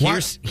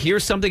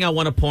 Here's something I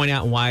want to point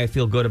out and why I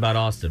feel good about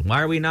Austin.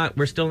 Why are we not?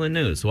 We're still in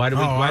the news. Why did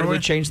we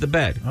change the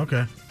bed?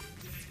 Okay.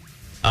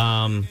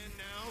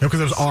 Because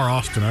it was R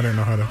Austin. I didn't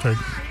know how to take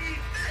it.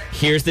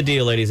 Here's the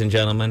deal, ladies and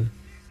gentlemen.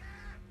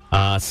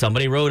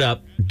 Somebody wrote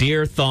up,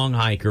 Dear Thong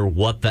Hiker,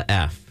 what the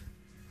F?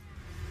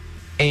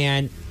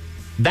 And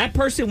that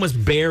person was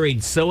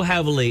buried so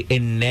heavily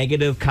in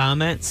negative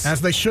comments.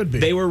 As they should be.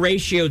 They were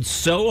ratioed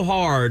so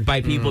hard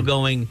by people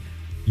going,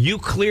 you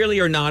clearly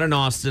are not an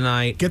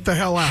Austinite. Get the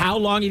hell out. How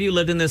long have you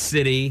lived in this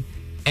city?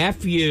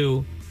 F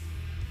you.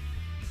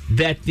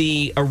 That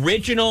the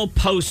original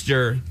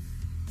poster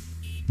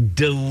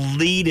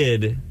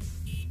deleted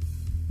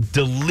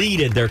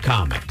their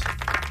comment.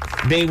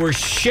 They were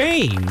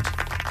shamed.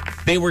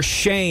 They were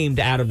shamed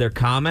out of their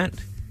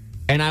comment.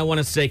 And I want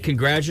to say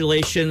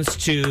congratulations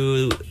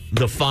to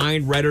the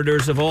fine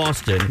Redditors of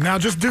Austin. Now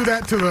just do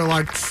that to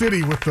the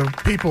city with the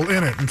people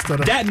in it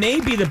instead of... That may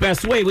be the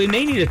best way. We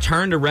may need to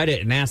turn to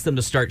Reddit and ask them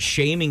to start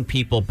shaming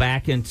people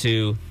back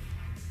into...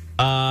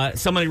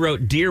 somebody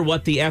wrote, Dear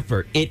What the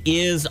Effort? It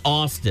is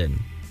Austin.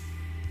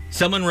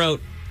 Someone wrote,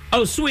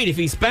 oh, sweet, if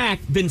he's back,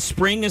 then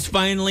spring is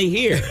finally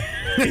here.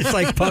 It's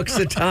like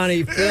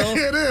Puxatani, Phil.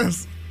 It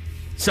is.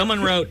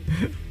 Someone wrote,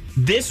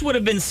 this would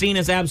have been seen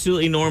as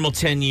absolutely normal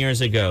 10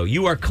 years ago.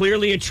 You are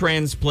clearly a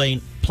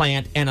transplant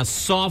and a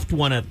soft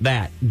one at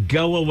that.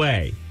 Go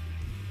away.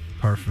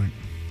 Perfect.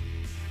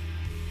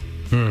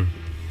 So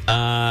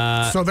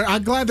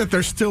I'm glad that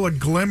there's still a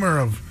glimmer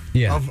of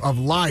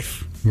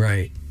life.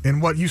 Right. In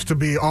what used to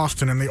be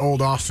Austin and the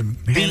old Austin,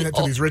 handing it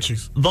to these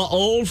Richies. The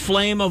old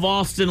flame of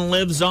Austin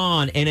lives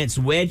on, and it's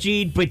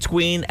wedgied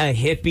between a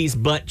hippie's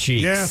butt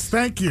cheeks. Yes,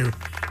 thank you.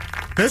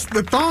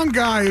 The thong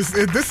guy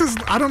this is,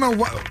 I don't know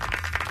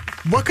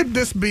what could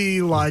this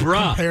be like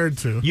compared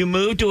to? You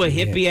moved to a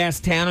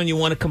hippie-ass town and you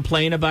want to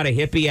complain about a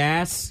hippie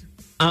ass?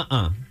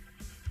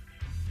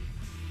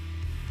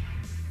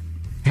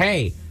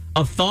 Hey,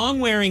 a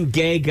thong-wearing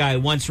gay guy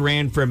once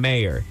ran for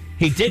mayor.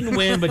 He didn't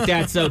win, but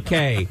that's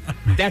okay.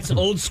 That's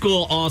old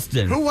school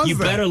Austin. Who was you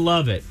that? better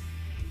love it.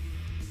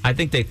 I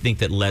think they think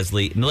that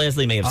Leslie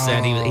may have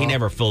said he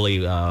never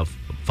fully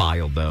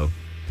filed, though.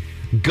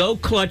 Go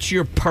clutch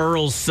your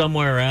pearls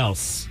somewhere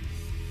else.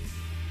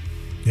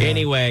 Yeah.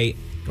 Anyway,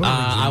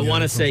 I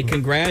want to say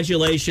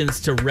congratulations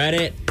to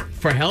Reddit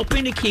for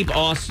helping to keep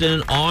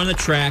Austin on the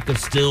track of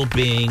still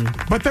being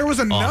But there was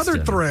another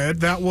Austin. thread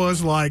that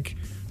was like,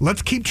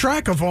 let's keep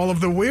track of all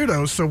of the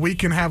weirdos so we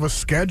can have a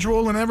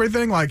schedule and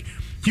everything. Like,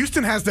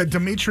 Houston has that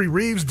Dimitri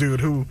Reeves dude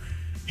who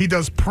he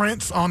does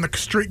prints on the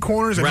street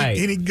corners and, Right.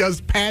 he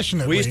does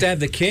passionately. We used to have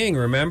the King,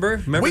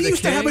 remember? We the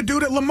used to have a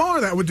dude at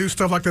Lamar that would do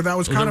stuff like that. That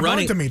was kind of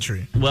like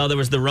Dimitri. Well, there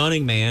was the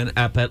running man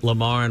up at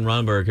Lamar and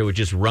Runberg who would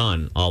just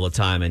run all the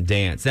time and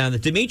dance. Now, the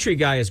Dimitri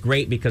guy is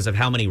great because of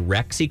how many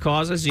wrecks he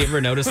causes. You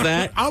ever notice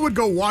that? I would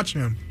go watch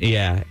him.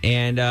 Yeah,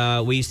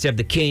 and we used to have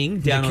the King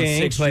down on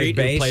 6th Street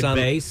who played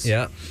bass.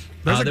 Yeah.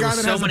 There's a there guy was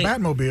that so has many- a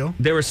Batmobile.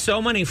 There were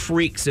so many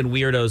freaks and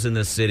weirdos in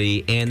this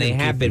city, and they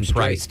have been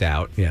priced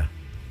out. Yeah.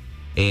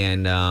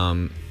 And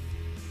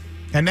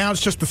And now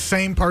it's just the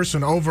same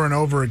person over and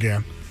over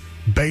again.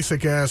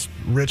 Basic ass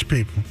rich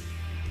people.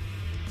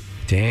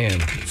 Damn.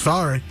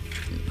 Sorry.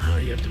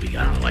 you have to be.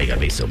 I don't know why you gotta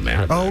be so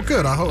mad. Oh,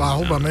 good. I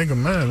hope I make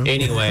them mad.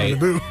 Anyway,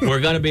 we're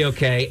gonna be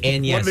okay.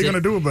 And yes, what are they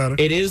gonna do about it?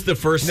 It is the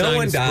first No sign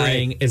one of died.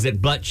 spring. Is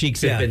that butt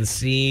cheeks have been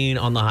seen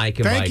on the hike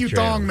and Thank bike you,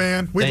 trail. Thong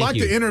Man. We'd Thank like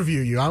you. to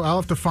interview you. I'll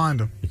have to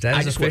find him. Is that I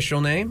his just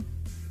official name?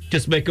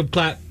 Just make them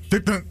clap.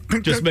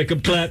 Just make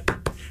them clap.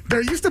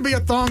 There used to be a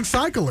thong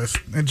cyclist,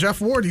 and Jeff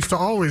Ward used to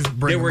always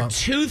bring There him were up.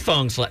 two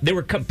there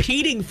were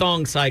competing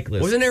thong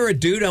cyclists. Wasn't there a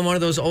dude on one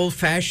of those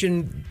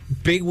old-fashioned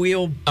big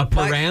wheel a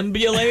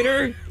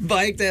perambulator?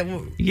 bike that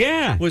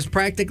Yeah. was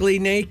practically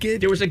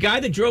naked? There was a guy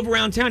that drove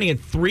around town. He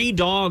had 3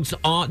 dogs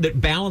that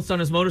balanced on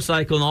his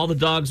motorcycle, and all the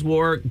dogs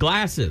wore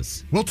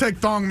glasses. We'll take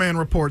Thong Man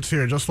reports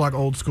here, just like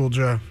old school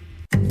Jeff.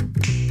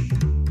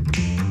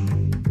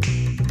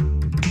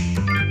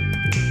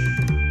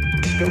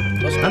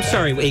 I'm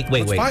sorry. Wait.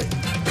 Fight.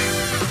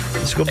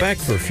 Let's go back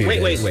for a few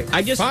days. Wait.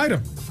 I just Fight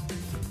him.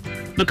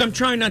 look. I'm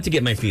trying not to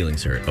get my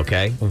feelings hurt.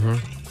 Okay. Mm-hmm.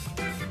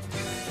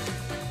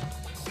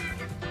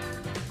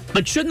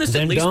 But shouldn't this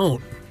Then at least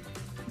don't.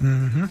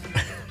 Mm-hmm.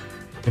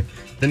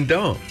 Then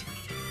don't.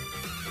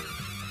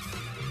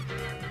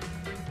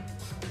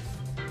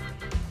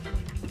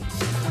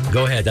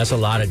 Go ahead. That's a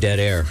lot of dead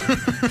air.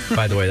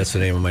 By the way, that's the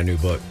name of my new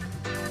book.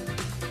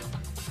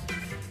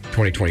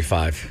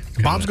 2025.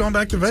 Bob's going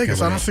back to Vegas.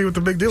 I coming don't up. see what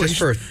the big deal is. Just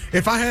for-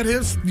 If I had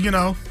his,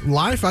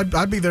 life,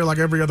 I'd be there like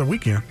every other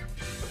weekend.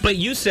 But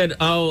you said,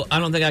 "Oh, I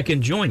don't think I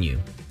can join you."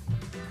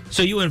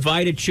 So you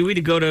invited Chewy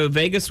to go to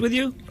Vegas with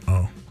you?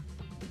 Oh,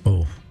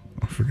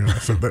 I forgot I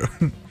said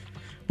that.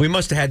 We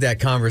must have had that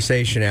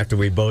conversation after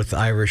we both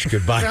Irish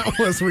goodbye. That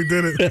was, we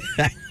did it.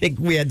 I think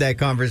we had that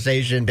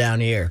conversation down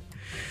here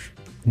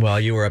while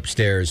you were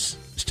upstairs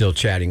still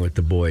chatting with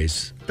the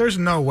boys. There's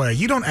no way.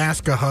 You don't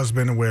ask a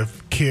husband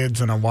with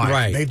kids and a wife.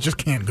 Right. They just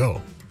can't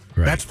go.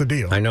 Right. That's the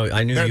deal. I knew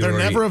They're you were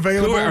never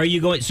available. Who are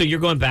you going? So you're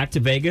going back to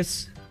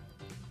Vegas?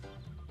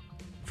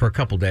 for a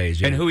couple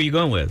days. Yeah. And who are you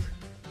going with?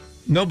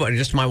 Nobody,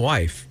 just my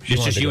wife. She It's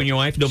wanted just to you go. and your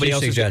wife? Nobody She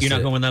else? You're suggested not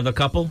it. going with another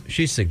couple?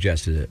 She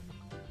suggested it.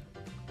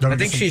 Don't I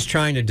think she's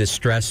trying to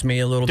distress me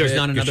a little There's bit.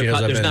 not 'cause another. she knows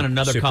I've There's been not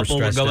another super couple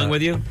stressed going out.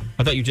 with you.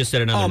 I thought you just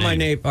said another. Oh,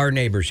 name. our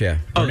neighbors, yeah.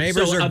 Our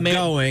neighbors so are a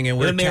going, and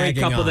we're a married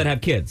tagging couple on. that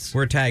have kids.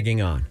 We're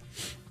tagging on.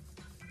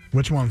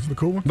 Which one's the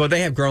cool one? Well,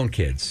 they have grown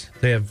kids.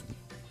 They have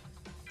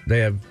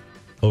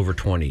over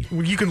 20-year-old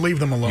Well, you can leave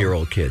them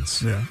alone.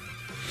 kids. Yeah.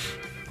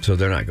 So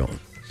they're not going.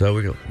 So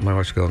we go. My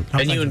wife's going.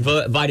 And you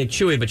invited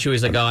Chewy, but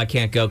Chewy's like, "Oh, I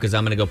can't go because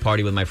I'm going to go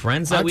party with my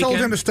friends that I weekend."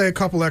 told him to stay a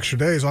couple extra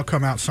days. I'll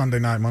come out Sunday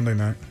night, Monday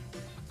night.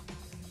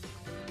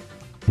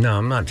 No,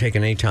 I'm not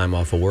taking any time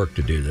off of work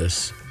to do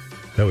this.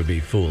 That would be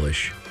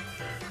foolish.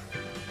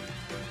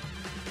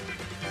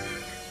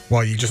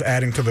 Well, you just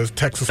adding to the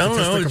Texas I don't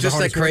statistic know. of It's the just that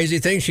hardest work? crazy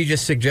thing. She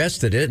just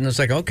suggested it, and it's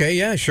like, okay,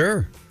 yeah,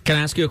 sure. Can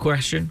I ask you a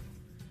question?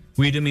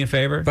 Will you do me a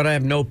favor? But I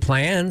have no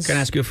plans. Can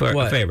I ask you a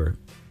What? favor?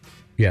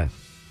 Yeah.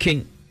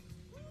 Can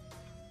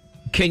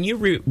you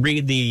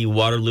read the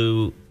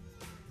Waterloo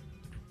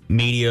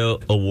Media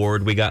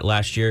Award we got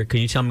last year? Can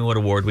you tell me what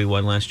award we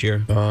won last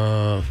year?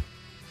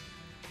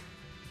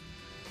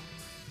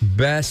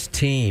 Best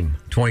team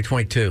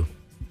 2022.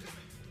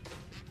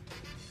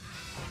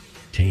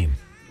 Team.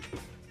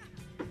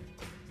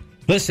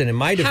 Listen, in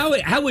my How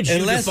would you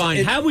unless define?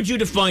 it- How would you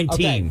define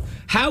Okay. team?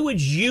 How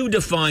would you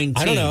define team?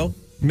 I don't know,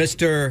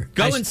 Mr.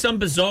 Go in some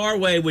bizarre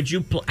way. Would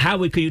you?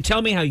 Could you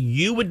tell me how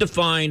you would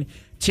define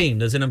team?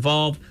 Does it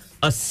involve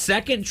a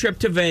second trip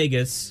to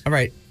Vegas? All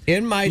right.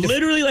 In my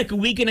Literally like a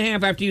week and a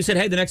half after you said,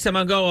 "Hey, the next time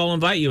I go, I'll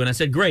invite you." And I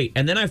said, "Great."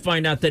 And then I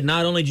find out that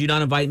not only did you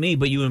not invite me,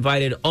 but you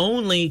invited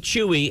only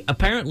Chewy,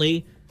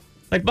 apparently,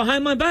 like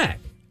behind my back.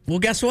 well,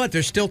 guess what?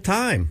 There's still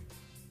time.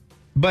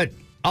 But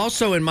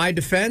also, in my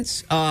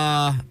defense,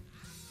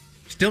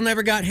 still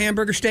never got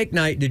hamburger steak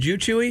night. Did you,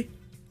 Chewy?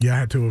 Yeah, I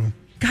had two of them.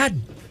 God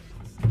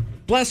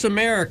bless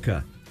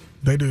America.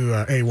 They do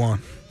A1.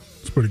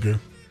 It's pretty good.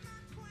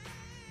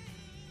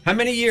 How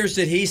many years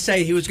did he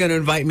say he was going to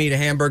invite me to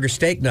hamburger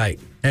steak night?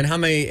 And how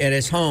many at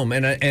his home?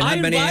 And how I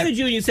many? invited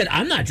you, and you said,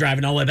 "I'm not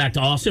driving all the way back to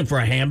Austin for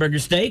a hamburger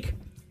steak."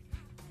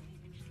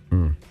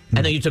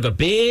 And then you took a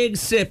big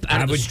sip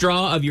out of the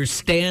straw of your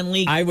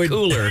Stanley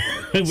cooler,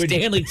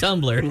 Stanley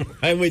tumbler.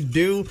 I would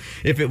do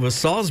if it was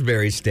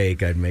Salisbury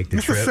steak. I'd make the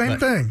It's trip. the same but-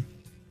 thing.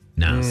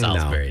 No,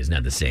 Salisbury is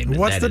not the same.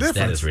 What's the That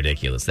difference? is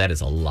ridiculous. That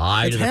is a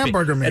lie. It's to the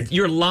hamburger meat.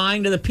 You're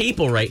lying to the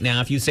people right now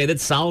if you say that You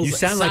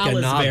sound like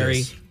a Salisbury.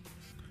 novice.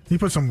 You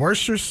put some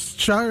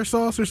Worcestershire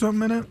sauce or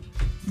something in it?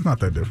 It's not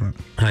that different.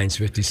 Heinz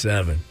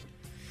 57.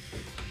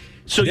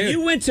 So Dude,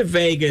 you went to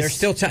Vegas. There's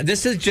still time.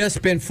 This has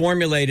just been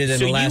formulated in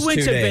so the last you went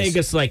 2 to days.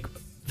 Vegas like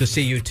To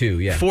see you too,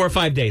 yeah. 4 or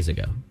 5 days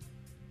ago.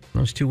 That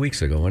was 2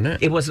 weeks ago, wasn't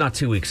it? It was not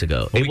 2 weeks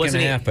ago. A It week and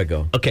wasn't a half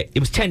ago. Okay, it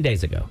was 10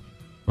 days ago.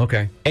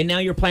 Okay. And now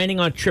you're planning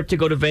on a trip to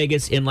go to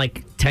Vegas in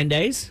like 10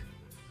 days?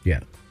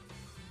 Yeah.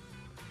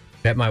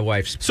 At my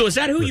wife's. So is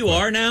that who you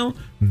are now?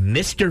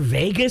 Mr.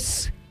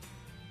 Vegas?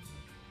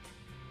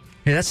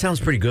 Hey, that sounds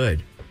pretty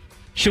good.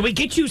 Should we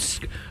get you?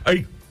 Are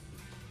you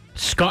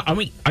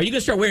going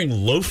to start wearing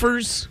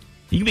loafers?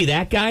 You can be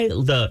that guy,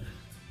 the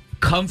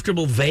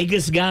comfortable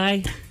Vegas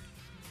guy.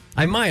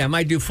 I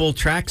might do full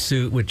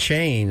tracksuit with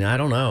chain. I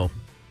don't know.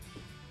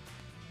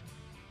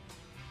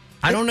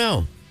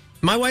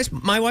 My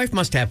wife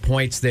must have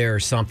points there or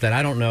something.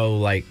 I don't know.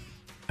 Like,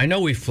 I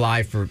know we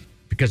fly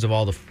because of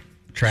all the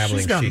traveling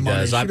She's got she money.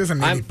 does. She doesn't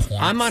need any points.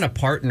 I'm on a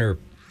partner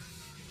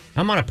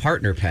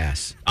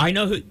pass. I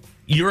know who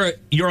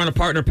you're on a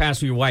partner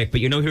pass with your wife,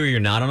 but you know who you're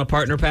not on a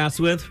partner pass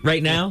with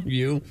right now?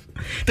 You.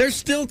 There's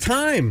still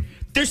time.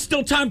 There's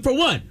still time for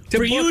what? To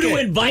For you book to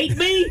it. invite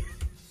me?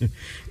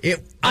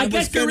 I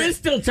guess there is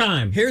still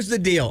time. Here's the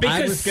deal.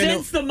 Because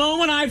since the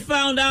moment I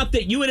found out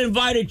that you had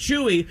invited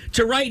Chewy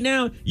to right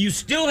now, you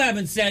still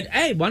haven't said,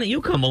 "Hey, why don't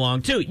you come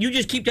along too?" You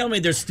just keep telling me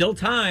there's still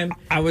time.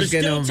 I was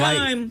There's going to still invite.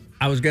 time.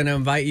 I was going to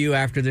invite you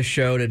after the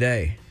show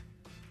today.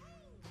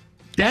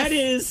 That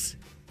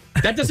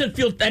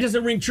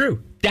doesn't ring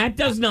true. That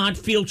does not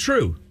feel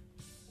true.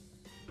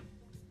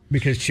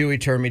 Because Chewy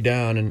turned me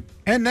down,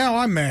 And now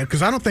I'm mad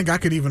because I don't think I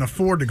could even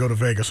afford to go to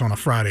Vegas on a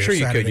Friday sure or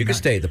you Saturday could. You night. could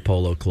stay at the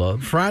Polo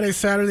Club. Friday,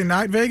 Saturday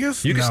night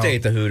Vegas? You could No. stay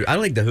at the Hooters. I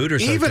like the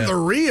Hooters. Even the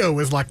hotel. Rio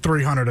is like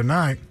 $300 a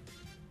night.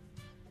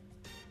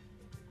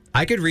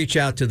 I could reach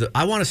out to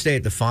I want to stay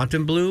at the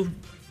Fontainebleau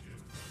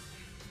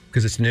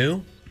because it's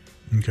new.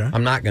 Okay.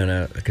 I'm not going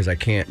to because I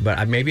can't.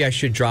 But maybe I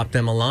should drop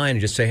them a line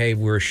and just say, hey,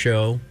 we're a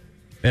show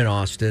in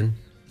Austin.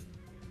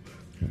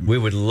 We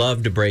would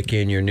love to break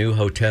in your new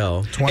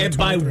hotel. And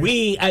by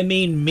we, I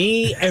mean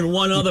me and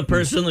one other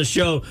person on the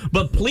show.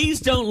 But please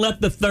don't let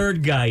the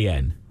third guy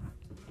in.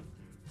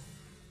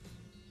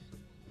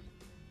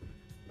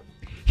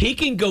 He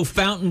can go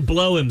fountain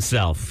blow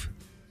himself.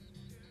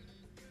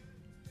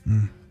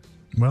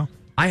 Well,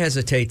 I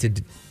hesitate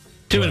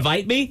to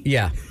invite me?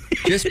 Yeah.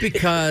 Just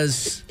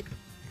because,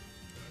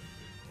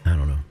 I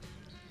don't know.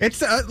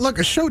 it's look,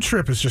 a show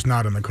trip is just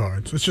not in the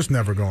cards. It's just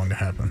never going to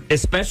happen.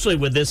 Especially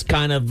with this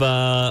kind of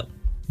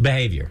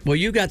behavior. Well,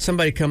 you got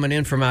somebody coming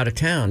in from out of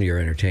town you're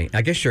entertaining.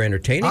 I guess you're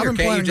entertaining. I've or been can't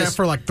you planning that just,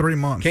 for like 3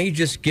 months. Can't you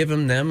just give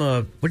them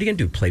a, what are you going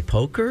to do, play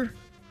poker?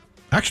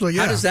 Actually,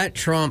 yeah. How does that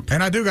trump,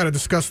 And I do got to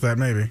discuss that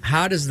maybe.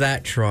 how does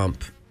that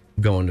trump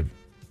going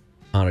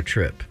on a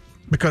trip?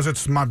 Because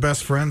it's my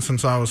best friend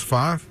since I was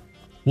 5.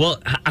 Well,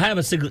 I have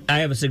a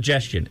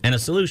suggestion and a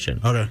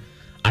solution. Okay.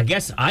 I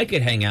guess I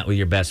could hang out with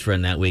your best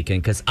friend that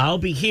weekend because I'll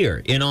be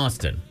here in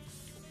Austin.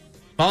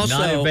 Also,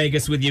 Not in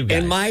Vegas with you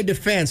guys. In my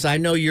defense, I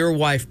know your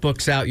wife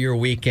books out your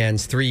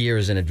weekends 3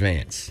 years in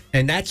advance.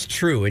 And that's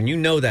true, and you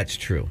know that's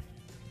true.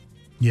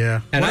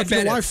 Yeah. And Well, I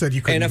bet your wife said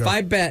you couldn't And if go.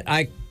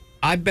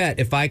 I bet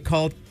if I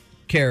called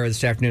Kara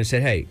this afternoon and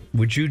said, "Hey,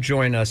 would you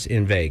join us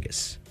in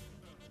Vegas?"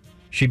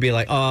 She'd be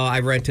like, "Oh, I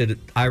rented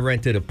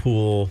a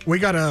pool We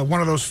got one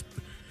of those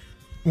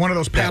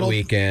that paddle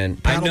weekend."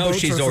 I paddle know boats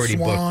she's or the already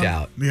Swan. booked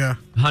out. Yeah.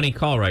 Honey,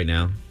 call right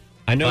now.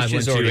 I know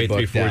she's already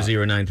booked out.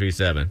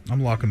 512-834-0937.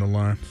 I'm locking the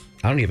line.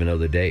 I don't even know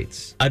the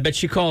dates. I bet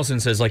she calls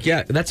and says, like,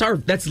 yeah,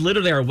 that's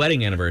literally our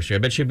wedding anniversary. I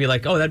bet she'd be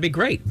like, oh, that'd be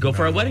great. Go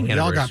for our wedding Y'all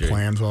anniversary. got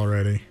plans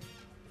already.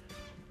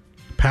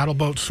 Paddle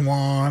boat,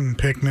 Swan,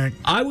 picnic.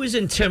 I was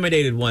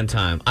intimidated one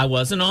time. I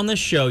wasn't on the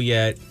show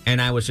yet, and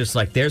I was just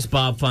like, there's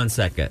Bob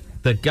Fonseca.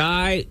 The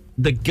guy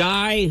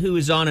who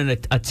is on a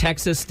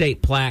Texas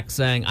state plaque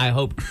saying, I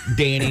hope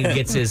Danny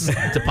gets his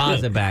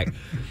deposit back.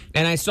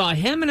 And I saw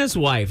him and his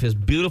wife, his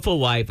beautiful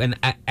wife, and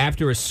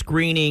after a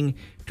screening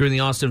during the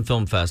Austin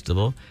Film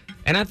Festival.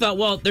 And I thought,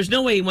 well, there's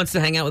no way he wants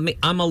to hang out with me.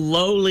 I'm a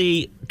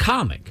lowly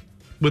comic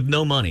with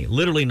no money,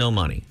 literally no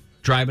money,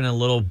 driving a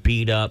little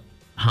beat-up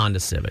Honda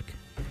Civic.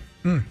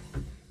 And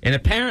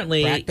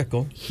apparently,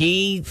 Practical.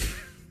 he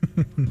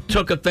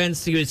took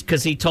offense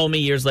because he told me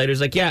years later,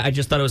 he's like, yeah, I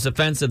just thought it was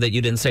offensive that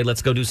you didn't say,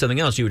 let's go do something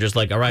else. You were just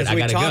like, all right, I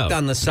got to go. We talked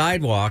on the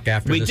sidewalk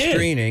after the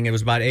screening. It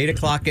was about 8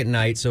 o'clock at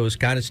night, so it was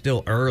kind of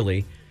still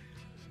early.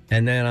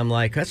 And then I'm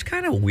like, that's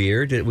kind of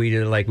weird that we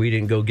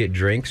didn't go get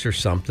drinks or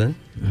something.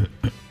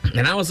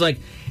 And I was like,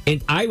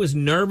 and I was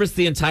nervous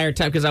the entire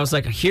time because I was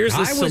like, here's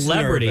this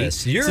celebrity.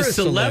 You're it's a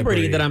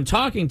celebrity that I'm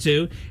talking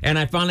to. And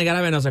I finally got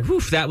up and I was like,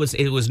 whew,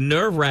 it was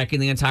nerve wracking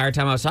the entire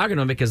time I was talking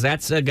to him because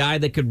that's a guy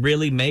that could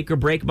really make or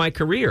break my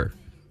career.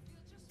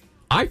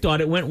 I thought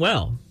it went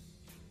well.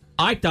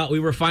 I thought we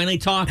were finally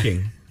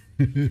talking.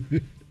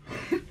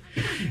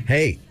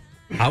 Hey,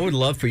 I would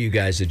love for you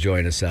guys to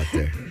join us out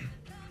there.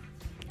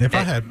 If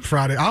I had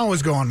Friday, I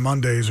always go on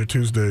Mondays or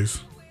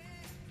Tuesdays.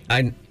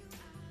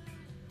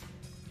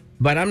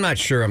 But I'm not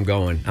sure I'm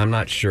going. I'm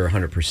not sure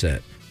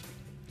 100%.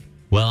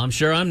 Well, I'm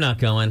sure I'm not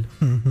going.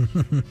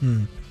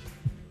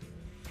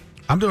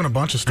 I'm doing a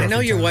bunch of stuff. I know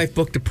in your town. wife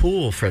booked a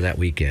pool for that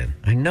weekend.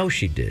 I know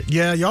she did.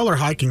 Yeah, y'all are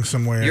hiking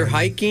somewhere. You're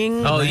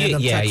hiking? Oh,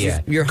 Random yeah.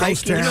 You're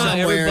Ghost hiking town. You know,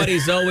 somewhere.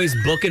 everybody's always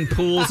booking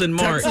pools in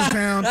March. Texas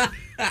town.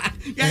 Yeah,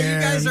 you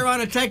guys are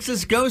on a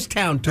Texas ghost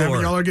town Y'all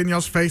tour. are getting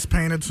y'all's face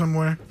painted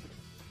somewhere.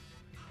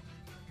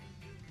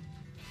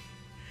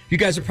 You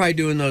guys are probably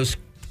doing those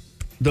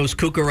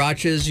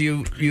cucarachas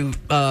you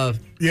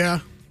Yeah,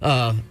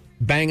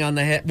 bang on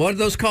the head. What are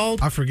those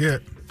called? I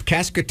forget.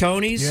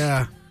 Cascatonis?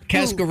 Yeah.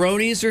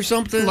 Cascaronis or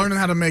something? Learning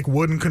how to make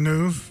wooden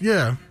canoes.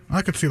 Yeah,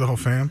 I could see the whole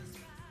fam.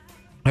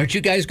 Aren't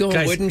you guys going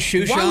Guys, wooden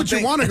shoe shopping? Why would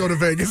you want to go to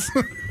Vegas?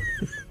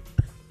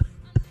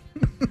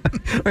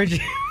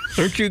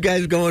 Aren't you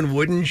guys going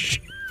wooden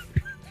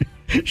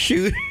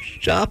shoe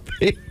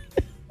shopping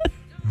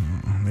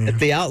at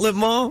the outlet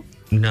mall?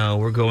 No,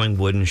 we're going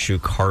wooden shoe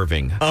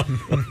carving.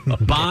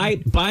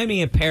 Buy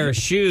me a pair of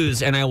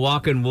shoes and I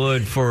walk in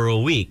wood for a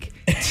week.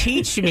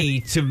 Teach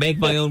me to make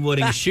my own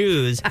wooden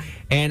shoes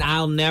and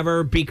I'll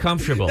never be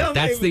comfortable.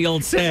 That's the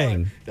old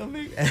saying.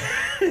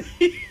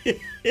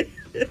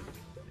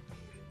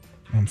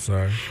 I'm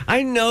sorry.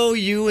 I know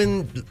you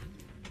and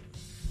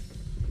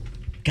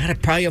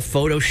probably a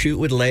photo shoot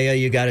with Leia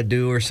you got to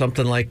do or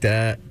something like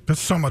that. That's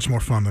so much more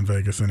fun than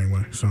Vegas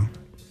anyway, so.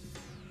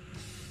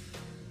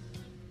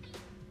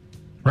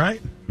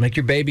 Right? Like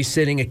you're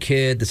babysitting a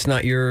kid that's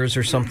not yours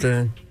or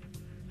something.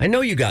 I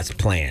know you got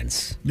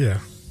plans. Yeah.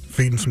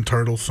 Feeding some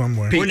turtles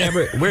somewhere.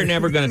 We're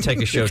never going to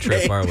take a show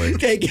trip, are we?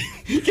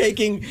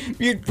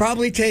 You're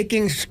probably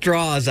taking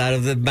straws out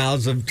of the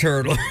mouths of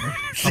turtles.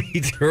 See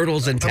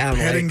turtles in A town.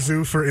 petting Like.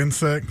 zoo for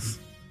insects.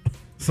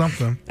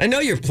 Something. I know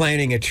you're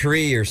planting a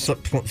tree or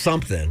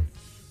something.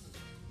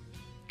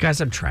 Guys,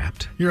 I'm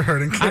trapped. You're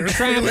hurting. I'm Kara's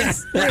trapped.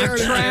 feelings. You're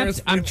hurting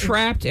Kara's I'm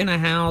trapped in a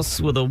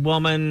house with a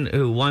woman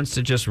who wants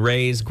to just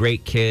raise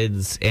great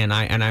kids, and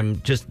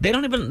I'm just. They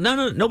don't even.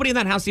 Nobody in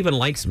that house even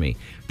likes me.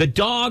 The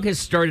dog has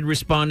started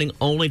responding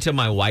only to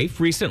my wife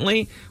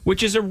recently,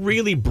 which is a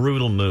really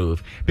brutal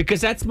move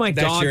because that's my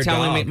dog your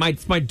telling dog. me.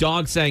 My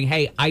dog saying,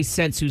 "Hey, I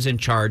sense who's in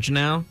charge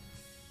now,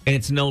 and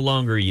it's no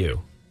longer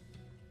you."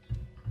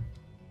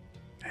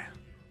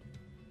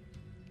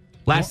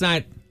 Last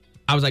night,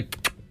 I was like,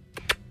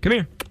 "Come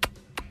here."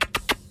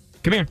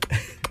 Come here.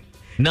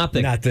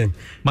 Nothing. Nothing.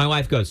 My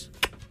wife goes,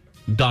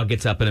 dog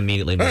gets up and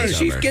immediately moves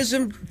She over. gives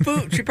him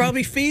food. She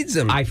probably feeds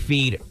him. I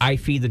feed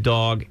the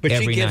dog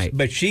every night.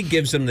 But she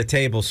gives him the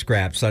table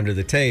scraps under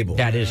the table.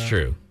 That is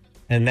true.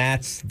 And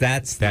that's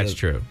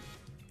True.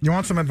 You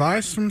want some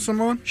advice from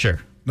someone? Sure.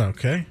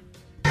 Okay.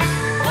 The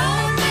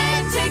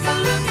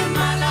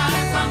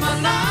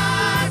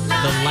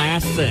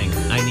last thing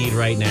I need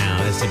right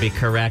now is to be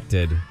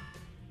corrected.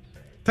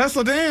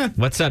 Tesla Dan.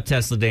 What's up,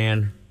 Tesla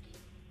Dan?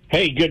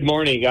 Hey, good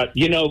morning.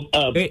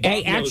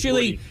 Hey,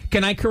 actually,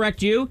 can I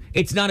correct you?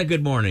 It's not a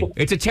good morning.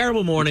 It's a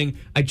terrible morning.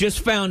 I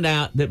just found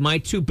out that my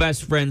two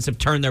best friends have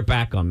turned their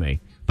back on me.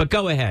 But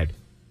go ahead.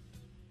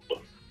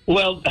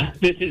 Well,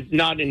 this is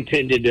not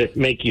intended to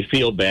make you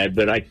feel bad,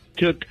 but I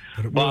took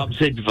Bob's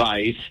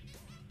advice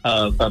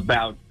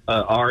about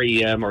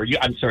REM,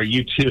 I'm sorry,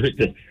 you two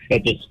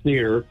at the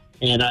Sphere,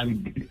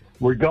 and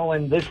we're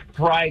going this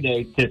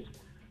Friday to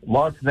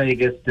Las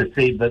Vegas to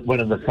see one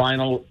of the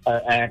final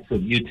acts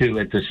of U2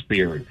 at the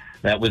Sphere.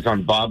 That was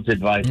on Bob's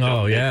advice.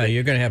 Oh, yeah,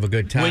 you're going to have a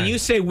good time. When you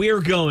say we're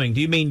going,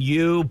 do you mean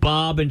you,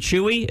 Bob, and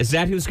Chewy? Is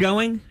that who's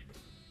going?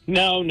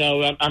 No,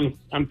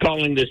 I'm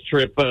calling this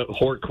trip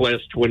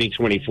HortQuest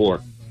 2024.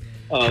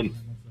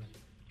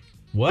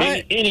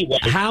 What? Anyway,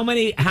 How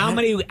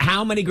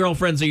many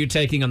girlfriends are you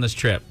taking on this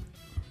trip?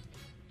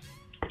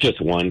 just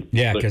one.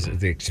 Yeah, But- because of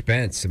the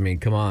expense. I mean,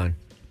 come on.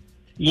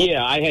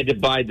 Yeah, I had to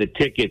buy the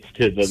tickets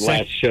to the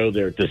last show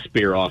there at the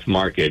Spear off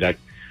market.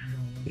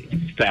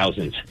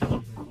 Thousands.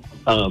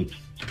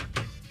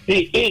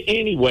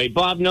 Anyway,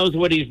 Bob knows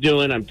what he's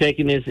doing. I'm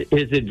taking his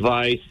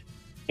advice.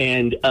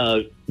 And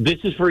this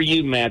is for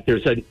you, Matt.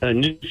 There's a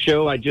new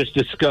show I just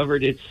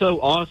discovered. It's so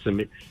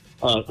awesome.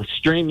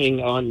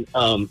 Streaming on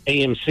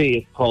AMC.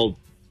 It's called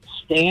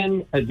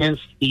Stan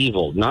Against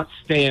Evil. Not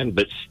Stan,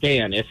 but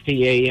Stan,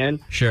 S-T-A-N.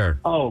 Sure.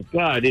 Oh,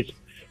 God. It's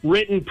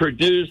written,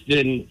 produced,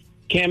 and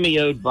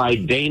cameoed by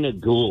Dana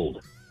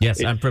Gould. Yes,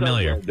 It's I'm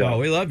familiar. so well done. Oh,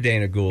 we love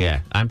Dana Gould.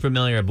 Yeah, I'm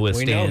familiar with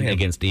We know Stand him.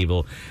 Against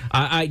Evil.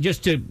 I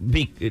just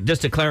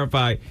to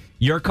clarify,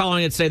 you're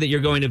calling it say that you're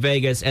going to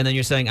Vegas, and then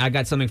you're saying I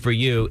got something for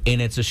you,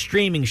 and it's a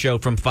streaming show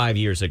from 5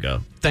 years ago.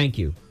 Thank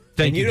you.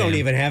 Thank And you don't Dan.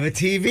 even have a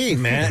TV,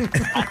 Matt.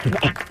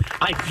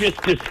 I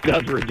just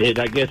discovered it.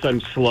 I guess I'm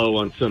slow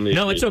on some issues.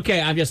 No, it's okay.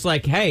 I'm just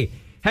like, hey,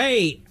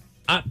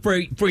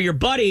 for your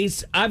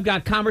buddies, I've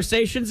got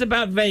conversations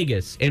about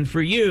Vegas, and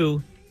for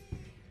you,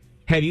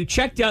 have you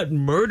checked out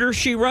Murder,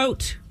 She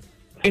Wrote?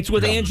 It's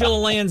with Angela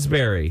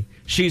Lansbury.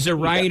 She's a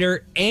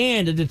writer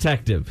and a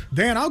detective.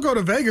 Dan, I'll go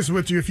to Vegas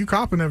with you if you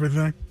copping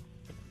everything.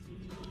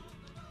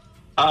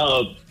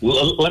 Well,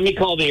 let me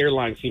call the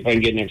airline, see if I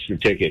can get an extra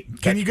ticket.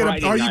 Can you get?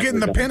 Friday Are you night getting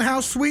we're the going.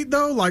 penthouse suite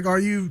though? Like, are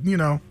you? You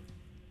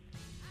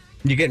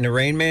getting the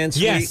Rain Man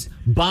suite? Yes,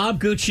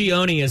 Bob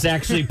Guccione is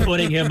actually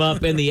putting him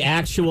up in the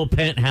actual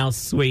penthouse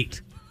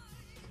suite.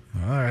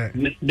 All right.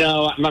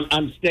 No,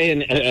 I'm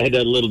staying at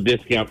a little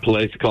discount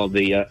place called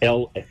the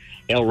El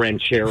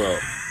Ranchero.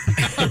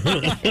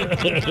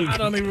 I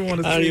don't even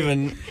want to I don't see.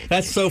 even.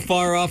 That's so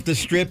far off the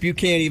strip, you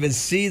can't even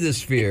see the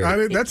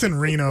Sphere. That's in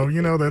Reno.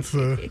 You know, that's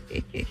the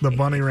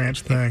Bunny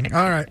Ranch thing.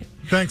 All right.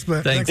 Thanks,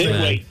 man. Thanks,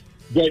 man.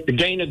 Anyway,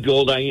 Dana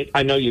Gould,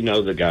 I know you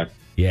know the guy.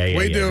 Yeah,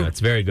 We do. No, it's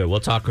very good. We'll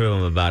talk to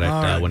him about it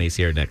All right. when he's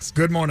here next.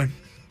 Good morning.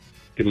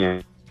 Good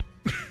morning.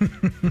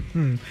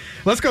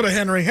 Let's go to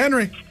Henry.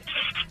 Henry.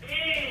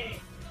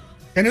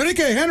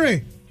 Enrique,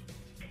 Henry.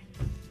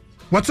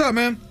 What's up,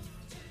 man?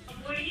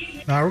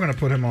 We're going to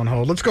put him on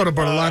hold. Let's go to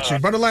Bartolacci.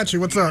 Bartolacci,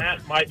 what's up?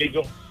 Matt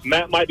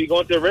might be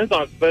going to the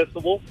Renaissance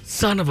Festival.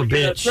 Son of a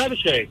bitch.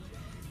 Trebuchet.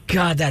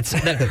 God, that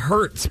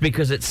hurts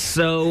because it's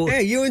so...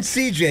 Hey, you and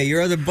CJ,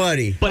 your other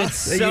buddy. But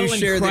it's You so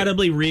share the-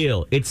 incredibly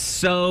real. It's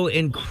so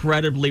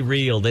incredibly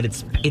real that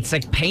it's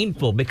like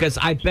painful because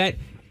I bet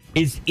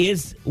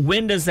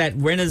when does that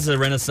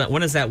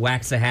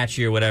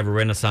Waxahachie or whatever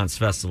Renaissance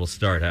Festival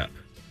start up?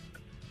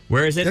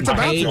 Where is it? It's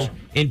about to.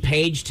 In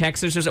Page,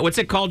 Texas, or so? What's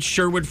it called?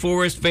 Sherwood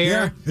Forest Fair.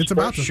 Yeah, it's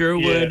about to.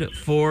 Sherwood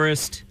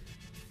Forest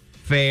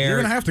Fair. You're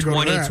gonna have to go to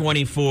that.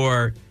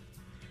 2024.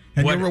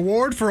 And What- your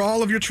reward for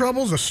all of your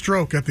troubles, a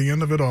stroke at the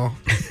end of it all.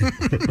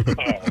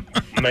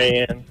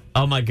 Man.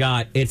 Oh my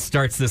God! It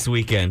starts this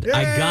weekend.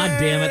 God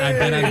damn it! I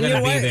bet I'm You know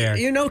gonna be what? there.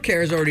 You know,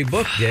 Kara's already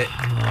booked it.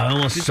 I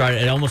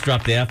almost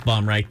dropped the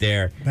F-bomb right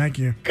there. Thank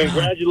you.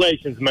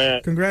 Congratulations,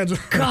 Matt.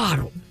 Congratulations.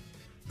 God,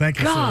 Thank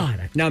you,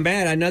 God. Now,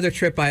 Matt, another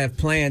trip I have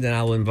planned, and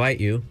I'll invite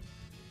you.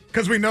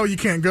 Because we know you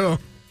can't go.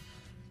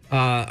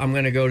 I'm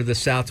going to go to the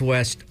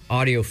Southwest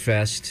Audio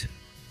Fest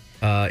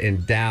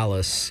in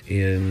Dallas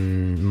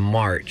in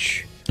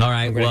March. All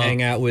right, I'm gonna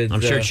hang out with.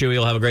 I'm sure Chewy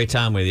will have a great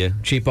time with you.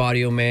 Cheap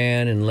Audio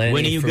Man and Lenny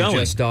When are you from going?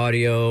 Just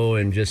Audio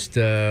and just.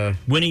 When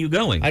are you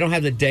going? I don't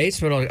have the dates,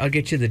 but I'll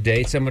get you the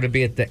dates. I'm going to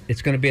be at the.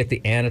 It's going to be at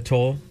the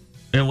Anatole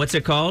And what's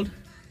it called?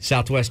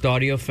 Southwest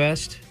Audio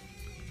Fest.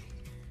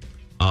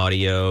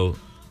 Audio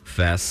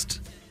Fest,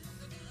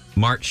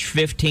 March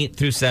 15th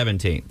through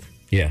 17th.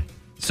 Yeah.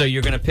 So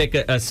you're going to pick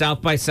a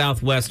South by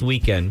Southwest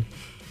weekend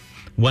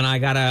when I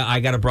got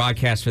a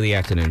broadcast for the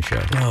afternoon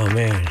show. Oh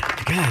man,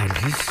 God,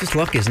 this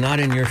luck is not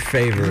in your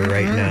favor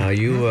right now.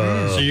 You.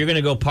 So you're going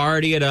to go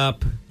party it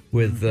up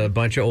with a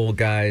bunch of old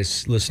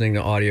guys listening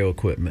to audio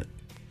equipment.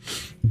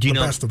 Do you The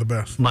know? best of the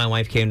best. My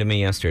wife came to me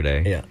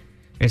yesterday. Yeah.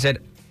 And said,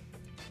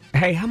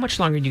 "Hey, how much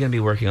longer are you going to be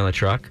working on the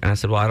truck?" And I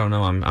said, "Well, I don't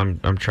know.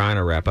 I'm trying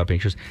to wrap up." And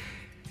she goes,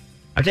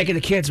 "I'm taking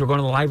the kids. We're going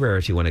to the library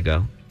if you want to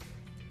go."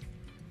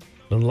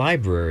 The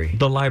library.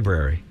 The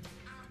library.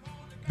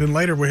 Then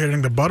later we're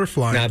hitting the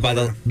butterfly. Now, by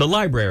The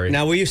library.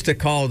 now we used to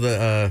call one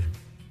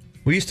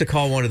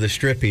of the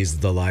strippies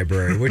the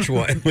library. Which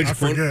one? Which I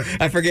forget. One?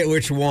 I forget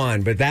which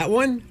one, but that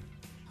one,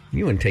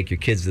 you wouldn't take your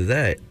kids to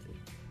that.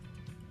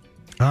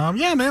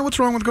 Yeah, man. What's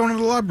wrong with going to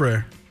the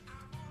library?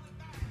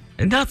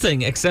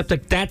 Nothing except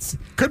that's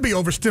Could be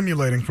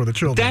overstimulating for the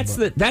children.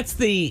 but- that's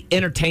the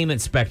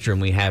entertainment spectrum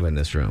we have in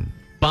this room.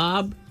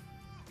 Bob,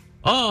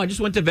 I just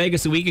went to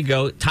Vegas a week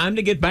ago. Time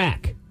to get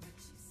back.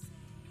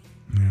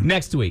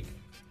 Next week.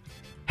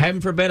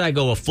 Heaven forbid I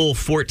go a full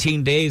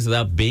 14 days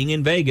without being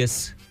in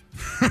Vegas.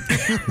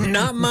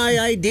 Not my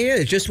idea.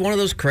 It's just one of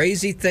those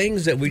crazy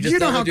things that we just. You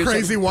know don't how do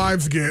crazy something.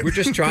 wives get. We're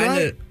just trying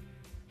Right?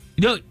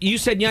 to. No, you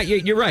said yeah.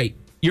 You're right.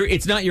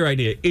 It's not your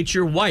idea. It's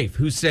your wife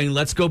who's saying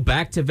let's go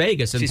back to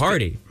Vegas and She's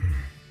party.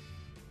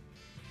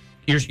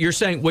 You're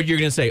saying what you're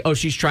going to say? Oh,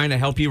 she's trying to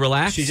help you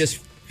relax. She's just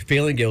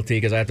feeling guilty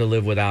because I have to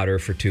live without her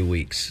for 2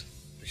 weeks.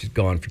 She's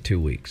gone for 2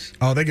 weeks.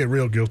 Oh, they get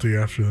real guilty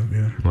after that.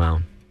 Yeah.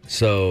 wow.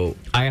 So,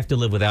 I have to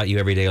live without you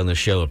every day on the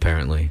show.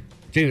 Apparently,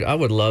 dude, I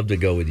would love to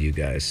go with you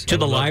guys. to I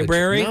the would love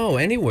library. No,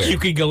 anywhere. You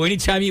could go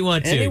anytime you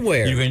want to.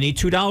 Anywhere. You're going to need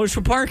 $2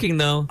 for parking,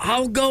 though.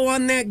 I'll go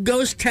on that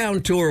ghost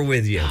town tour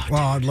with you. Well,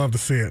 I'd love to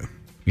see it.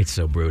 It's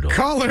so brutal.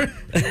 Caller,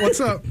 what's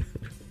up?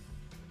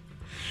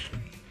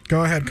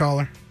 Go ahead,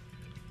 caller.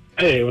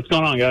 Hey, what's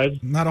going on, guys?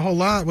 Not a whole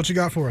lot. What you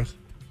got for us?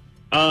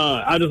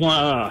 I just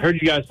want heard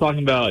you guys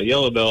talking about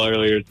Yellow Bell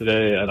earlier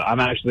today, and I'm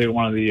actually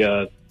one of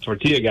the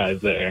tortilla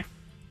guys there.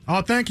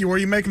 Oh, thank you. Were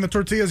you making the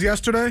tortillas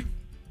yesterday?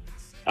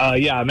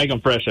 Yeah, I make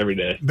them fresh every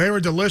day. They were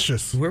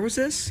delicious. Where was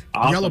this?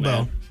 Awesome, Yellow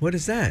man. Bell. What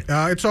is that?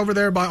 It's over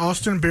there by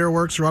Austin Beer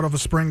Works, right off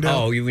of Springdale.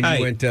 Oh, when Hey.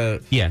 you went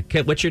to. Yeah.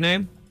 What's your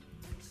name?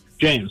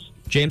 James.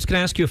 James, can I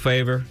ask you a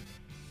favor?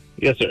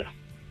 Yes, sir.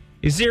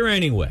 Is there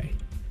any way,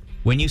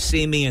 when you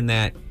see me in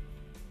that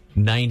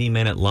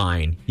 90-minute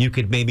line, you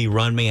could maybe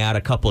run me out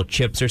a couple of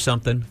chips or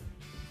something?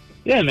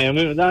 Yeah,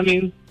 man. I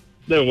mean,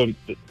 they would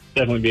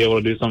definitely be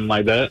able to do something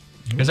like that.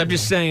 Because I'm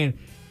just saying,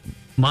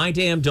 my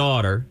damn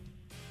daughter,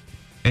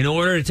 in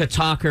order to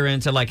talk her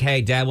into like,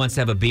 hey, Dad wants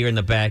to have a beer in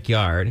the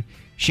backyard,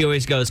 she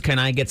always goes, can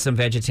I get some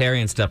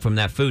vegetarian stuff from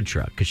that food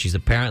truck? Because she's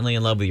apparently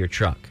in love with your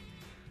truck.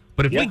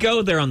 But if we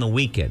go there on the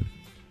weekend,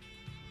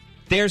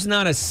 there's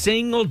not a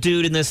single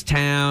dude in this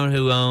town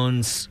who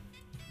owns,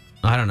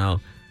 I don't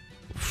know,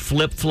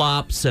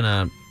 flip-flops and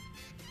a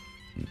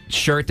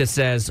shirt that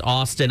says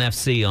Austin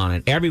FC on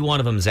it. Every one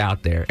of them's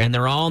out there, and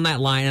they're all in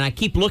that line. And I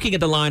keep looking at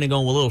the line and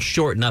going, well, it'll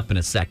shorten up in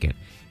a second.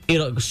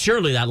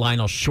 Surely that line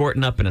will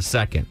shorten up in a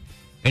second.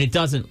 And it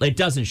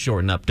doesn't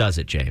shorten up, does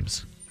it,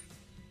 James?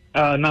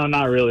 No,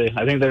 not really.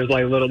 I think there's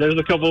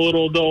a couple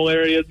little dull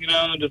areas,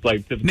 just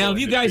like typical. Now, have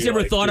you guys industry, ever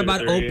like thought 2 or about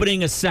 3.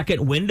 opening a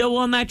second window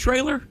on that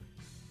trailer?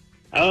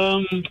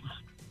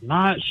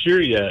 Not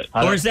sure yet.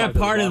 Or is that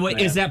part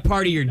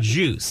of your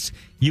juice?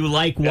 You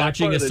like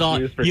watching part of us the all.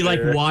 juice for You like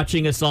sure.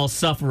 watching us all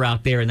suffer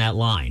out there in that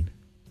line.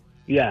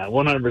 Yeah,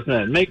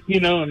 100%.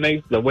 It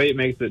makes the weight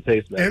makes it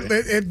taste better.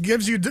 It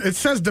gives you. It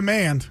says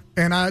demand,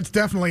 and it's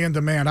definitely in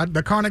demand.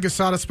 The carne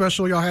asada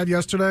special y'all had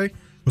yesterday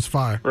was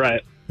fire.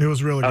 Right. It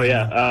was really good. Oh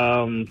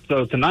yeah.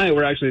 So tonight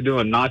we're actually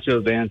doing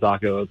nachos and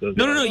tacos.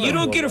 No. You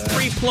don't get a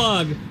free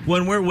plug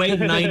when we're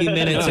waiting 90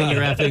 minutes in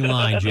your effing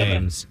line,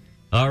 James.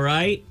 All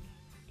right.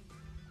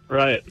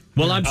 Right.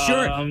 Well,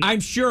 I'm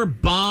sure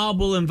Bob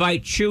will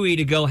invite Chewy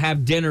to go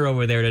have dinner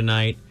over there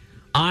tonight.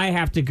 I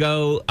have to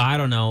go. I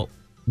don't know.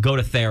 Go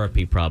to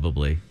therapy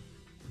probably.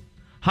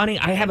 Honey,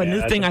 I have a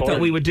new thing I thought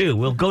we would do.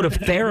 We'll go to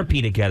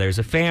therapy together as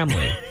a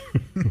family.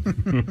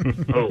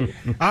 Oh,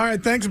 All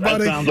right, thanks, that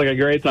buddy. sounds like a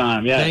great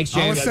time. Yeah. Thanks, I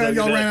James. was saying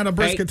y'all ran out of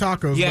brisket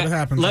tacos, Yeah, but it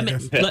happens. let I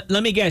me guess.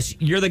 let me guess.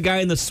 You're the guy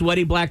in the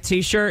sweaty black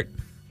T-shirt.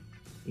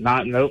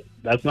 Nope.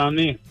 That's not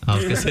me. I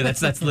was gonna say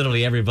that's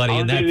literally everybody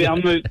in that.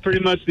 I'm pretty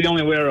much the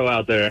only weirdo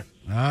out there.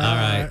 All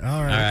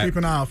right. Keep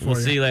an eye out for you. We'll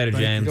see you later,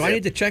 Thank James. Do I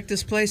need to check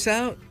this place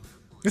out?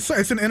 It's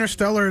an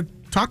Interstellar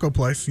taco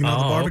place. You know,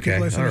 the barbecue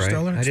place, All right.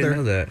 Interstellar. I It's didn't there.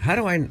 know that. How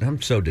do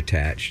I'm so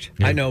detached.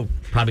 I know.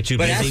 Probably too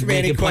But busy ask me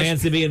any making plans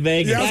question- to be in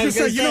Vegas. Yeah, I was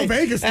gonna say, you know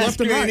Vegas ask left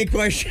and me right. any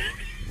question.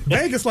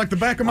 Vegas like the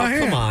back of my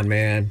hand. Come on,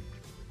 man.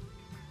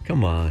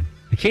 Come on.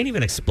 I can't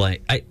even explain.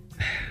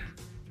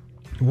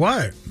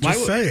 What?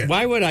 Just say it.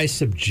 Why would I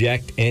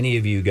subject any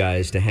of you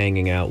guys to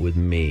hanging out with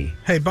me?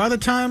 Hey, by the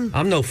time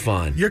I'm no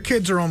fun. your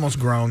kids are almost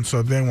grown,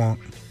 so they won't.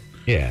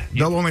 Yeah.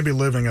 They'll only be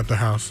living at the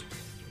house.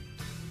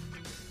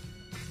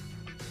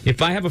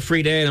 If I have a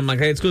free day and I'm like,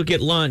 hey, let's go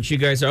get lunch, you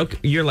guys are okay.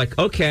 You're like,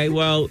 okay,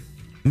 well,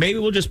 maybe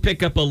we'll just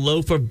pick up a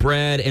loaf of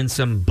bread and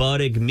some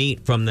budding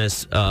meat from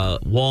this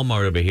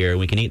Walmart over here, and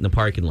we can eat in the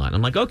parking lot.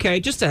 I'm like, okay,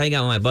 just to hang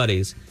out with my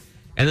buddies.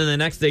 And then the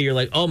next day you're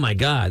like, oh my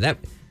God, that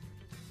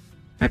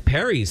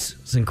Perry's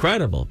is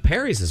incredible.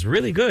 Perry's is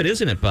really good,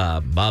 isn't it,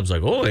 Bob? Bob's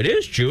like, oh, it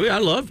is, Chewy. I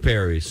love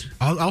Perry's.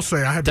 I'll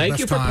say I had the Thank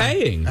best you for time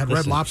paying. at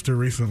Red Lobster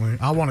recently.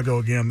 I want to go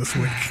again this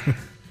week.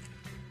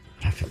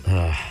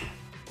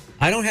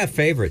 I don't have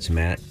favorites,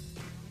 Matt.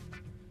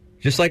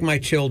 Just like my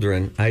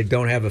children, I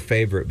don't have a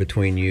favorite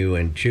between you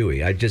and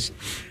Chewy.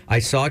 I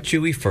saw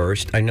Chewy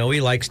first. I know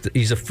he's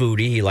a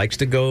foodie. He likes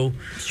to go.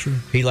 It's true.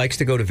 He likes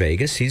to go to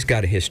Vegas. He's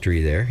got a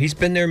history there. He's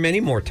been there many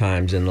more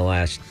times in the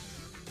last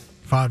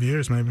 5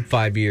 years, maybe.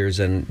 5 years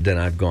than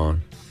I've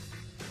gone.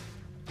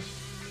 In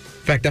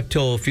fact, up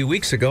till a few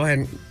weeks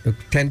ago,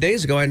 10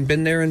 days ago, I hadn't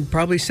been there in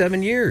probably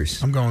 7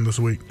 years. I'm going this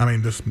week.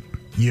 This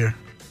year.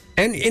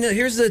 And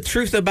here's the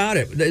truth about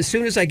it. As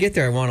soon as I get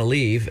there, I want to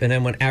leave, and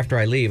then after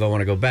I leave, I want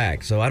to go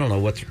back. So I don't know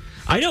what's.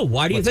 I know.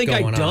 Why do you think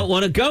I don't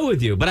want to go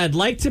with you? But I'd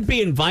like to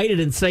be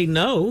invited and say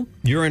no.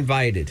 You're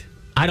invited.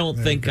 I don't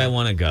think I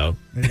want to go.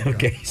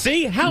 Okay.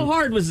 See, how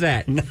hard was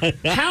that?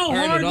 How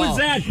hard was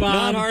that, Bob?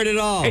 Not hard at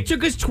all. It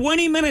took us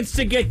 20 minutes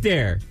to get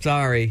there.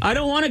 Sorry. I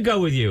don't want to go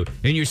with you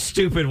and your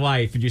stupid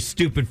wife and your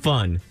stupid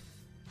fun.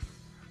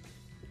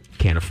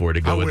 Can't afford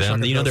to go with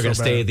them. You know they're going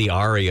to stay at the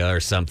Aria or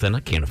something.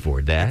 I can't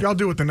afford that. Y'all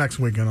do it the next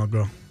weekend. I'll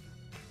go.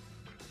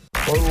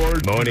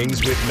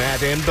 Mornings with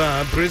Matt and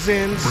Bob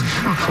presents.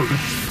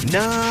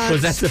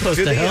 Was that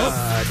supposed to help?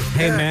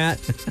 Hey, Matt.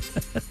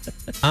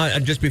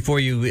 Just before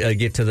you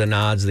get to the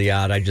nods, the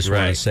odd, I just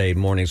want to say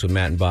Mornings with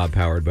Matt and Bob,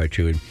 powered by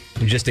Chewy.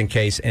 Just in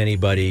case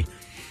anybody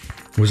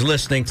was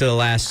listening to the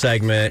last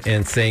segment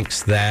and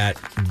thinks that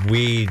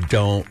we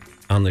don't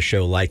on the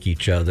show like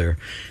each other,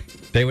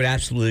 they would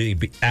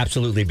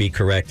absolutely be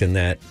correct in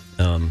that.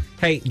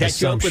 Hey, that assumption.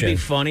 joke would be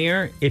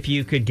funnier if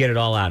you could get it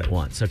all out at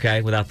once,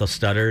 okay? Without the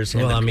stutters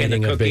and, I'm and the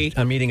cookie.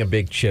 I'm eating a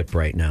big chip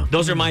right now.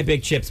 Those are my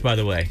big chips, by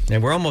the way.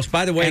 And we're almost,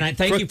 by the way. And I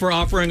thank you for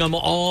offering them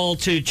all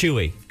to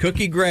Chewy.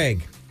 Cookie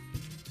Greg.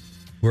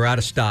 We're out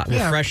of stock.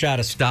 We're fresh out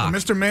of stock.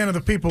 Mr. Man of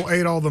the People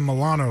ate all the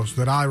Milanos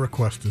that I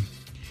requested.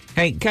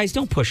 Hey, guys,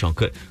 don't push on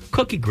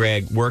Cookie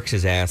Greg works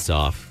his ass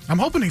off. I'm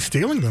hoping he's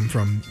stealing them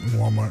from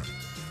Walmart.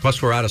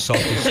 Plus, we're out of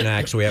salty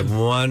snacks. We have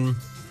one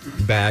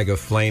bag of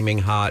flaming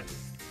hot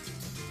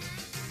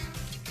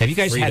Have you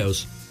guys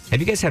Fritos. Have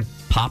you guys had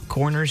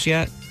popcorners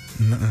yet?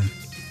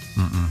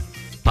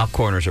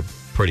 Popcorners are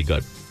pretty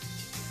good.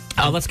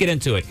 Let's get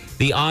into it.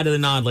 The odd of the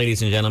nod,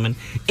 ladies and gentlemen.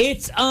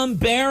 It's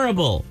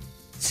unbearable.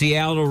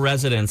 Seattle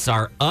residents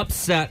are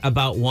upset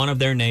about one of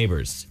their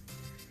neighbors.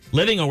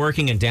 Living or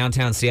working in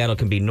downtown Seattle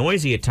can be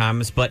noisy at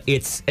times, but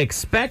it's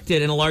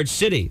expected in a large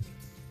city.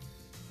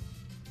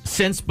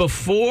 Since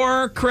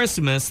before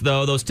Christmas,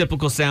 though, those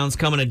typical sounds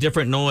come in a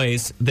different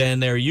noise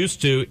than they're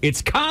used to.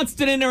 It's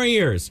constant in their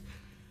ears.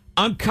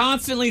 I'm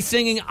constantly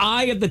singing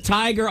Eye of the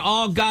Tiger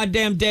all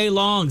goddamn day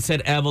long,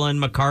 said Evelyn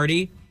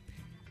McCarty,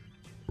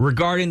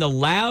 regarding the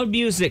loud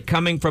music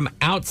coming from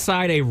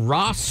outside a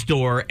Ross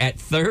store at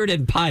 3rd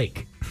and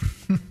Pike.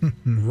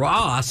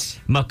 Ross?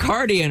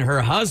 McCarty and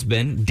her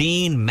husband,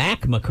 Dean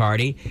Mac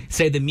McCarty,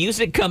 say the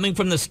music coming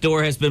from the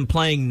store has been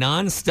playing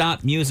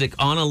nonstop music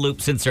on a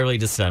loop since early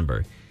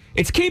December.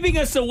 It's keeping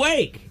us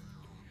awake.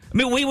 I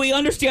mean, we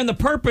understand the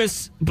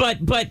purpose, but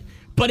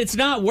it's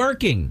not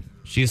working.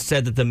 She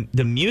said that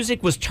the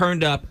music was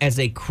turned up as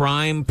a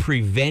crime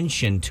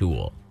prevention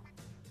tool.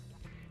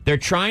 They're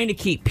trying to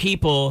keep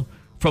people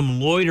from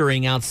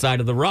loitering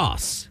outside of the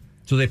Ross.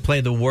 So they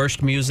play the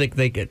worst music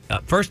they could.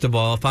 First of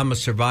all, if I'm a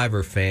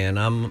Survivor fan,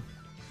 I'm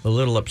a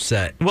little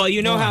upset. Well,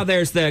 you know how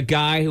there's the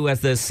guy who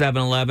has the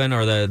 7-Eleven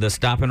or the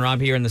Stop and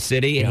Rob here in the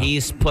city, and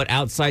he's put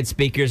outside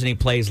speakers and he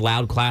plays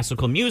loud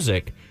classical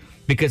music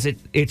because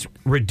it's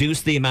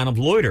reduced the amount of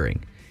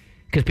loitering.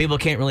 Because people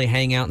can't really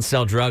hang out and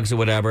sell drugs or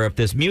whatever if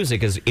this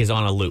music is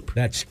on a loop.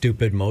 That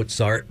stupid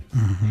Mozart.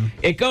 Mm-hmm.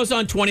 It goes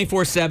on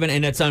 24/7,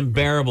 and it's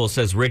unbearable,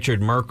 says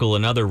Richard Merkel,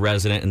 another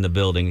resident in the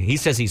building. He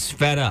says he's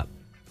fed up.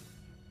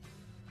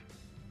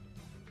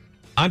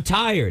 I'm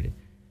tired.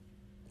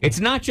 It's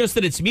not just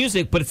that it's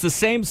music, but it's the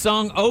same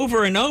song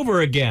over and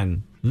over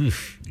again.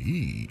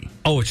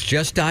 Oh, it's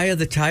just Eye of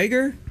the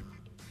Tiger?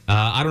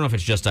 I don't know if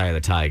it's just Eye of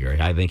the Tiger.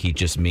 I think he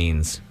just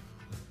means...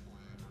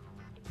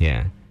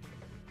 Yeah.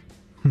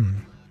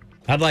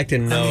 I'd like to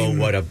know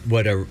what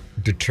a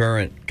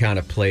deterrent kind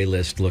of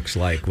playlist looks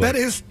like. That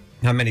is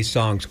how many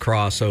songs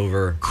cross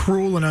over.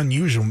 Cruel and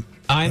unusual.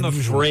 I'm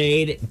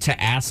afraid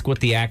to ask what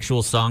the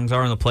actual songs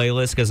are on the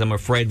playlist because I'm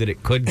afraid that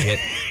it could get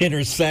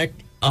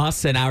intersect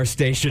us and our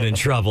station in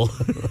trouble.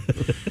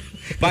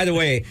 By the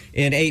way,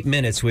 in 8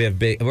 minutes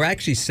we're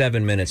actually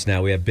 7 minutes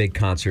now. We have big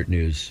concert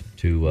news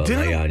to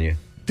lay on you.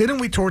 Didn't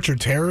we torture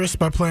terrorists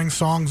by playing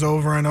songs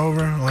over and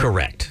over? Like,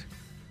 Correct.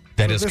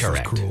 That is this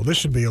correct. Is cruel. This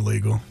should be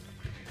illegal.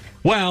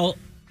 Well,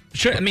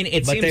 sure. I mean,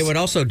 it But seems they would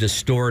also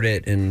distort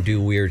it and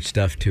do weird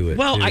stuff to it.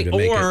 well. too, I to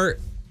make it-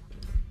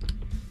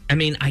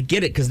 I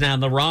get it because now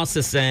the Ross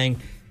is saying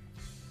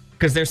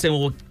because they're saying,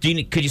 well,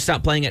 could you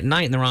stop playing at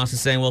night? And the Ross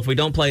is saying, well, if we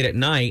don't play it at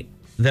night,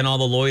 then all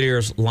the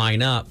loiterers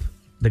line up.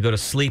 They go to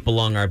sleep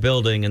along our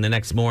building, and the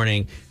next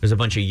morning there's a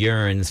bunch of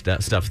urine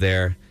stuff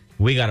there.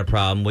 We got a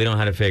problem. We don't know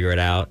how to figure it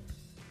out.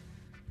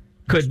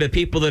 Could the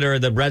people that are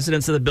the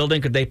residents of the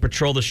building, could they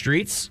patrol the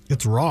streets?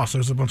 It's Ross.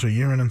 There's a bunch of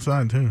urine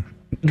inside, too.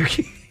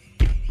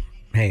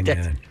 Hey,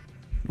 man.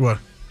 What?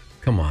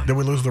 Come on. Did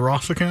we lose the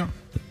Ross account?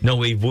 No,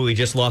 we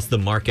just lost the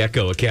Mark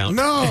Echo account.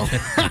 No.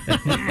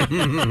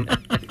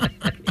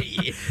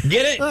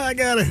 Get it? I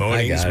got it.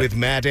 Mornings with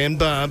Matt and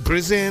Bob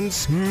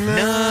presents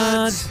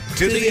Nuts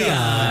to the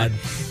Odd.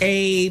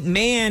 A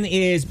man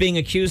is being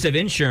accused of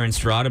insurance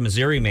fraud. A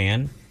Missouri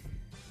man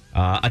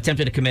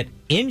attempted to commit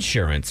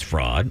insurance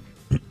fraud.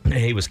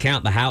 He was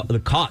caught,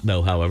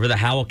 though, however. The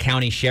Howell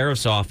County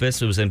Sheriff's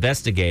Office was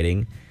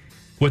investigating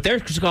what they're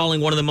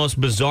calling one of the most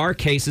bizarre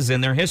cases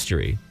in their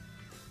history.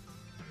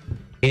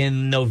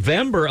 In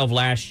November of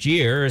last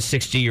year, a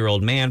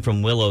 60-year-old man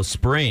from Willow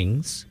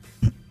Springs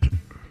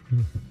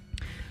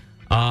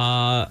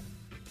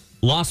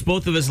lost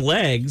both of his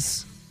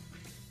legs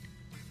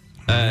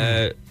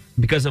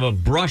because of a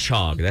brush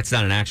hog. That's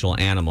not an actual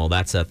animal.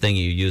 That's a thing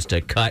you use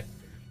to cut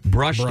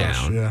brush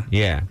down.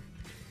 Yeah.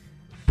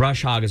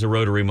 Brush hog is a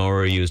rotary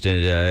mower used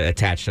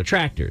attached to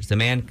tractors. The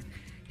man,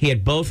 he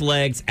had both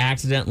legs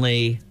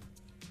accidentally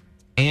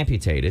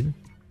amputated.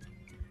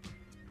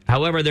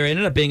 However, there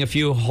ended up being a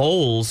few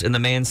holes in the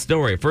man's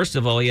story. First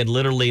of all, he had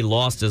literally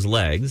lost his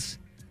legs,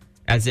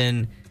 as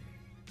in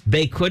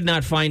they could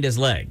not find his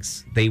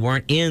legs. They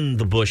weren't in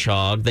the bush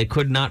hog. They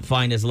could not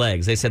find his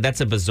legs. They said that's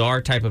a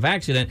bizarre type of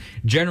accident.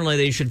 Generally,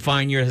 they should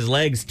find his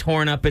legs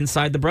torn up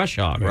inside the brush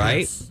hog, right?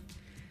 Yes.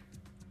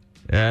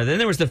 Then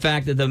there was the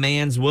fact that the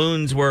man's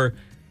wounds were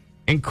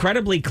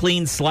incredibly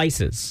clean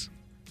slices.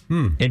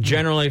 And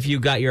generally, if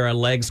you got your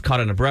legs caught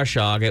in a brush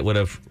hog, it would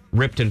have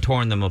ripped and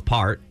torn them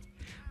apart.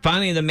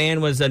 Finally, the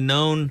man was a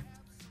known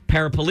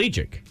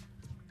paraplegic.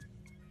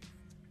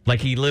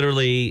 Like he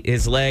literally,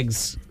 his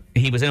legs,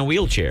 he was in a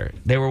wheelchair.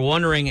 They were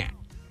wondering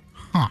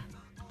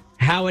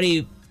how would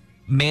he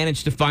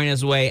manage to find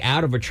his way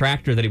out of a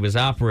tractor that he was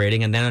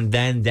operating and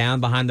then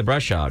down behind the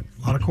brush hog.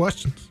 A lot of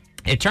questions.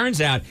 It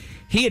turns out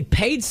he had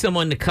paid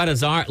someone to cut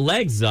his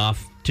legs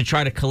off to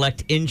try to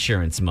collect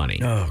insurance money.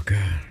 Oh, God.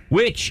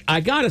 Which,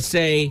 I gotta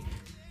say,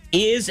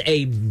 is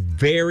a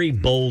very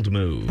bold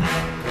move.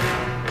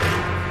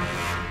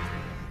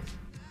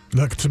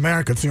 Look, it's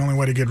America. It's the only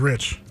way to get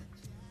rich.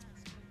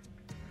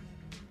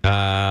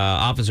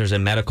 Officers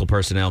and medical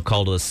personnel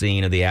called to the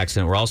scene of the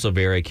accident were also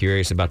very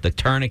curious about the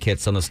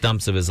tourniquets on the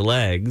stumps of his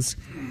legs.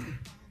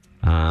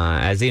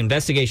 As the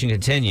investigation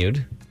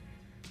continued,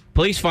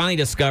 police finally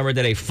discovered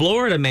that a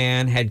Florida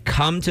man had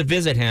come to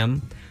visit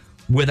him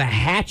with a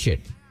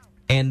hatchet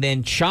and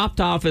then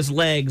chopped off his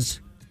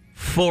legs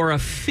for a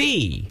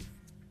fee.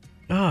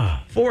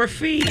 For a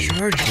fee.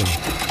 Charge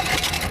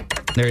them.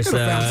 There's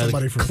Could've found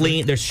somebody for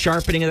free. There's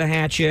sharpening of the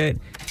hatchet.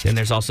 Then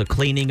there's also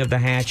cleaning of the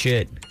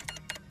hatchet.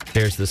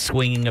 There's the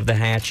swinging of the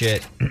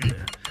hatchet.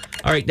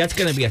 All right, that's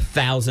going to be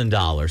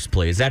 $1,000,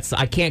 please.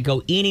 I can't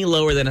go any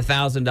lower than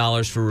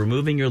 $1,000 for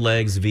removing your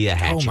legs via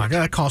hatchet. Oh, my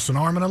God. That costs an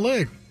arm and a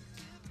leg.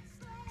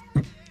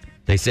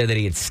 They said that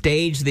he had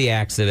staged the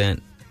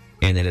accident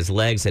and that his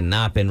legs had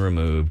not been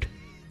removed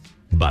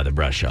by the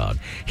brush hog.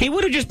 He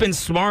would have just been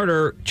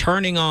smarter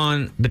turning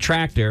on the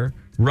tractor,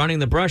 running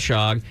the brush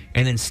hog,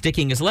 and then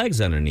sticking his legs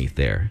underneath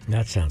there.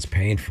 That sounds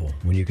painful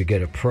when you could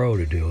get a pro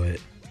to do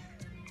it.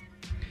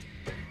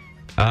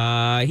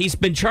 He's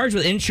been charged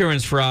with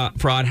insurance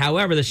fraud.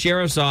 However, the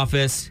sheriff's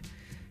office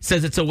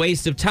says it's a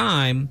waste of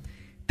time.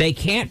 They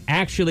can't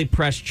actually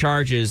press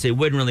charges. It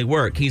wouldn't really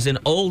work. He's an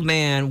old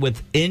man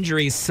with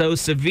injuries so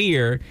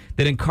severe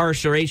that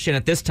incarceration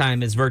at this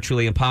time is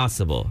virtually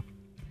impossible.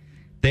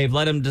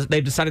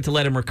 They've decided to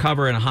let him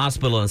recover in a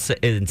hospital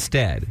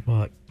instead.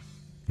 What?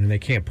 And they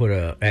can't put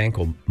an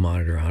ankle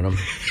monitor on him.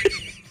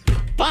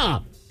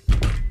 Bob!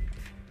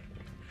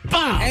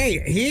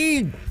 Hey,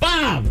 he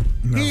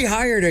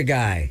hired a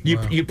guy.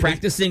 You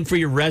practicing for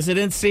your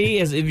residency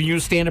as if you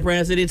stand-up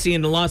residency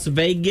in Las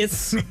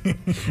Vegas?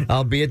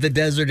 I'll be at the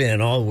Desert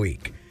Inn all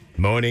week.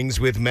 Mornings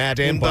with Matt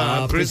and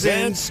Bob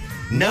presents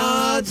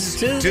Nods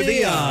to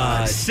the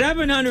Odd.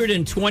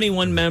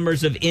 721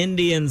 members of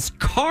Indians'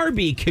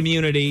 Carby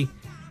community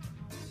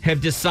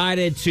have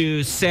decided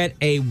to set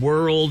a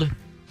world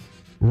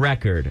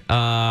record.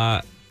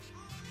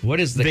 What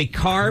is the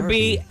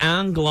Carby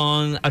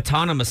Anglong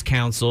Autonomous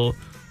Council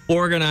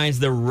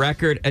organized the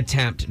record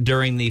attempt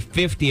during the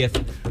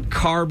 50th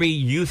Carby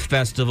Youth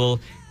Festival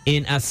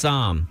in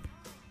Assam.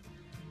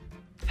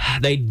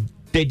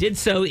 They did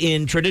so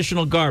in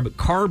traditional garb.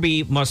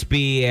 Carby must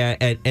be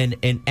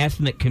an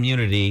ethnic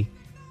community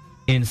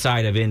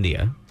inside of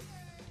India.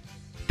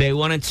 They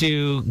wanted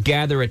to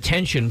gather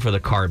attention for the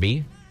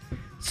Carby.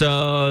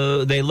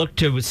 So they look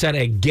to set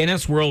a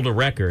Guinness World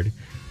Record,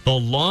 the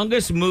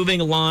longest moving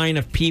line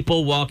of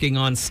people walking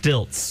on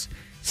stilts.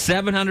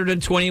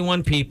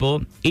 721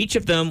 people, each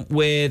of them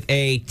with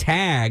a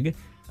tag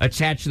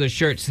attached to their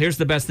shirts. Here's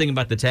the best thing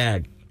about the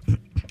tag.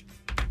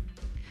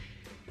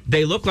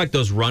 They look like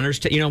those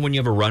runners, when you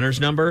have a runner's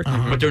number,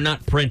 but they're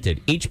not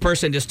printed. Each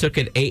person just took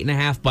an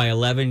 8.5 by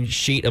 11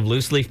 sheet of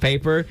loose leaf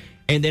paper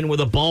and then with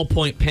a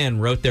ballpoint pen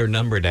wrote their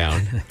number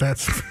down.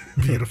 That's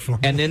beautiful.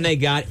 And then they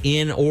got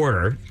in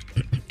order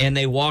and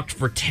they walked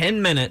for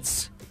 10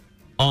 minutes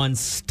on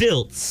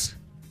stilts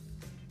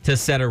to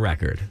set a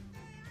record.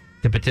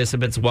 The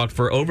participants walked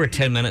for over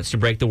 10 minutes to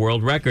break the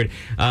world record.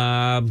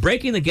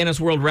 Breaking the Guinness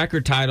World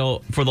Record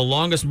title for the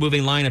longest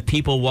moving line of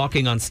people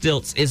walking on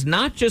stilts is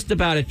not just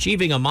about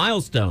achieving a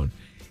milestone.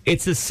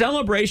 It's a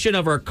celebration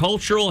of our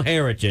cultural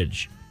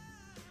heritage.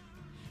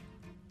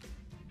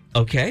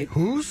 Okay.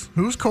 Whose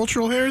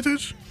cultural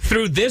heritage?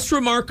 Through this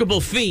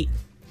remarkable feat,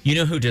 you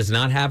know who does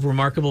not have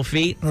remarkable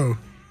feet? Oh.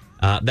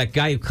 That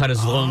guy who cut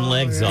his own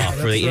legs off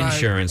for the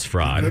insurance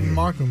fraud. Didn't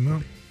mark him,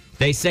 no.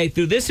 They say,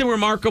 through this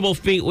remarkable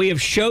feat, we have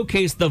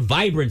showcased the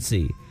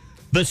vibrancy,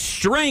 the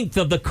strength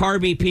of the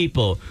Carby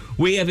people.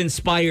 We have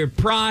inspired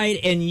pride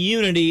and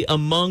unity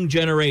among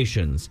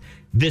generations.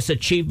 This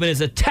achievement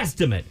is a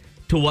testament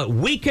to what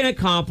we can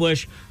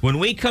accomplish when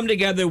we come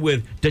together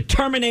with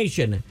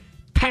determination,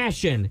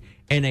 passion,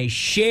 and a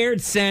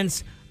shared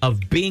sense of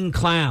being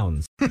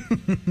clowns.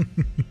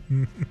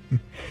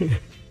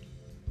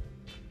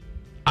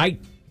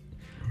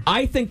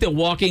 I think that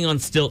walking on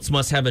stilts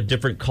must have a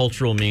different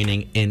cultural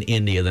meaning in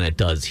India than it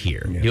does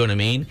here. Yeah. You know what I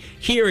mean?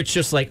 Here, it's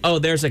just like, oh,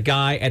 there's a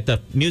guy at the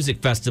music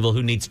festival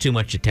who needs too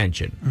much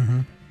attention.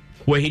 Mm-hmm.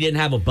 Where he didn't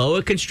have a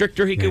boa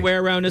constrictor he could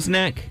wear around his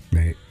neck.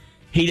 Right.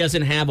 He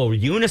doesn't have a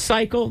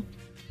unicycle.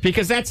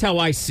 Because that's how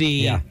I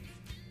see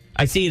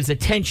I see it as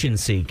attention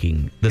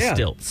seeking, the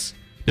stilts.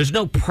 There's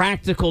no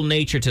practical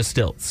nature to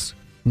stilts.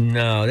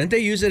 No, didn't they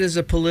use it as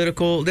a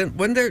political?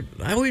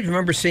 I always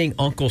remember seeing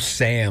Uncle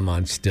Sam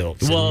on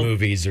stilts in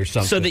movies or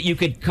something. So that you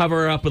could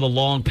cover up with a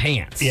long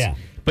pants. Yeah.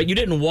 But you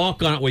didn't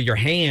walk on it with your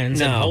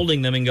hands and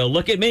holding them and go,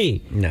 look at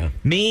me. No.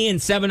 Me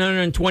and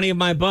 720 of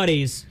my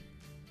buddies.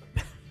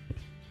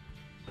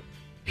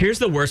 Here's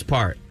the worst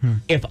part.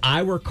 If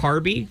I were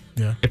Carby,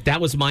 if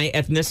that was my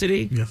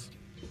ethnicity,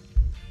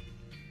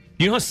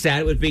 you know how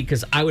sad it would be?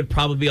 Because I would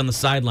probably be on the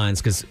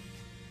sidelines because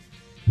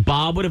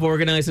Bob would have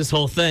organized this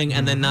whole thing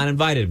and then not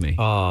invited me.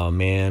 Oh,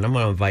 man. I'm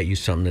going to invite you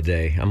something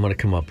today. I'm going to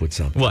come up with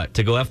something. What,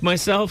 to go F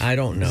myself? I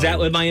don't know. Is that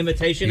what my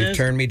invitation is? You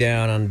turned me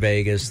down on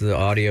Vegas, the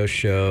audio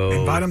show.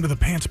 Invite him to the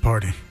pants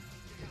party.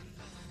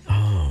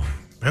 Oh.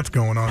 That's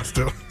going on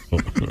still.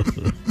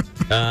 Can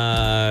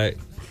I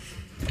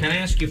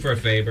ask you for a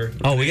favor?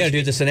 Oh, we got to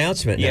do this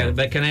announcement now. Yeah,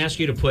 but can I ask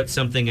you to put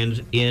something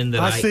in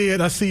that I see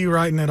it. I see you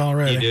writing it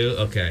already. You do?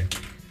 Okay.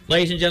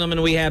 Ladies and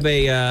gentlemen, we have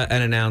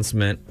an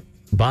announcement.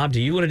 Bob,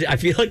 do you want to? I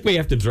feel like we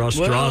have to draw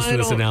straws for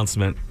this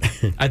announcement.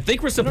 I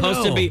think we're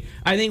supposed to be.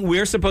 I think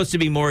we're supposed to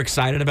be more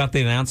excited about the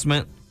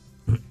announcement.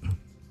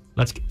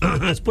 Let's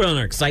put on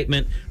our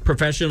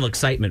professional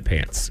excitement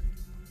pants.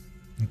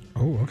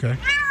 Oh, okay.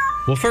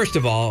 Well, first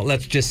of all,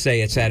 let's just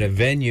say it's at a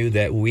venue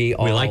that we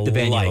all like. The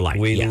venue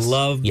We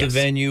love the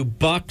venue.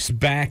 Buck's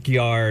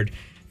Backyard.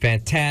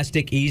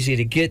 Fantastic, easy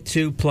to get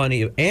to,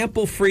 plenty of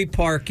ample free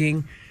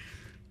parking.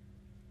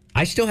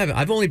 I still haven't.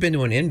 I've only been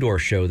to an indoor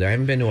show there. I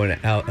haven't been to an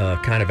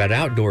kind of an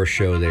outdoor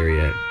show there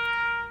yet.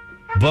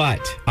 But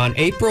on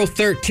April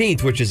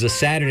 13th, which is a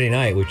Saturday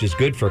night, which is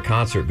good for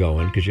concert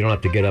going because you don't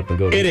have to get up and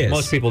go to. It is.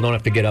 Most people don't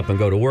have to get up and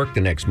go to work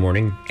the next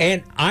morning.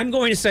 And I'm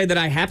going to say that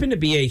I happen to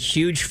be a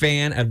huge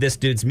fan of this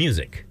dude's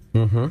music.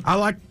 Mm-hmm. I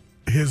like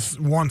his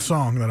one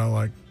song that I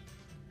like.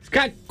 It's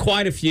got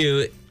quite a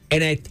few,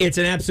 and it's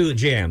an absolute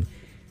jam.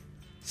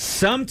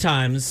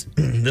 Sometimes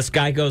this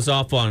guy goes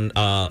off on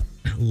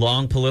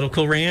long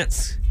political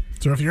rants.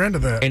 So if you're into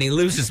that. And he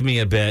loses me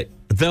a bit,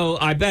 though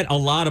I bet a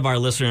lot of our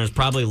listeners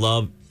probably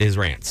love his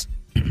rants.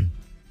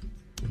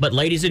 But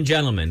ladies and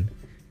gentlemen,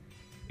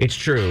 it's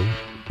true.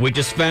 We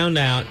just found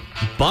out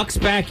Buck's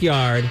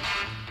Backyard,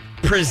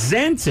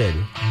 presented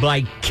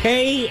by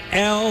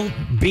KLBJ.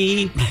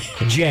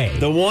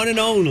 The one and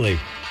only.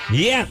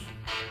 Yeah.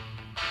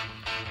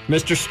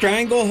 Mr.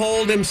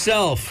 Stranglehold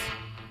himself.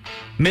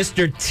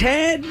 Mr.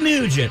 Ted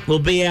Nugent will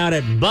be out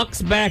at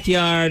Buck's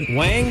Backyard.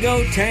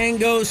 Wango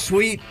Tango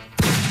Sweet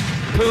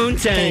Poon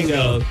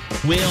Tango.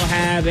 We'll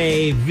have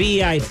a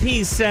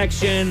VIP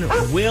section.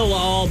 We'll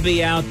all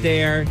be out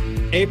there.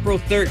 April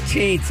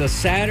 13th, a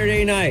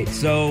Saturday night.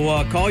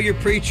 So call your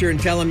preacher and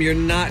tell him you're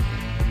not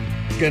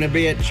going to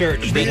be at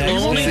church. The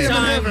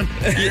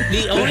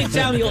only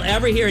time you'll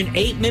ever hear an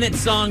 8-minute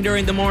song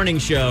during the morning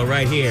show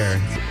right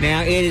here.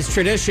 Now, it is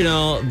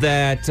traditional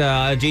that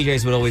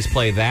DJs would always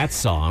play that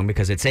song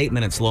because it's 8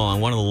 minutes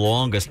long, one of the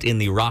longest in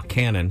the rock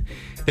canon.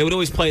 They would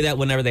always play that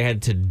whenever they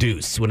had to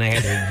deuce, when they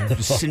had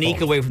to sneak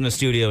away from the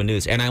studio and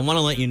deuce. And I want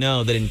to let you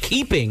know that in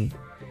keeping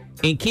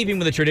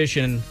with the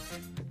tradition,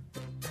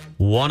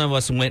 one of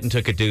us went and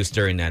took a deuce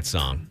during that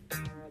song.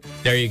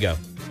 There you go.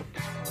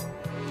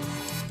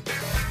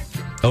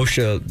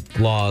 OSHA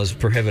laws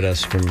prohibit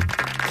us from...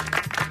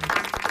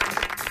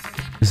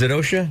 Is it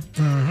OSHA?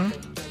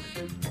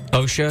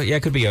 OSHA? Yeah,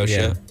 it could be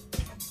OSHA.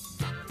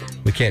 Yeah.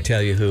 We can't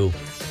tell you who.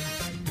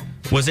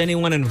 Was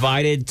anyone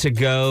invited to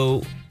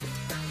go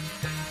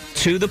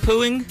to the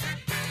pooing?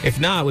 If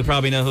not, we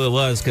probably know who it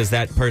was because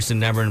that person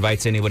never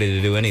invites anybody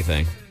to do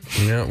anything.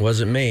 No, it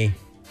wasn't me.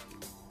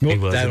 It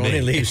wasn't That only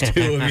me. leaves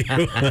two of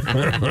you.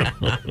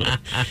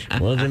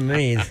 Wasn't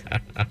me.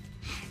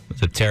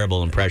 It's a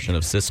terrible impression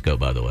of Cisco,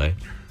 by the way.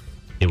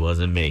 It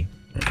wasn't me.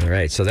 All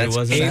right, so that's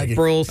wasn't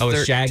April 13th. Oh,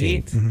 it's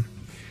Shaggy?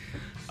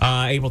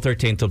 April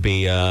 13th will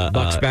be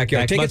Buck's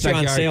Backyard. Tickets are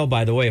on sale,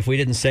 by the way. If we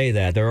didn't say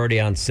that, they're already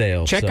on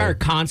sale. Check our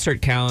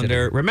concert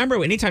calendar.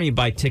 Remember, anytime you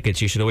buy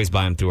tickets, you should always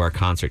buy them through our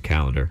concert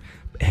calendar.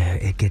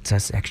 It gets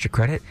us extra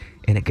credit,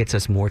 and it gets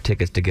us more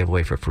tickets to give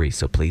away for free.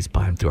 So please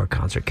buy them through our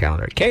concert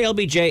calendar.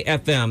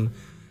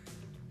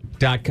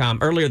 KLBJFM.com.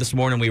 Earlier this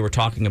morning, we were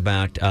talking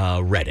about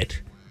Reddit.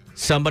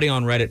 Somebody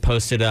on Reddit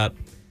posted up,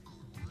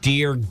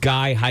 "Dear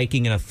guy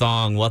hiking in a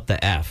thong, what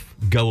the F?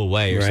 Go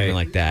away," or something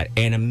like that.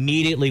 And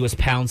immediately was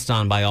pounced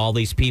on by all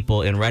these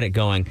people in Reddit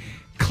going,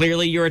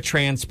 "Clearly you're a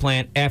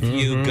transplant. F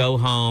you, go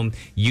home.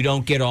 You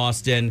don't get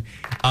Austin."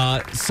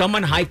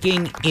 Someone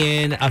hiking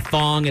in a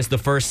thong is the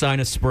first sign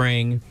of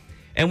spring.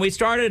 And we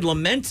started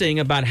lamenting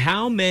about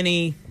how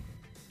many...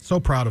 So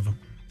proud of him.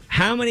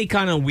 How many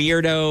kind of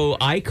weirdo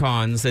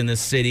icons in this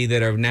city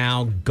that are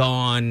now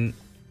gone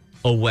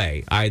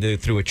away, either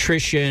through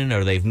attrition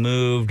or they've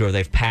moved or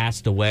they've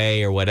passed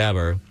away or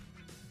whatever.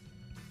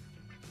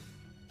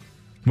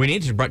 We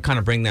need to kind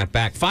of bring that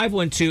back.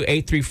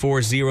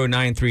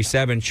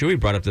 512-834-0937. Chewy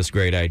brought up this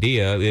great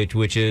idea,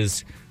 which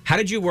is, how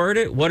did you word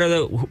it? What are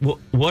the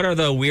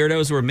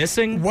weirdos we're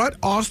missing? What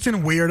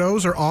Austin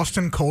weirdos or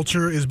Austin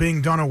culture is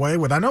being done away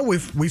with? I know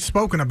we've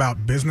spoken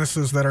about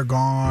businesses that are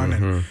gone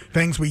and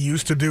things we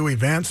used to do,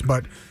 events,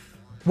 but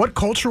what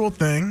cultural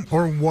thing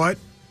or what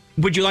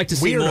would you like to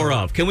see weirdo more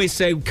of? Can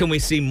we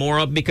see more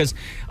of? Because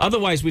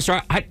otherwise we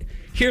start...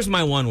 here's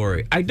my one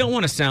worry. I don't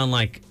want to sound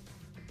like...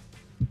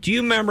 Do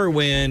you remember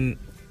when...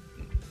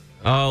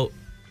 Oh,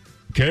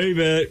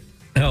 K-Bet.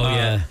 Oh,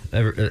 yeah.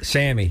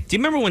 Sammy. Do you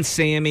remember when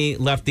Sammy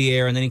left the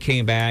air and then he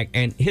came back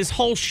and his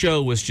whole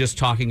show was just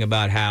talking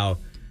about how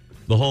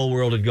the whole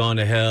world had gone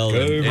to hell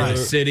and the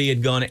city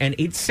had gone... And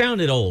it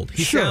sounded old.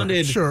 He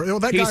sounded... Sure. Well,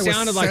 that guy was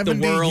sounded like the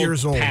 70 world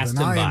years old, passed and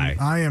him by.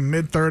 I am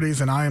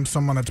mid-30s, and I am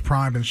someone that's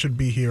primed and should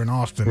be here in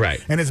Austin.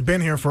 Right. And it's been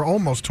here for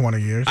almost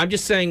 20 years. I'm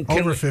just saying...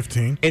 Over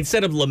 15.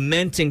 Instead of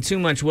lamenting too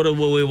much, what do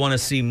we want to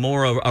see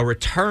more of? A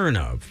return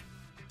of?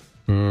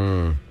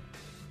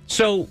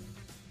 So...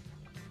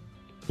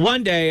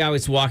 One day I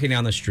was walking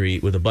down the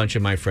street with a bunch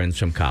of my friends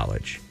from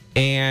college,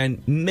 and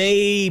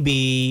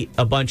maybe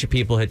a bunch of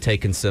people had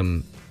taken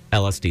some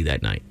LSD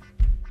that night.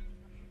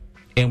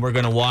 And we're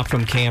going to walk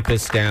from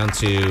campus down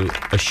to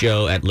a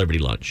show at Liberty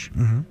Lunch,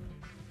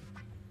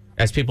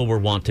 as people were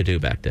wont to do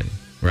back then,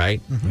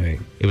 right? Right.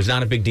 It was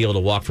not a big deal to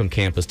walk from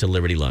campus to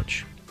Liberty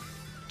Lunch.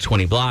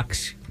 20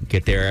 blocks,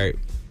 get there.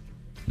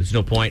 There's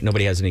no point.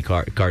 Nobody has any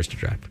cars to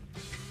drive.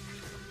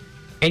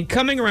 And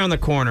coming around the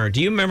corner,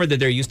 do you remember that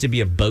there used to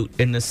be a boat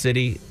in the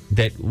city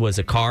that was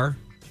a car?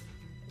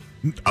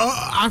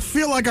 I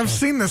feel like I've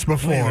seen this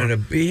before.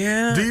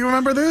 Yeah. Do you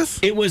remember this?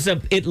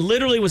 It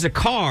literally was a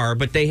car,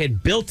 but they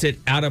had built it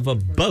out of a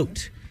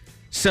boat.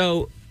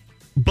 So,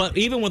 but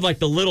even with like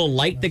the little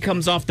light that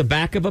comes off the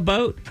back of a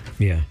boat.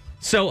 Yeah.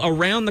 So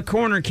around the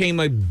corner came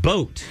a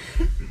boat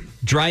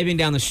driving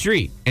down the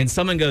street, and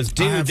someone goes,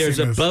 "Dude, there's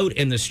a boat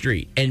in the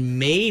street." And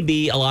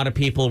maybe a lot of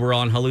people were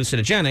on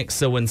hallucinogenics,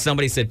 so when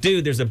somebody said,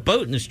 "Dude, there's a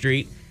boat in the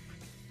street,"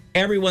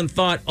 everyone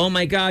thought, "Oh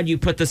my God, you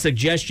put the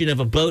suggestion of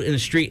a boat in the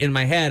street in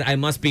my head. I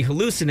must be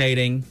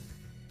hallucinating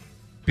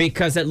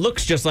because it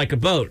looks just like a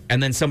boat."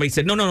 And then somebody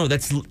said, no,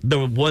 that's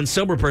the one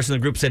sober person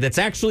in the group said, "That's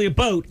actually a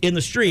boat in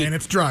the street. And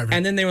it's driving."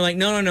 And then they were like,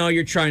 no,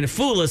 you're trying to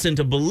fool us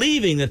into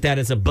believing that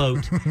is a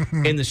boat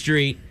in the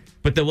street.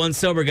 But the one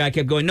sober guy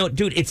kept going, "No,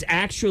 dude, it's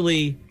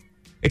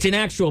an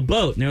actual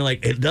boat." And they're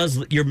like, "It does.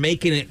 You're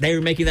making it. They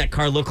were making that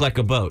car look like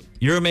a boat.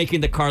 You're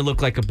making the car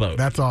look like a boat."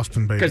 That's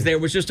Austin, baby. Because there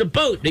was just a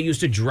boat that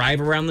used to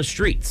drive around the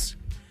streets.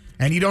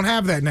 And you don't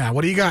have that now.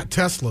 What do you got?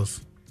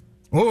 Teslas.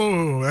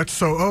 Oh, that's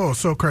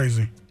so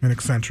crazy and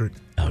eccentric.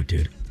 Oh,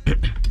 dude.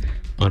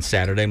 On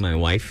Saturday, my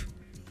wife,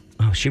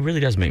 she really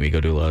does make me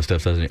go do a lot of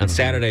stuff, doesn't she? On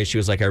Saturday, she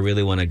was like, "I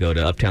really want to go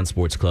to Uptown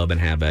Sports Club and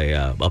have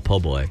a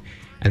po' boy.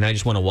 And I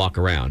just want to walk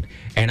around."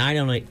 And I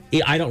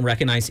don't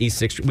recognize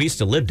East 6th Street. We used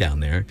to live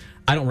down there.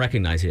 I don't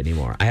recognize it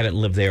anymore. I haven't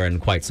lived there in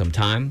quite some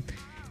time.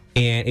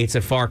 And it's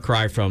a far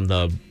cry from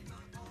the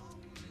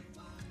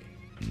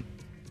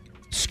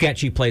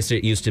sketchy place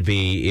it used to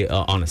be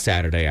on a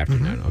Saturday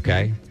afternoon,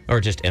 okay?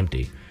 Or just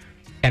empty.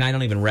 And I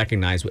don't even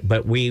recognize it.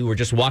 But we were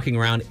just walking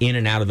around in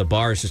and out of the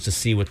bars just to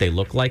see what they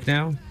look like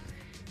now.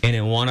 And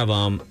in one of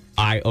them,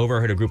 I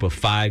overheard a group of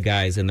 5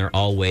 guys, and they're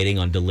all waiting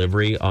on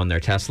delivery on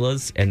their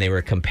Teslas, and they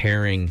were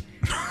comparing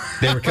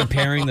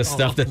the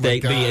stuff that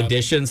the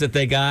additions that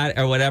they got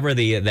or whatever,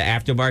 the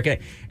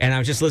aftermarket. And I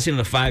was just listening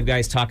to the 5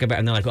 guys talk about,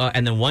 and they're like, oh,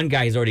 and then one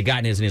guy has already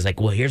gotten his, and he's like,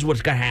 well, here's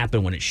what's going to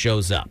happen when it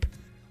shows up.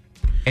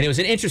 And it was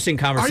an interesting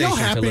Are conversation. y'all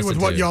happy with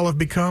what y'all have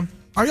become?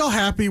 Are y'all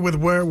happy with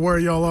where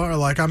y'all are?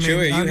 Like, I mean, Sure,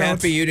 are you I know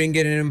happy you didn't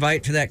get an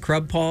invite to that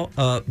Crub Paul?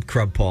 When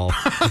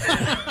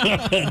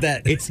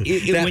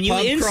you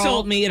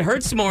insult me, it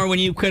hurts more when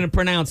you couldn't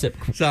pronounce it.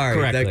 Sorry,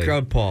 correctly. that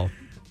Crub Paul.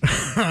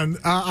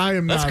 I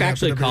am Let's not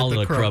actually happy to be call at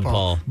it a the Crub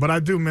Paul. But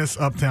I do miss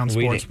Uptown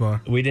Sports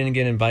Bar. We didn't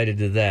get invited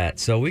to that,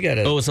 so we got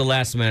to. Oh, it was the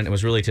last minute. It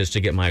was really just to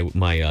get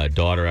my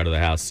daughter out of the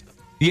house.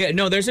 Yeah,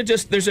 no, there's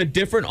a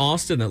different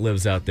Austin that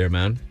lives out there,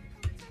 man.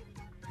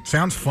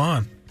 Sounds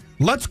fun.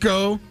 Let's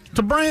go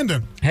to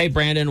Brandon. Hey,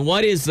 Brandon,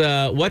 what's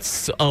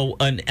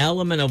an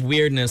element of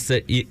weirdness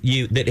that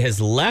you that has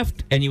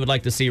left and you would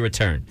like to see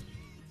return?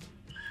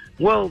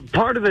 Well,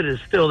 part of it is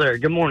still there.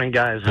 Good morning,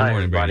 guys. Good Hi,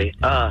 morning, everybody.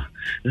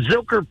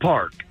 Zilker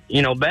Park.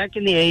 You know, back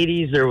in the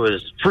 80s, there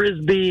was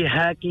Frisbee,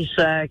 hacky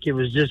sack. It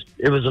was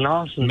an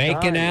awesome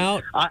Making time.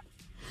 out? I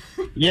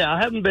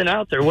haven't been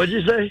out there. What'd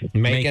you say?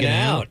 Making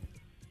out.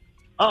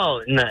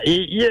 Oh, no,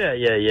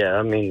 yeah.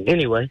 I mean,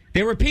 anyway.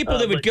 There were people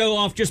that would go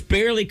off just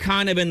barely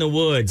kind of in the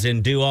woods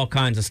and do all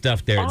kinds of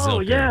stuff there at Zilker. Oh,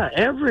 yeah,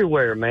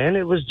 everywhere, man.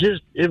 It was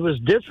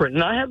different.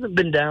 And I haven't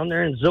been down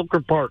there, and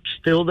Zilker Park's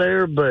still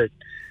there, but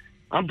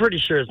I'm pretty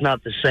sure it's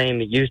not the same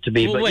it used to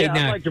be. Well, but wait, yeah,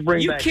 now, I'd like to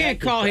bring you back can't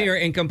hacky call sack. here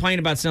and complain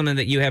about something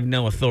that you have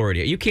no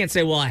authority. You can't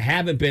say, well, I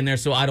haven't been there,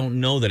 so I don't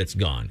know that it's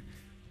gone.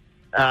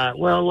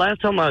 Well, last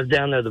time I was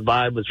down there, the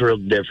vibe was real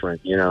different,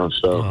 you know.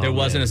 So There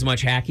wasn't as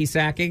much hacky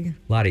sacking.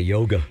 A lot of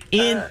yoga.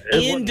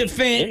 In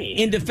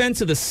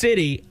defense of the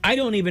city, I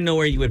don't even know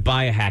where you would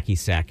buy a hacky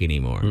sack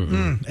anymore.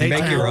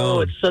 Make your Oh,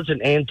 own. it's such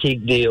an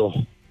antique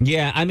deal.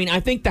 Yeah, I mean, I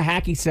think the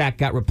hacky sack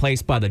got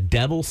replaced by the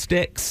devil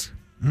sticks.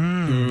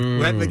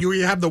 You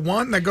have the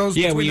one that goes.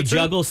 Yeah, where between you the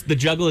two?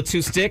 juggle the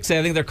 2 sticks.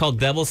 I think they're called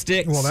devil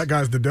sticks. Well, that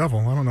guy's the devil.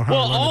 I don't know how.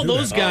 Well, to all do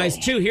those that. guys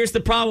too. Here's the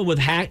problem with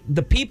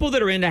the people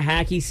that are into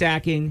hacky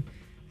sacking,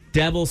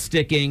 devil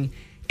sticking,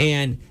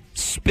 and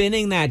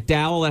spinning that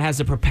dowel that has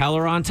a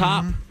propeller on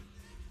top.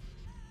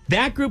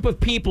 That group of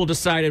people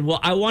decided, well,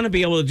 I want to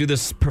be able to do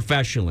this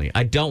professionally.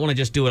 I don't want to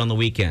just do it on the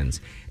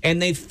weekends.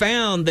 And they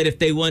found that if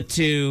they went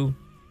to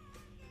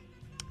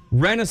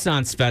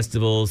Renaissance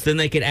festivals, then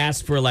they could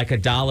ask for like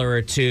 $1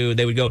 or $2.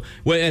 They would go,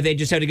 well, they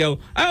just had to go,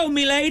 oh,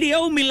 me lady,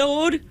 oh, me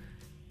lord,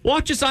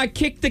 watch as I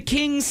kick the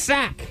king's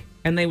sack.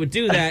 And they would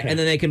do that, and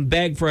then they can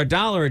beg for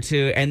 $1 or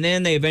 $2, and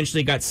then they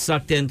eventually got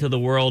sucked into the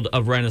world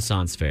of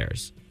Renaissance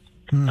fairs.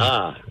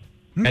 And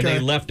they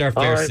left our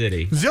fair right.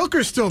 city.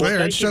 Zilker's still there.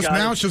 thank It's you, just guys.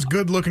 now it's just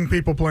good-looking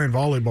people playing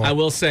volleyball. I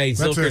will say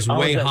That's Zilker's it.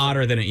 way Oh,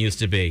 hotter than it used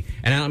to be.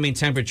 And I don't mean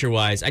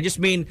temperature-wise. I just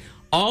mean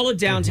all of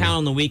downtown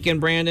on the weekend,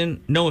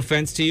 Brandon, no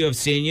offense to you, I've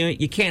seen you.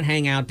 You can't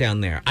hang out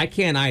down there. I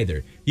can't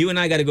either. You and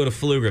I got to go to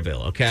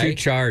Pflugerville, okay? Too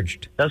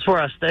charged. That's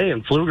where I stay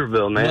in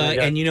Pflugerville, man. Well,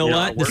 and you know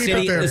what? The Keep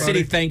city, it there, the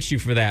city buddy. thanks you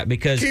for that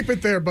because Keep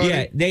it there, buddy.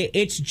 Yeah,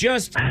 it's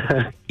just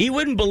you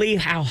wouldn't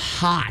believe how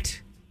hot,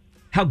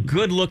 how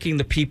good looking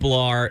the people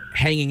are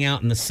hanging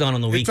out in the sun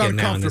on the It's weekend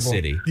now in the uncomfortable.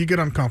 city. You get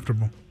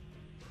uncomfortable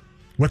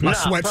with my Nah,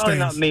 sweat probably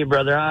stains. not me,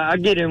 brother. I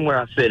get in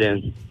where I fit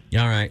in.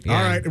 All right, yeah.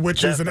 All right,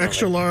 which is an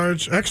extra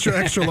large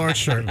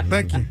shirt.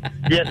 Thank you.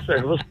 Yes,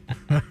 sir. Well,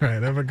 All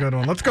right, have a good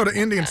one. Let's go to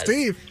Indian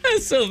Steve.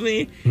 That's so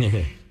me.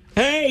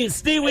 Hey,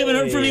 Steve, we haven't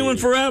heard from you in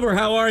forever.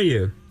 How are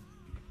you?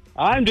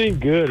 I'm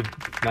doing good,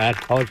 Matt.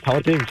 How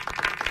are things?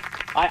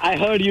 I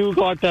heard you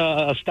got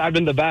stabbed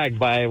in the back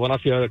by one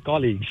of your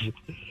colleagues.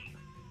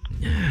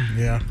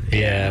 Yeah.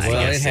 Yeah, well,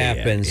 guess it so, yeah.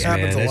 happens, It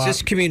happens man. a It's lot.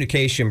 just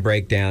communication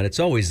breakdown.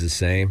 It's always the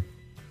same.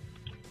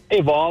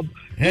 Hey, Bob.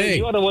 Hey.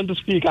 You are the one to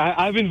speak.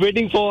 I've been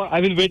waiting for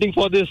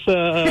this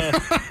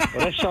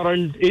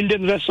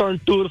Indian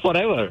restaurant tour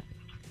forever.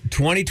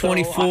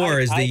 2024 So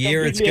is the I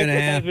year it's completely going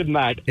to empathize happen. with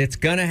Matt. It's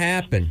going to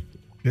happen.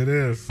 It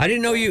is. I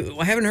didn't know you.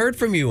 I haven't heard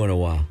from you in a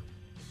while.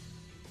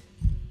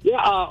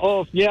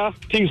 Yeah,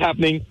 things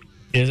happening.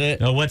 Is it?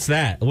 Oh, what's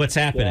that? What's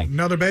happening?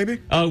 Another baby?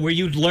 Oh, were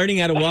you learning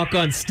how to walk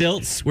on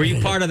stilts? Were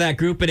you part of that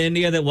group in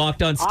India that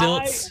walked on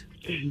stilts?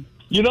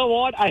 You know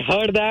what? I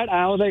heard that.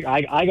 I was like,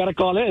 I gotta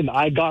call in.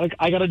 I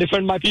gotta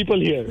defend my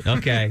people here.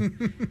 Okay.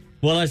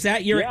 Well, is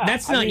that your? Yeah,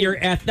 that's I not mean- your.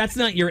 That's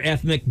not your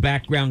ethnic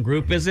background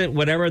group, is it?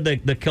 Whatever the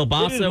It is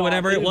kielbasa, not,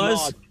 whatever it is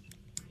was.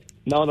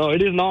 not. No,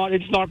 it is not.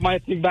 It's not my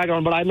ethnic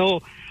background, but I know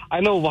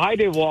why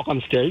they walk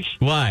on stilts.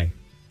 Why?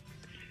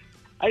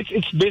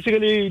 It's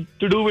basically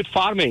to do with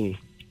farming.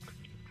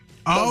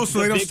 Oh, so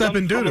they don't step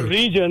in come from a doo-doo.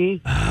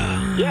 region.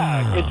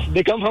 Yeah,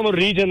 they come from a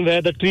region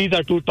where the trees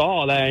are too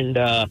tall and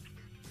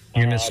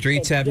And the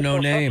streets have no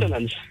for name.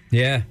 sustenance.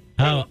 Yeah.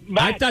 Oh, I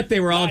Matt, thought they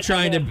were all Matt,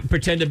 trying to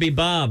pretend to be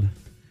Bob.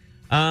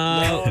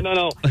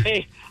 No.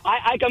 Hey,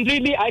 I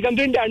completely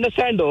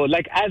understand though.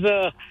 Like as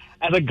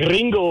a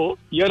gringo,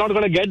 you're not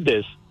gonna get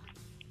this.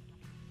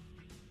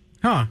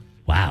 Huh.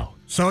 Wow.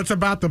 So it's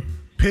about the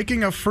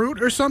picking a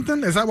fruit or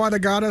something? Is that why the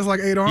god has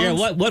like 8 arms?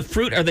 Yeah, what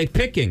fruit are they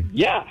picking?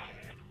 Yeah.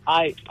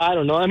 I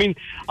don't know. I mean,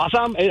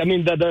 Assam, I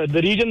mean,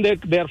 the region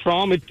they're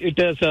from, it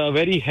is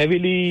very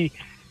heavily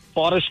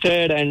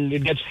forested and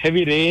it gets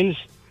heavy rains.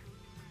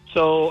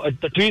 So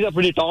the trees are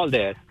pretty tall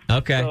there.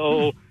 Okay.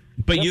 So,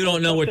 but you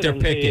don't know what they're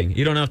picking.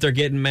 You don't know if they're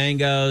getting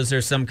mangoes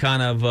or some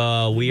kind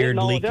of weird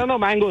No, there are no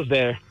mangoes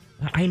there.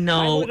 I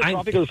know. Mango is a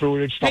tropical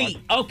fruit. It's not. Hey,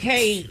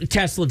 okay,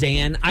 Tesla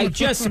Dan. I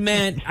just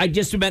meant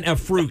a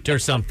fruit or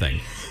something.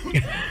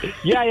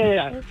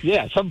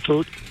 Yeah. Some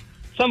fruit,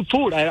 some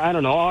food. I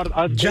don't know. Or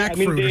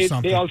Jackfruit or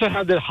something. They also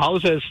have their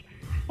houses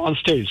on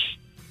stilts.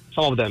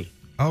 Some of them.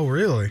 Oh,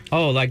 really?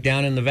 Oh, like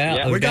down in the valley.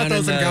 Yeah. Oh, We got down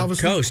those in the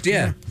Galveston. coast.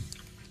 Yeah.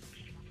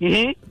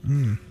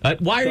 Mm-hmm.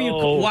 Why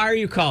are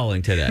you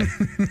calling today?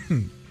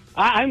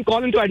 I'm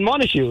calling to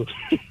admonish you.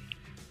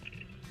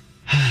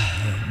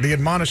 The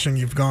admonishing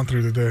you've gone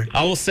through today.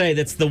 I will say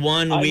that's the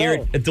one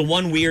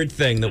weird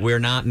thing that we're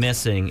not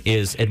missing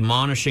is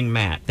admonishing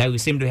Matt. That we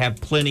seem to have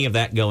plenty of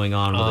that going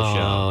on with the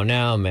show. Oh,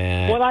 now,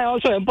 Matt. Well, I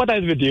also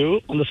empathize with you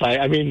on the side.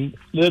 I mean,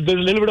 there's a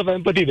little bit of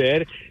empathy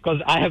there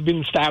because I have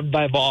been stabbed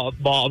by Bob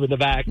in the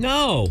back.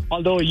 No.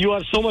 Although you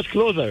are so much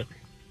closer.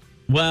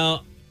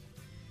 Well,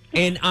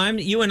 and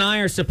you and I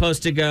are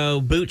supposed to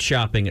go boot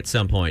shopping at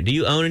some point. Do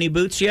you own any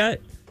boots yet?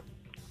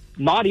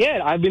 Not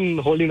yet. I've been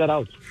holding that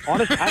out.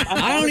 Honestly,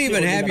 I don't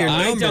even have your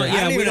number.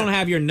 We don't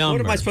have your number.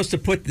 What am I supposed to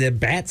put the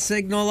bat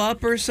signal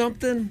up or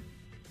something?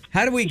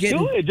 How do we get?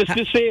 Do it.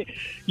 Just say,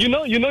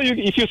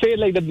 if you say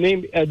like the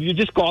name, you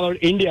just call out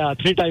India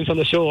 3 times on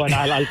the show, and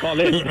I'll call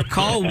it.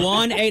 Call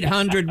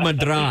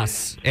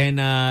 1-800-Madras,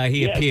 and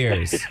he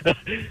appears.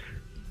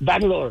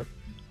 Bangalore.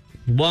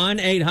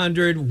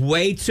 1-800,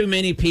 way too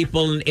many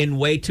people in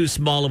way too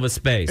small of a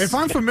space. If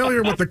I'm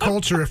familiar with the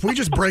culture, if we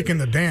just break in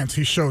the dance,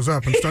 he shows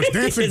up and starts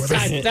dancing with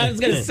us. I was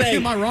going to say,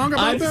 am I wrong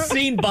about that? I've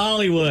seen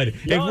Bollywood.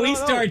 If we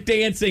start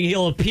dancing,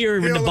 he'll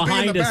appear He'll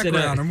behind be in us. the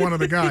background and one of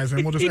the guys,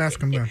 and we'll just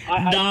ask him then.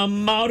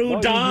 Dam. All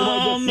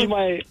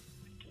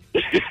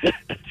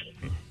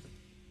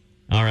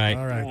right.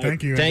 All right.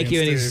 Thank you. Thank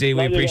you, NEC.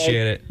 We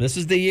appreciate it. This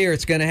is the year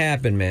it's going to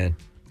happen, man.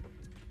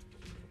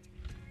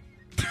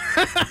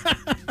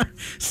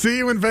 See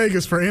you in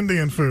Vegas for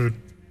Indian food.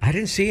 I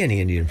didn't see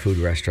any Indian food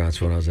restaurants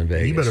when I was in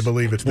Vegas. You better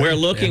believe it's there. We're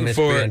looking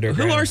for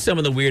who are some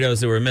of the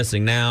weirdos that we're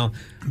missing now.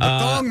 The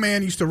thong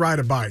man used to ride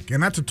a bike,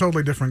 and that's a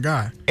totally different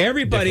guy.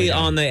 Everybody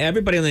on the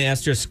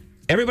Esther's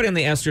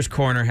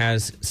Corner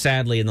has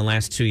sadly in the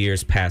last 2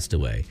 years passed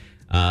away.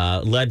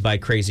 Led by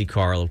Crazy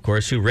Carl, of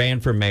course, who ran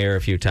for mayor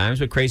a few times.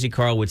 But Crazy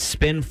Carl would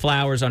spin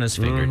flowers on his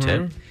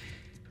fingertip.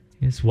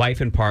 His wife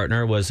and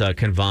partner was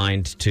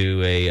confined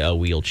to a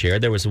wheelchair.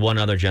 There was one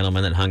other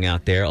gentleman that hung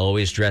out there,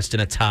 always dressed in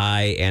a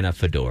tie and a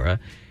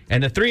fedora.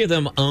 And the three of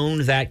them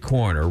owned that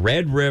corner,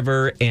 Red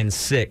River and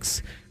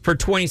 6, for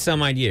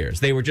 20-some-odd years.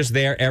 They were just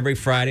there every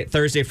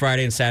Thursday,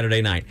 Friday, and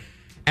Saturday night.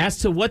 As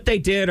to what they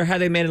did or how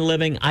they made a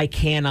living, I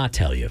cannot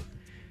tell you.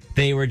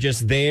 They were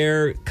just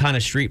there kind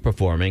of street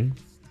performing.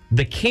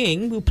 The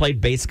King, who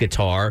played bass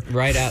guitar,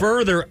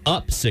 further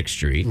up 6th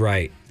Street.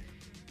 Right.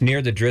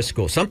 Near the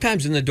Driscoll.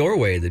 Sometimes in the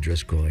doorway of the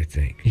Driscoll, I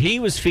think. He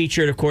was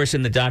featured, of course,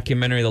 in the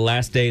documentary The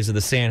Last Days of the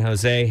San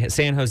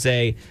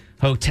Jose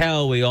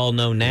Hotel, we all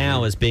know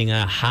now as being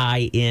a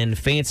high-end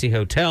fancy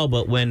hotel.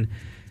 But when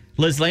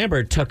Liz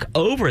Lambert took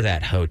over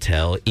that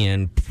hotel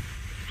in,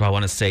 I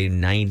want to say,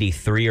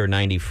 93 or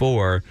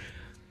 94,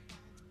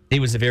 it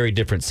was a very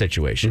different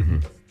situation.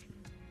 Mm-hmm.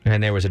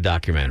 And there was a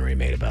documentary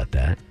made about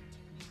that.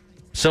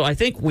 So I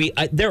think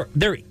there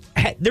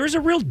is a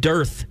real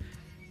dearth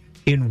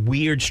in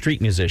weird street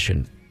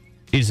musician,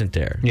 isn't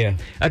there? Yeah.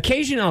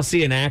 Occasionally I'll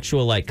see an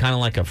actual, kind of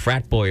like a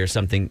frat boy or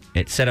something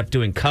set up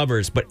doing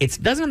covers, but it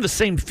doesn't have the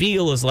same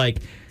feel as like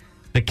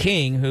the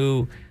King,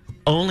 who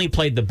only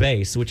played the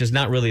bass, which is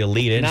not really a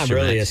lead instrument. Not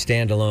really a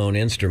standalone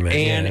instrument.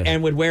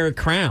 And would wear a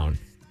crown.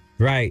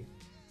 Right.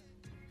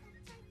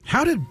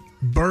 How did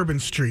Bourbon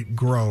Street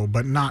grow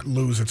but not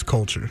lose its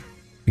culture?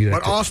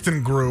 But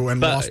Austin grew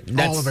and lost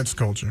all of its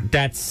culture.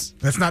 That's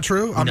not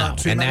true? I'm not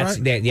seeing that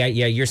right? Yeah,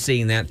 you're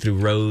seeing that through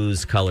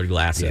rose-colored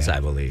glasses, I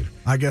believe.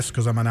 I guess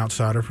because I'm an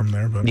outsider from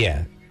there. But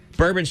yeah.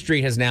 Bourbon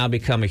Street has now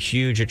become a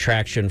huge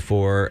attraction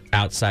for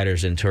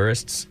outsiders and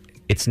tourists.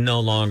 It's no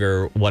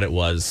longer what it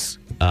was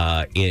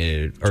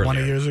earlier.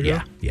 20 years ago?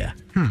 Yeah.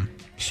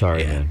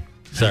 Sorry, man.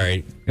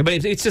 Sorry.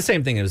 But it's the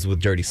same thing as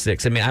with Dirty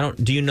Six. I mean,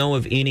 do you know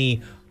of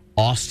any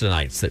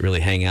Austinites that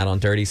really hang out on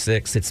Dirty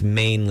Six? It's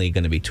mainly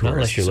going to be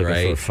tourists, unless you're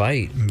looking for a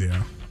fight.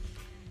 Yeah.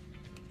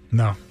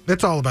 No,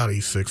 it's all about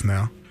E6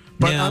 now.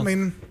 But now, I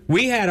mean,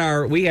 we had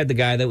the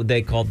guy that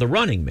they called the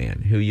Running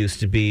Man, who used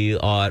to be at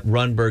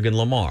Runberg and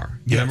Lamar.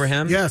 You remember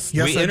him? Yes,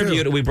 we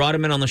interviewed. We brought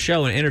him in on the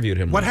show and interviewed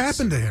him. What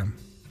happened to him?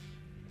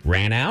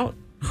 Ran out.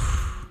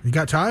 You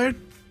got tired?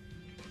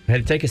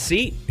 Had to take a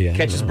seat,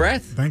 catch his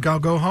breath. Think I'll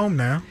go home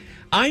now.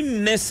 I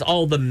miss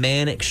all the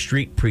manic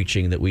street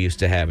preaching that we used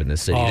to have in the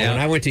city. When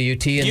I went to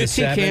UT in the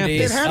 70s.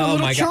 It had a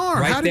little charm.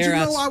 Right How did there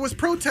you know I was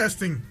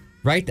protesting?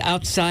 Right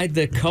outside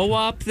the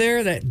co-op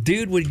there, that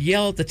dude would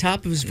yell at the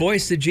top of his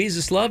voice, "Did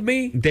Jesus love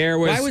me?"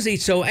 Why was he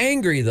so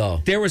angry,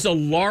 though? There was a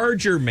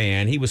larger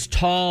man. He was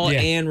tall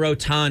Yeah. and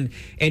rotund.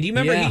 And do you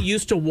remember Yeah. he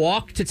used to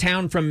walk to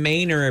town from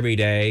Manor every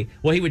day?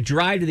 Well, he would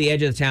drive to the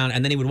edge of the town,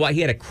 and then he would walk.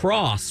 He had a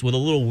cross with a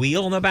little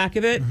wheel on the back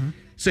of it.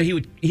 So he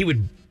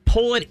would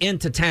pull it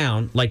into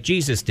town like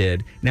Jesus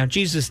did. Now,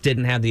 Jesus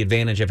didn't have the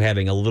advantage of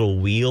having a little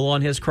wheel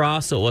on his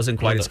cross, so it wasn't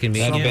quite as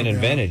convenient. Hadn't been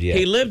invented yet.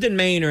 He lived in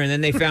Manor, and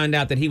then they found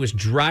out that he was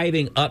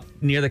driving up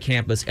near the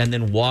campus and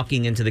then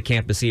walking into the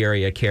campus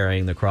area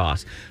carrying the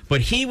cross.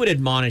 But he would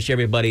admonish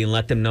everybody and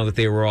let them know that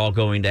they were all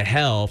going to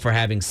hell for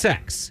having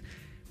sex.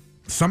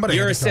 Somebody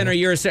You're had a to tell sinner, him.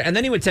 you're a sinner. And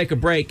then he would take a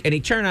break, and he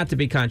turned out to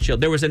be kind of chill.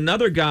 There was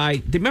another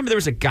guy. Remember there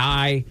was a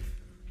guy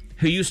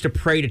who used to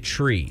pray to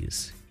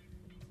trees?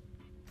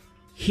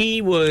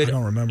 He would. I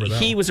don't remember that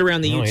He one. was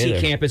around the I don't UT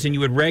either. campus, and you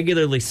would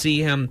regularly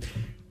see him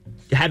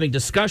having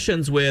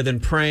discussions with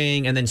and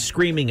praying and then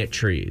screaming at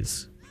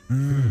trees.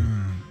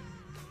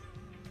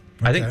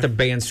 I think Okay. the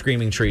band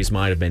Screaming Trees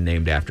might have been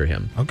named after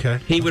him. Okay.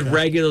 He would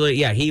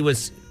regularly, he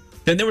was.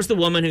 Then there was the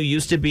woman who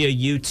used to be a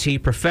UT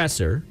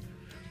professor.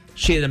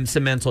 She had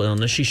some mental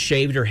illness. She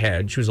shaved her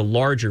head. She was a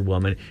larger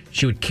woman.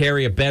 She would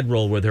carry a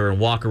bedroll with her and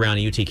walk around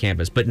a UT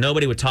campus, but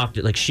nobody would talk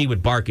to. Like she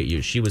would bark at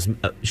you. She was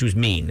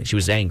mean. She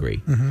was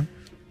angry.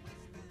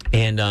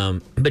 And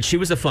but she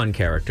was a fun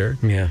character.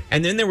 Yeah.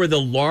 And then there were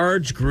the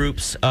large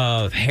groups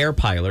of hair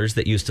pilers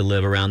that used to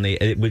live around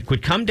it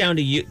would come down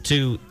to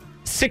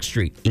 6th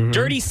Street,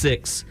 Dirty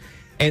Six,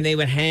 and they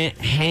would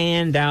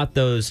hand out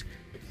those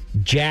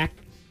Jack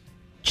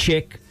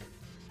Chick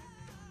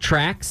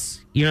tracks.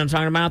 You know what I'm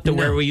talking about? No.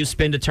 Where you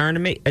spend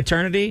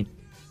eternity?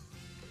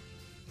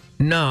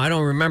 No, I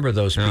don't remember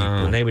those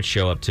people. They would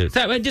show up too.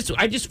 So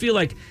I just feel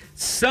like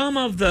some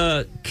of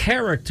the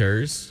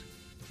characters.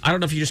 I don't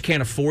know if you just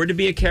can't afford to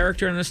be a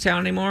character in this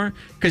town anymore.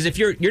 Because if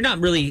you're not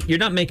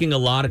making a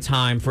lot of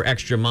time for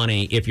extra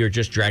money if you're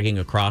just dragging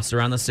a cross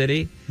around the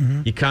city.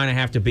 You kind of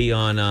have to be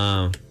on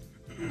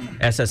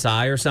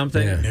SSI or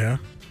something. Yeah.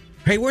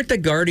 Hey, weren't the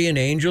Guardian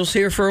Angels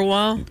here for a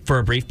while? For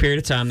a brief period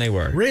of time, they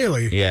were.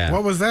 Really? Yeah.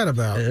 What was that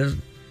about?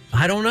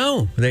 I don't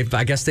know.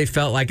 I guess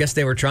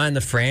they were trying the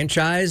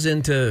franchise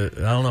into. I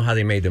don't know how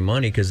they made the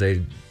money because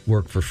they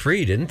worked for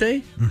free, didn't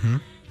they?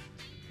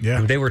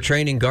 Yeah. They were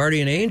training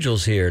Guardian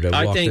Angels here to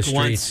walk the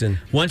streets.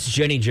 Once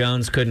Jenny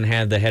Jones couldn't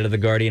have the head of the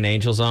Guardian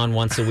Angels on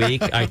once a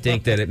week, I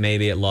think that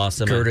it lost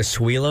some. Curtis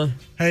Wheeler.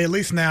 Hey, at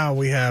least now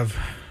we have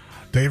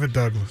David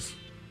Douglas.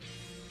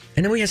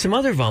 And then we had some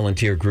other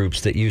volunteer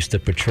groups that used to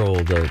patrol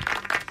the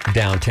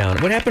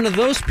downtown. What happened to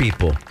those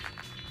people?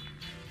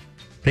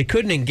 They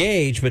couldn't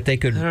engage, but they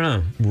could I don't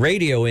know.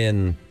 radio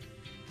in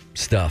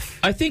stuff.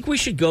 I think we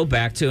should go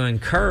back to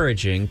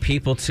encouraging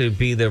people to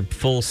be their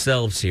full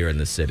selves here in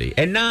the city.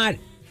 And not,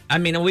 I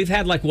mean, we've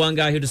had like one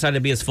guy who decided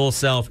to be his full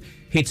self.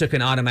 He took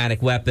an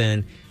automatic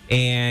weapon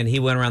and he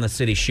went around the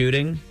city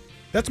shooting.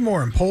 That's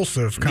more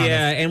impulsive kind of.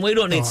 Yeah, and we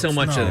don't need so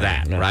much of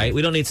that, No. right?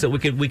 We don't need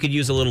we could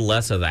use a little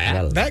less of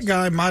that. That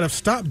guy might have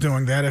stopped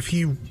doing that if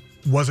he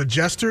was a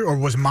jester or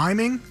was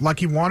miming like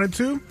he wanted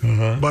to.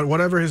 But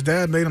whatever, his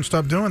dad made him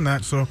stop doing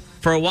that. So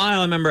For a while,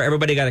 I remember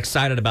everybody got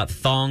excited about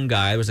Thong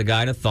Guy. There was a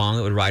guy in a thong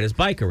that would ride his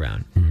bike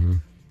around.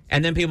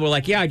 And then people were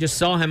like, yeah, I just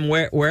saw him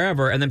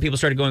wherever. And then people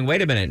started going,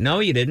 wait a minute. No,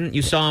 you didn't.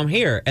 You saw him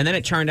here. And then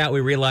it turned out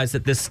we realized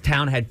that this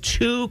town had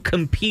two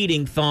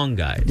competing Thong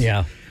Guys.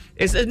 Yeah.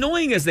 As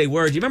annoying as they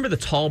were, do you remember the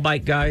tall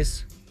bike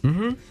guys?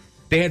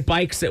 They had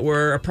bikes that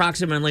were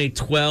approximately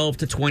 12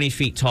 to 20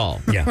 feet tall.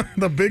 Yeah.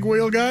 the big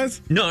wheel guys.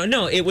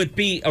 No, it would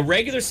be a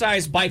regular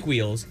sized bike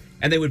wheels,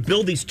 and they would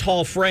build these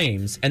tall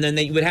frames, and then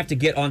they would have to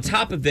get on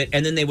top of it,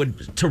 and then they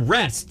would, to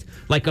rest,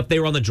 like if they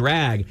were on the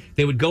drag,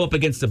 they would go up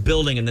against the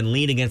building and then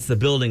lean against the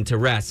building to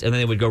rest, and then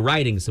they would go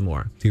riding some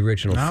more. The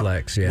original No,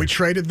 Flex, yeah. We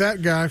traded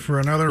that guy for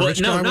another rich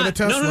guy with a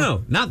Tesla.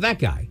 No, not that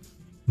guy.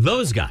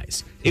 Those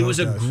guys. It was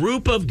Those a guys.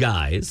 group of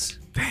guys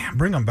Damn,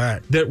 bring them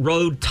back. that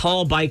rode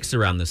tall bikes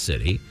around the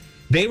city.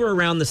 They were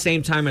around the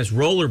same time as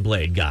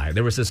Rollerblade Guy.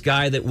 There was this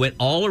guy that went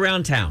all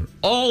around town,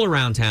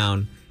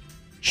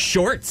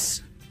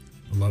 shorts,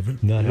 Love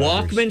it.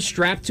 Walkman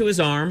strapped to his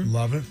arm,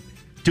 Love it.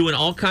 doing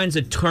all kinds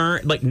of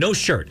like no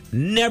shirt,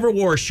 never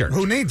wore a shirt,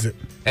 Who needs it?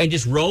 and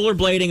just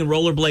rollerblading and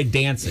rollerblade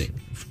dancing,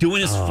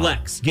 doing his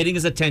flex, getting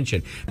his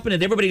attention. But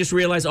did everybody just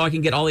realize, I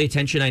can get all the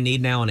attention I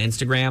need now on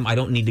Instagram? I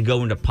don't need to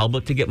go into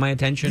public to get my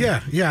attention?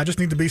 Yeah. I just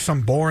need to be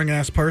some boring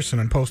ass person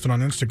and post it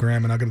on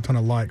Instagram, and I get a ton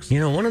of likes. You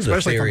know, one of the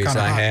Especially if I'm theories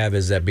kinda I hot. have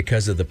is that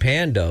because of the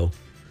Pando,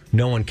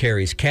 no one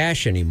carries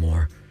cash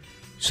anymore.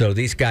 So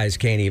these guys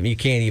you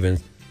can't even.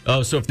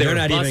 Oh, so if they're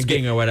not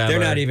busking or whatever. They're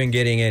not even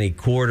getting any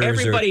quarters.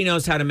 Everybody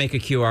knows how to make a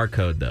QR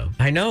code, though.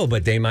 I know,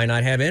 but they might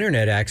not have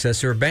internet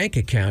access or a bank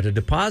account to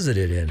deposit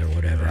it in or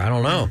whatever. I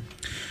don't know.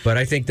 But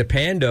I think the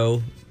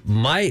Pando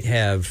might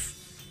have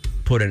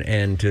put an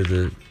end to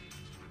the.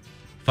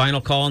 Final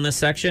call in this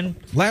section.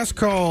 Last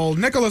call,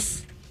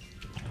 Nicholas.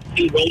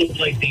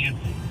 Rollerblade dancing.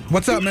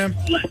 What's up, man?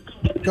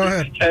 Go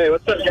ahead. Hey,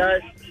 what's up,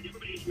 guys?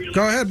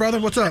 Go ahead, brother.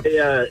 What's up?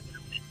 Hey,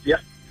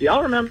 Do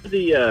y'all remember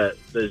the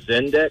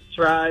Zendek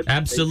tribe?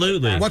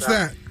 Absolutely. What's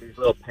that? These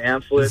little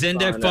pamphlets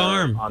Zendek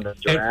Farm. on the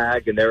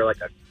drag, and they were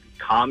like a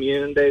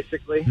commune,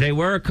 basically. They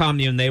were a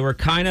commune. They were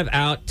kind of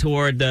out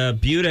toward the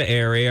Buda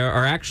area,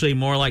 or actually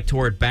more like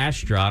toward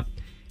Bastrop.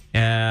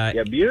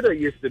 Yeah, Buda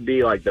used to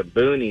be like the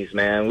boonies,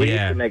 man. We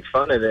used to make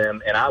fun of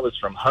them, and I was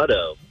from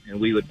Hutto,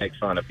 and we would make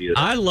fun of Buda.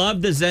 I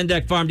love the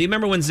Zendek Farm. Do you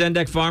remember when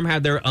Zendek Farm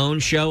had their own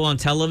show on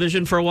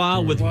television for a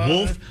while with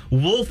Wolf?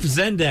 Wolf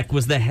Zendek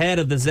was the head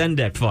of the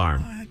Zendek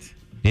Farm. What?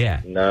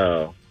 Yeah.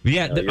 No.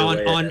 Yeah, No,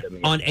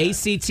 on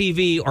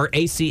ACTV or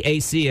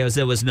ACAC as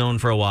it was known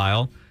for a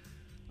while.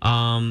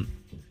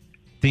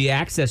 The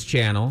Access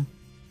Channel.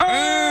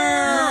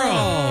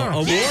 Earl!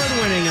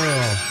 Award-winning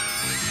Earl.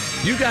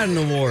 You got an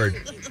award.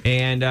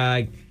 And,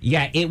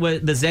 it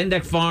was the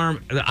Zendek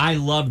Farm. I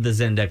loved the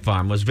Zendek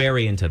Farm. Was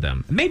very into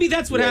them. Maybe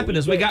that's what happened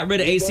is we got rid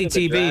of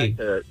ACTV.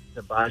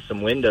 To buy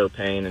some window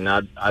pane,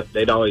 and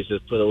they'd always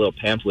just put a little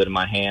pamphlet in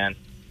my hand,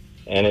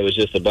 and it was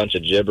just a bunch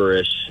of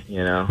gibberish,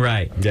 you know?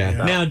 Right. Yeah.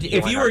 Now,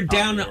 if you were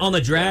down on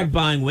the drag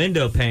buying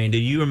window pane, do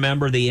you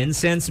remember the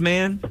Incense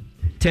Man?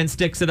 10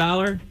 sticks a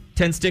dollar?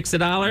 10 sticks a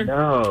dollar?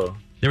 No.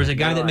 There was a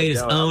guy that made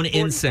his own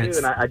incense.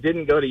 And I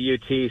didn't go to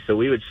UT, so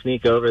we would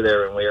sneak over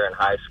there when we were in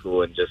high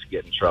school and just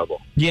get in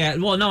trouble. Yeah,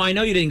 well, no, I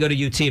know you didn't go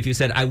to UT if you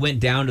said, I went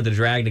down to the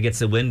drag to get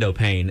some window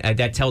pane.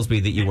 That tells me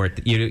that you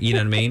weren't, you know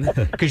what I mean?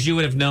 Because you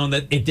would have known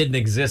that it didn't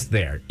exist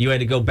there. You had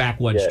to go back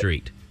one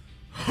street.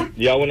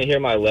 Y'all want to hear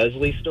my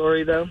Leslie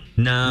story, though?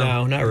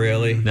 No, not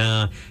really.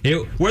 No.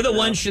 We're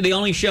the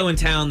only show in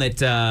town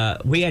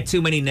that we had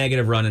too many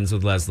negative run-ins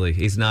with Leslie.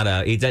 He's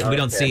not we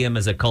don't see him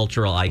as a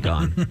cultural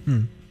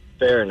icon.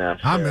 Fair enough.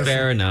 I miss him.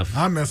 Fair enough.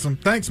 I miss him.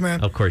 Thanks, man.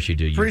 Of course you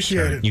do.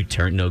 Appreciate it. You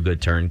no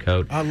good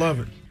turncoat. I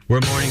love it. We're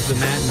Mornings with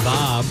Matt and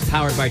Bob,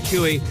 powered by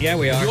Chewy. Yeah,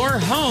 we are. Your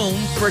home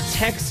for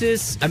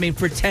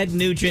for Ted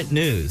Nugent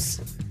news.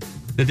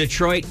 The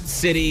Detroit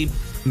City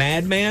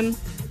Madman.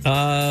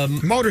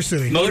 Motor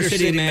City. Motor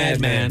City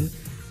Madman.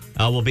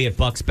 Will be at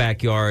Buck's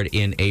Backyard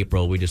in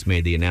April. We just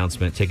made the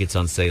announcement. Tickets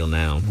on sale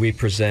now. We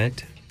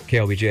present,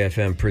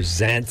 KLBJ-FM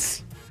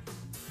presents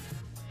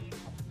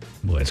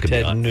Boy, it's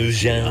going to be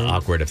Nugent.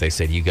 awkward if they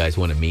said, you guys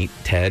want to meet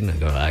Ted?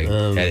 And I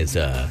go, Ted is,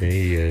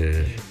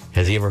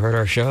 has he ever heard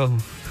our show?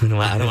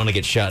 I don't want to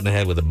get shot in the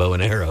head with a bow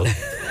and arrow.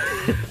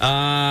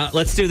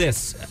 Let's do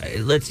this.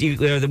 We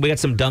got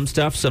some dumb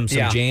stuff, some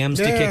jams,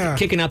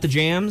 kicking out the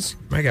jams.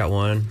 I got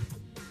one.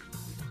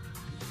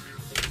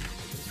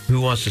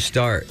 Who wants to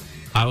start?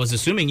 I was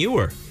assuming you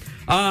were.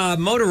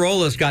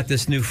 Motorola's got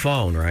this new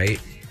phone, right?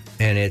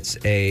 And it's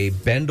a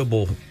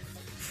bendable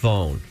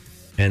phone.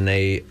 And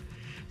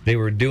they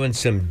were doing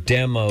some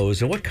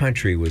demos. And what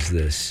country was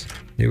this?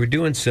 They were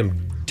doing some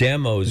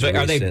demos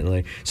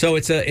recently. So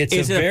it's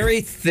a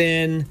very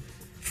thin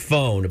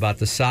phone, about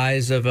the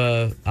size of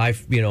a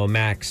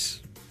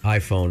Max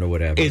iPhone or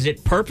whatever. Is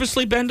it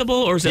purposely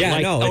bendable, or is it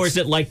is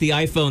it like the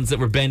iPhones that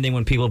were bending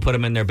when people put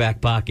them in their back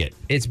pocket?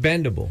 It's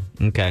bendable.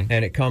 Okay,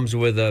 and it comes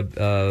with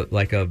a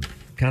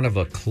kind of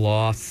a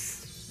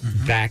cloth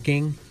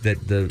backing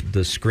that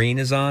the screen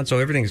is on, so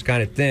everything's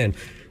kind of thin.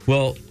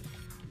 Well,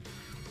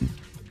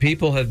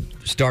 people have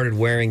started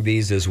wearing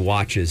these as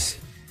watches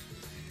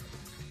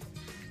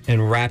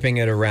and wrapping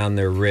it around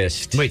their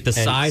wrist. Wait, the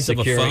size of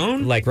a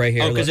phone? Like right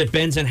here. Oh, because it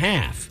bends in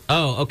half.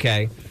 Oh,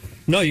 okay.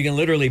 No, you can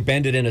literally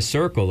bend it in a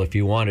circle if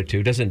you wanted to.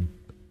 It doesn't.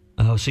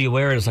 Oh, so you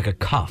wear it as like a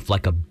cuff, a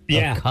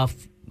cuff.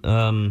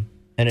 And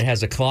it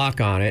has a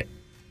clock on it.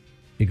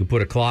 You can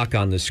put a clock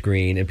on the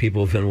screen, and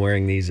people have been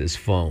wearing these as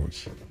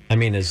phones.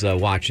 As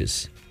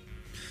watches.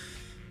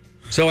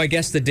 So I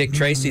guess the Dick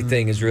Tracy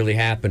thing is really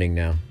happening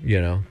now,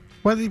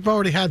 Well, you've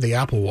already had the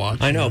Apple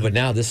Watch. I know, but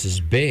now this is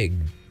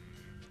bigger.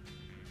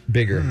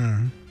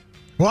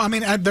 Well,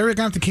 they're going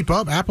to have to keep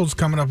up. Apple's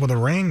coming up with a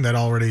ring that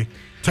already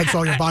takes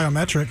all your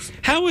biometrics.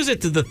 How is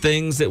it that the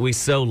things that we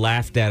so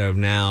laughed at of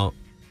now?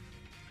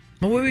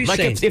 Well, what were you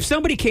saying? If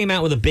somebody came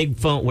out with a big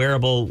phone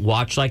wearable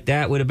watch like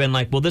that, would have been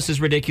like, well, this is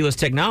ridiculous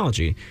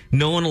technology.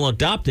 No one will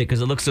adopt it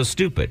because it looks so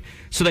stupid.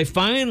 So they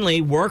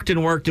finally worked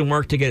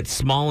to get it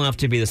small enough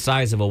to be the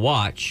size of a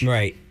watch.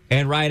 Right.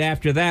 And right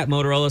after that,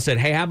 Motorola said,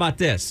 hey, how about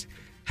this?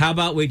 How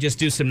about we just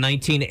do some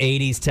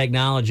 1980s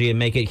technology and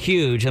make it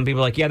huge? And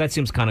people are like, yeah, that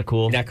seems kind of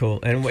cool. Not cool.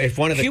 And if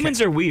one of the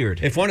humans are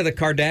weird. If one of the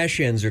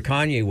Kardashians or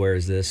Kanye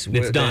wears this,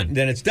 it's done.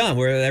 Then it's done.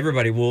 Where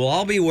everybody will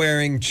all be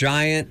wearing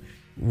giant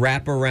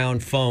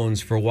wraparound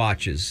phones for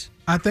watches.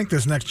 I think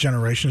this next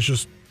generation is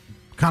just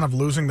kind of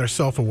losing their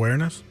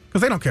self-awareness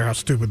because they don't care how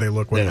stupid they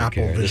look with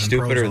Apple Vision. The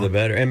stupider, Pros the on.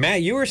 better. And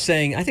Matt, you were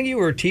saying, I think you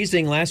were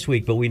teasing last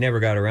week, but we never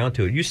got around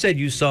to it. You said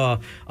you saw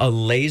a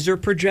laser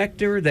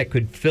projector that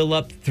could fill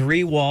up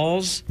 3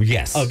 walls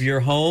of your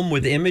home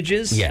with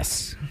images?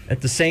 Yes.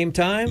 At the same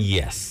time?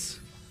 Yes.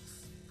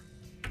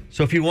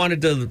 So if you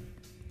wanted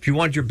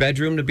your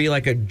bedroom to be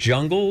like a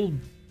jungle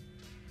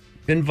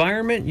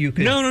environment, you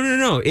could...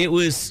 No. It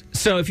was...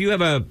 So if you have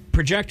a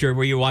projector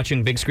where you're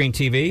watching big screen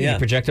TV, you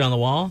project it on the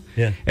wall,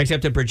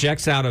 except it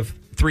projects out of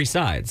 3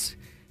 sides.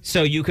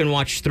 So you can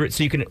watch through...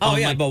 So you can...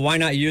 but why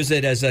not use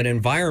it as an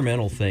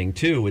environmental thing,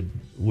 too,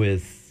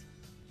 with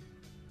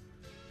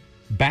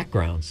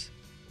backgrounds.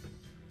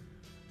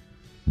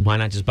 Why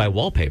not just buy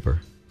wallpaper?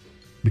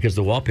 Because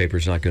the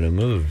wallpaper's not going to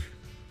move.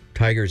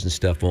 Tigers and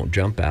stuff won't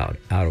jump out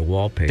of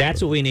wallpaper.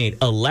 That's what we need.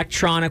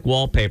 Electronic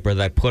wallpaper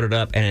that I put it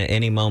up, and at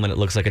any moment it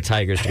looks like a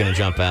tiger's going to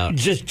jump out.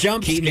 Just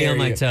jump Keep me on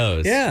my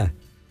toes. Yeah.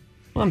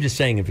 Well, I'm just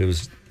saying if it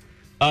was...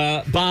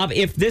 Bob,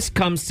 if this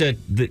comes to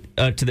the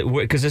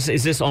because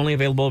is this only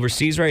available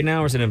overseas right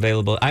now, or is it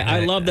available?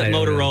 I love that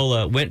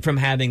Motorola went from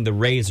having the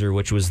Razr,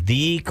 which was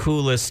the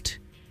coolest,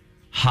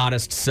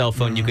 hottest cell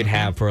phone you could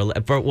have for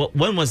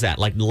when was that?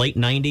 Like late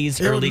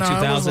 90s, early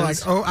 2000s? It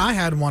was like, I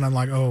had one in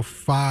like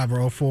 05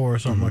 or 04 or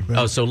something like that.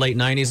 Oh, so late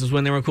 90s is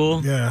when they were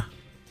cool? Yeah.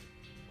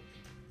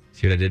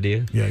 See what I did to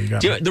you? Yeah, you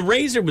got it. The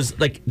Razr was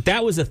like,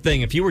 that was a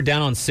thing. If you were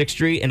down on 6th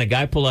Street and a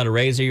guy pulled out a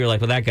Razr, you're like,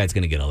 well, that guy's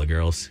going to get all the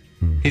girls.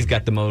 He's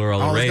got the Motorola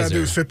All Razr. he's got to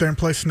do is sit there and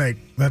play Snake.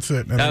 That's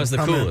it. And that was the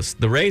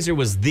coolest. The Razr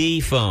was the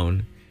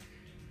phone.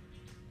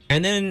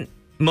 And then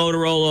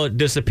Motorola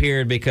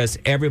disappeared because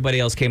everybody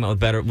else came out with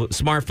better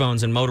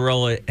smartphones, and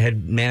Motorola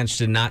had managed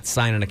to not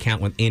sign an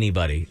account with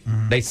anybody.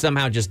 They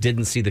somehow just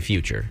didn't see the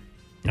future.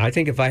 I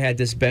think if I had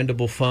this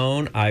bendable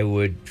phone, I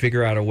would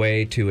figure out a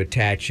way to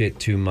attach it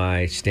to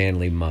my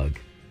Stanley mug.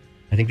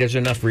 I think there's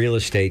enough real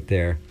estate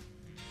there,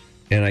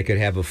 and I could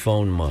have a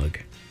phone mug.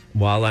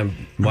 While I'm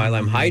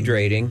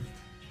hydrating,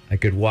 I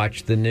could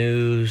watch the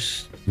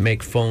news,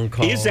 make phone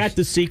calls. Is that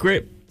the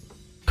secret?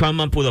 Come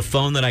up with a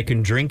phone that I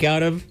can drink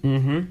out of?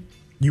 Mm-hmm.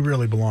 You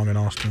really belong in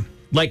Austin.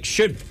 Like,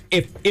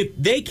 if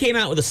they came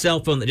out with a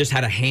cell phone that just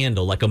had a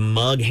handle, like a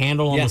mug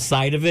handle on the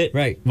side of it,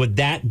 right? Would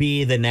that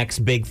be the next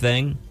big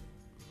thing?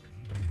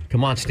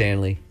 Come on,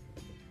 Stanley.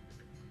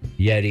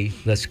 Yeti,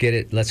 let's get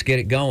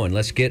it going.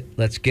 Let's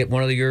get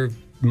one of your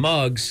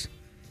mugs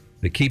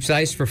that keeps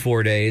ice for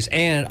 4 days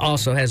and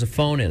also has a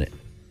phone in it.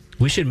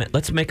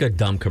 Let's make a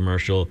dumb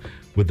commercial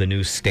with the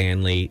new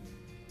Stanley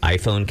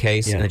iPhone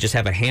case and just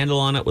have a handle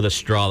on it with a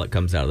straw that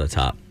comes out of the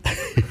top.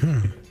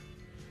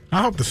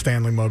 I hope the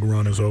Stanley mug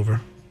run is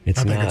over. I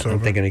think it's over.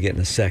 I'm thinking of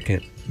getting a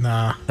second.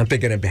 Nah. I'm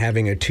thinking of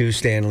having a 2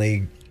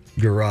 Stanley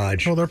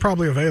garage. Well, they're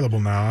probably available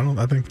now.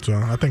 I think so.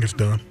 I think it's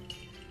done.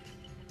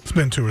 It's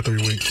been 2 or 3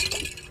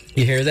 weeks.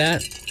 You hear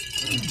that?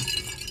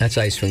 That's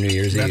ice from New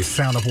Year's Eve. That's the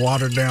sound of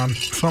watered down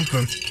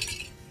something.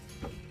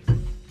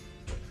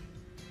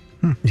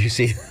 Do you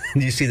see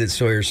that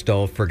Sawyer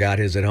Stoll forgot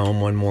his at home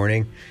one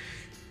morning,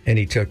 and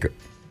he took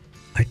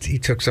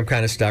some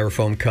kind of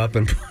styrofoam cup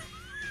and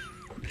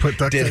put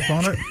duct tape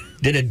on it?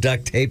 Did a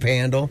duct tape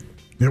handle.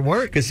 It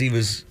worked? Because he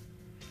was...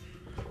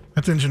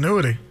 That's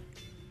ingenuity.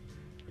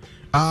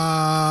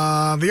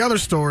 The other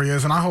story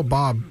is, and I hope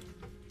Bob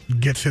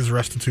gets his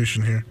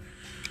restitution here,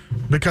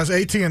 because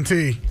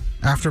AT&T,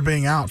 after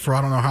being out for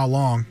I don't know how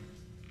long,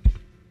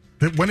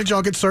 when did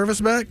y'all get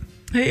service back?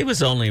 It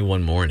was only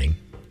one morning.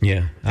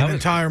 Yeah. An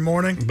entire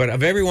morning? But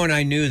of everyone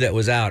I knew that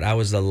was out, I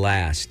was the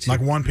last. Like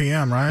 1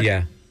 p.m., right?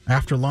 Yeah.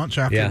 After lunch?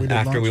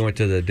 After we went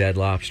to the Dead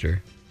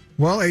Lobster.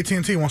 Well,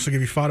 AT&T wants to give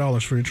you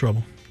 $5 for your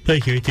trouble.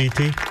 Thank you,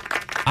 AT&T.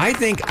 I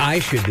think I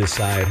should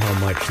decide how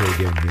much they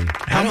give me.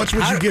 How much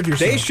would you give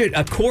yourself? They should,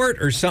 a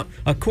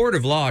court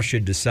of law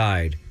should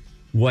decide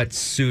what's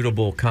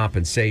suitable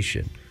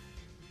compensation.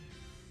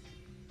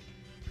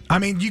 I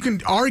mean, you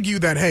can argue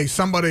that, hey,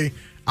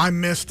 I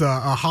missed a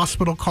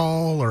hospital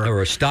call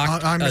or a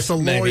stock. I missed a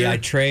lawyer. Maybe I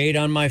trade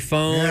on my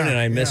phone and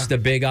I missed a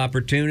big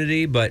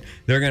opportunity. But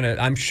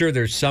I'm sure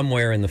there's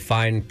somewhere in the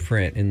fine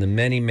print, in the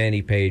many,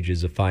 many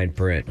pages of fine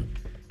print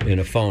in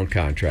a phone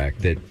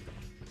contract that,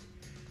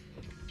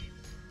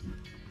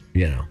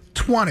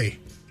 20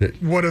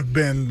 would have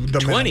been the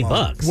minimum.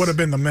 $20 would have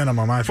been the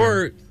minimum. I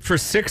think. For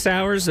 6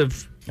 hours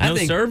of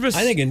service.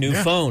 I think a new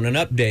phone, an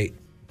update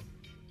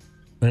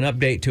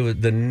to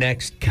the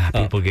next. God,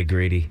 people get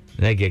greedy.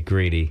 They get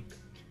greedy.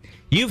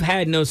 You've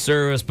had no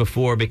service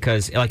before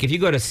because, like, if you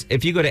go to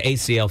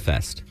ACL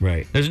Fest,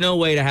 right? There's no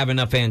way to have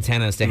enough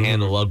antennas to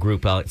handle a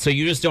group out, so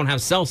you just don't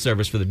have cell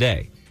service for the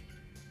day.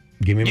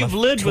 Give me You've my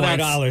lived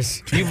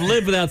 $20. You've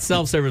lived without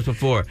self service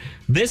before.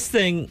 This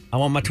thing, I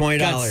want my $20.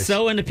 Got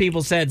so into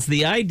people's heads.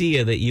 The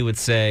idea that you would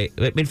say,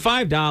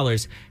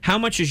 $5. How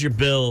much is your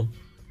bill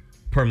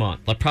per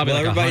month? Like probably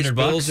like everybody's $100.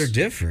 bills are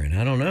different.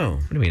 I don't know.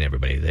 What do you mean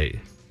everybody?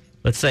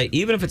 Let's say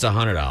even if it's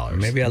 $100.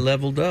 Maybe I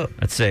leveled up.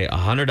 Let's say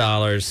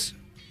 $100.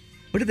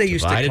 What did they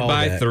used to call that?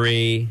 Divided by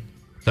 3,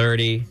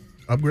 30.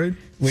 Upgrade?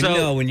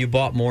 When you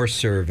bought more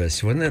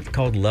service, wasn't that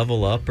called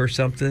level up or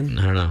something?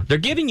 I don't know. They're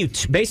giving you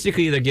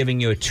they're giving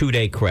you a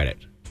 2-day credit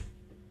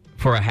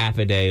for a half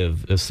a day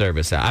of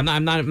service. I'm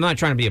not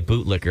trying to be a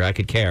bootlicker. I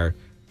could care.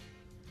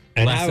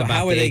 And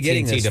how are they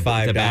getting this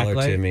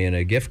 $5 to me in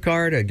a gift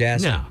card, a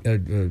gas? No,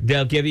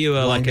 they'll give you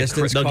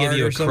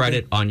a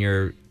credit on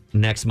your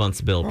next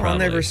month's bill. Probably. I'll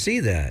never see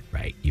that.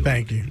 Right.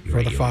 Thank you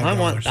for the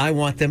 $5. I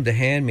want them to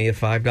hand me a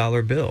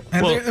 $5 bill.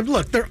 And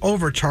they're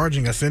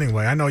overcharging us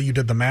anyway. I know you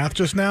did the math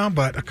just now,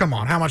 but come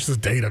on, how much does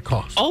data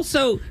cost?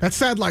 Also, that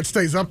satellite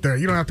stays up there.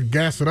 You don't have to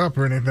gas it up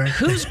or anything.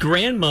 Whose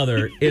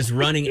grandmother is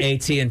running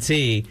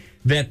AT&T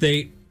that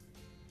they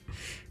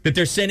that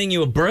they're sending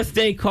you a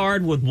birthday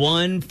card with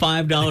one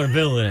 $5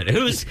 bill in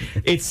it.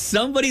 It's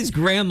somebody's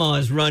grandma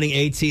is running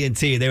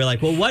AT&T. They were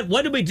like, well,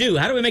 what do we do?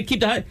 How do we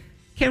keep the...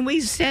 Can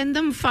we send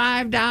them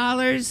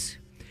 $5?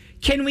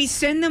 Can we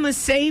send them a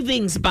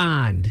savings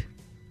bond?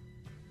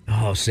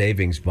 Oh,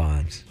 savings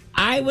bonds.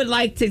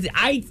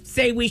 I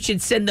say we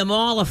should send them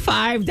all a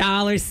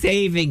 $5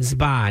 savings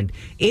bond.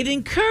 It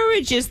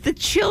encourages the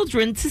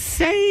children to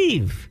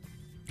save.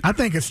 I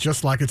think it's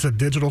just like it's a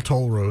digital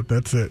toll road.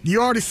 That's it.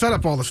 You already set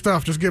up all the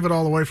stuff. Just give it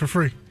all away for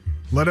free.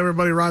 Let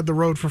everybody ride the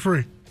road for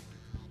free.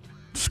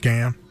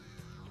 Scam.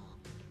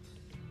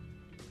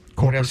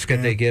 What else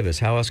could they give us?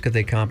 How else could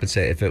they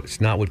compensate if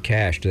it's not with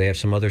cash? Do they have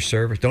some other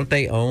service? Don't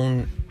they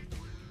own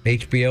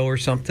HBO or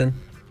something?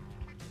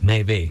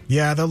 Maybe.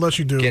 Yeah, they'll let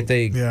you do it.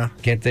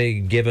 Can't they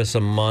give us a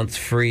month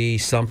free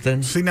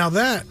something? See, now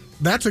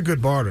that's a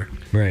good barter.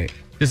 Right.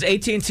 Doesn't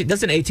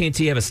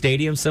AT&T have a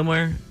stadium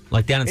somewhere?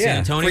 Like down in San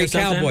Antonio free or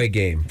something? Cowboy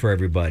game for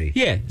everybody.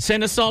 Yeah,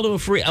 send us all to a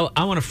free...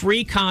 I want a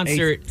free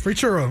concert. Free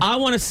churro. I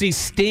want to see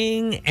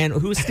Sting, and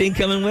who's Sting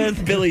coming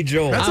with? Billy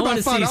Joel. That's I want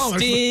to see $5.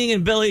 Sting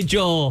and Billy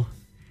Joel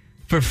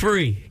for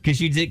free.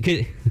 Because you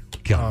did...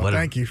 God,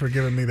 thank you for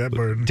giving me that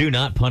burden. Do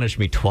not punish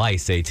me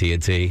twice,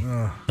 AT&T.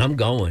 I'm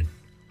going.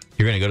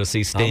 You're going to go to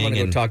see Sting. I'm going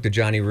to go talk to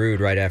Johnny Rude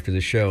right after the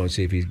show and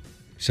see if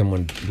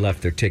someone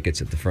left their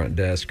tickets at the front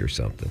desk or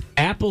something.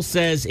 Apple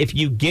says if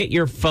you get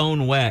your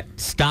phone wet,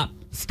 stop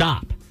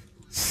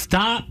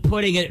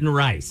putting it in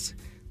rice.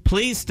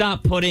 Please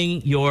stop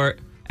putting your...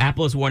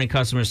 Apple is warning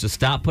customers to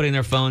stop putting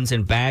their phones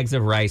in bags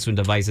of rice when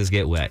devices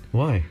get wet.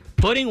 Why?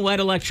 Putting wet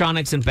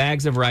electronics in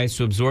bags of rice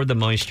to absorb the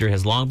moisture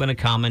has long been a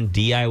common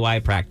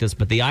DIY practice,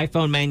 but the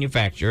iPhone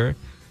manufacturer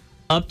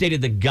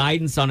updated the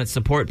guidance on its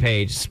support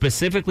page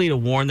specifically to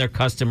warn their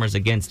customers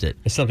against it.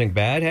 Is something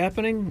bad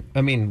happening?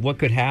 I mean, what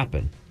could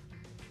happen?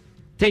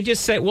 They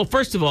just say, well,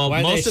 first of all,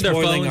 most of their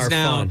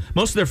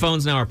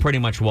phones now are pretty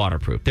much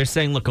waterproof. They're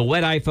saying, look, a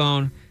wet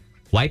iPhone,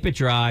 wipe it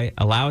dry,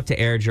 allow it to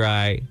air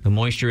dry, the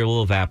moisture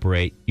will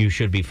evaporate, you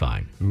should be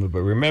fine. But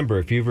remember,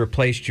 if you've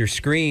replaced your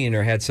screen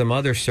or had some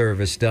other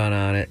service done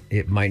on it,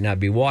 it might not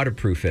be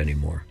waterproof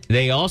anymore.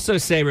 They also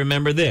say,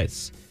 remember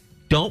this,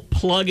 don't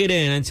plug it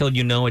in until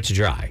you know it's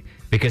dry,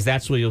 because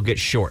that's where you'll get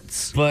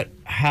shorts. But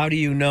how do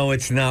you know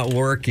it's not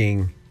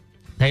working?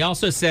 They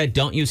also said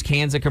don't use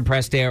cans of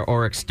compressed air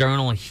or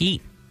external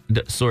heat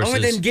sources. Oh,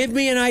 then give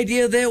me an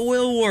idea that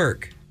will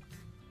work.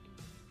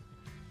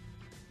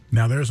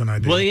 Now there's an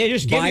idea. Well, they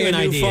just gave you an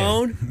idea. Buy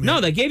a new phone?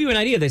 No, they gave you an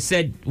idea. They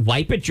said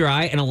wipe it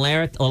dry and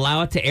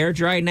allow it to air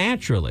dry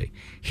naturally.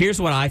 Here's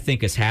what I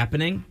think is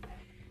happening.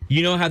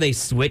 You know how they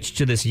switched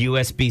to this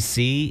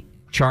USB-C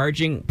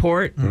charging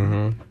port?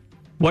 Mm-hmm.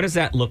 What does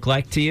that look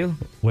like to you?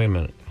 Wait a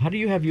minute. How do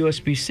you have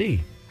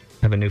USB-C?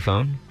 Have a new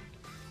phone?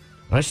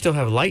 I still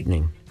have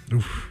Lightning.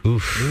 Oof.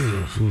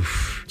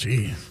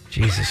 Jeez.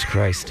 Jesus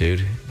Christ,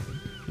 dude.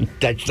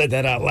 I said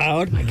that out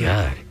loud? My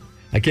God.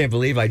 I can't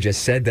believe I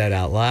just said that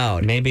out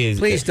loud.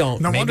 Please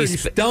don't. No wonder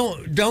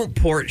Don't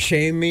port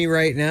shame me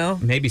right now.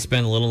 Maybe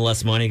spend a little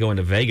less money going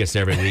to Vegas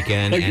every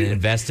weekend and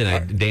invest in a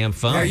damn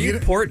phone. Are you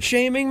port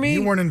shaming me?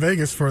 You weren't in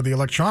Vegas for the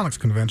electronics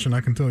convention,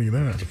 I can tell you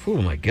that.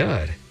 Oh, my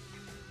God.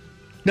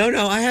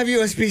 No, I have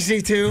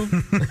USB-C too.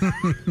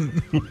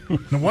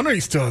 No wonder he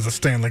still has a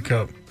Stanley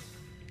Cup.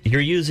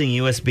 You're using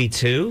USB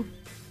 2?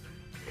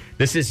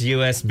 This is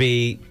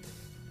USB-C.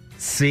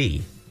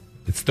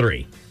 It's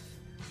 3.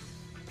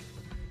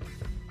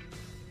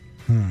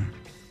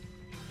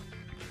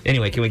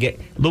 Anyway, can we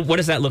what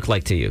does that look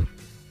like to you?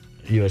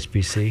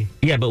 USB-C?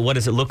 Yeah, but what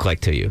does it look like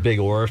to you? Big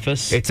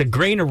orifice? It's a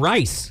grain of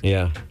rice.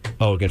 Yeah.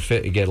 Oh, it can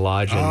fit, get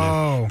lodged in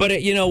there.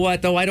 But you know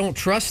what, though? I don't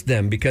trust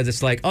them because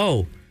it's like,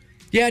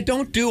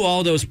 don't do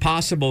all those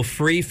possible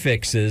free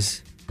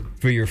fixes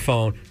for your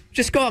phone.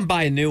 Just go out and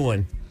buy a new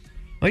one.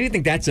 Why do you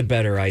think that's a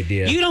better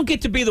idea? You don't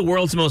get to be the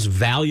world's most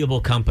valuable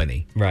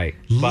company. Right.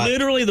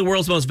 Literally the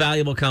world's most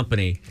valuable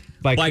company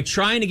by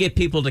trying to get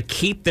people to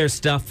keep their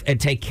stuff and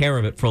take care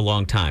of it for a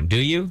long time. Do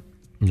you?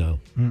 No.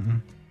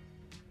 Mm-mm.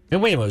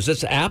 And wait a minute, was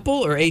this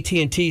Apple or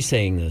AT&T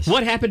saying this?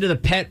 What happened to the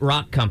pet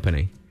rock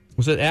company?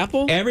 Was it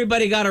Apple?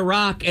 Everybody got a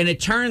rock, and it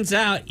turns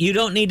out you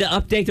don't need to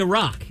update the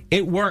rock.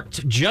 It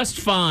worked just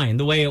fine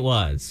the way it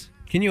was.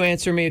 Can you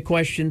answer me a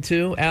question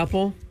too,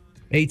 Apple,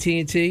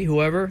 AT&T,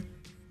 whoever?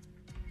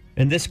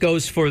 And this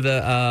goes for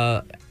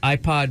the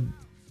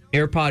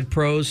AirPod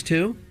Pros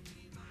too.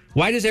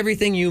 Why does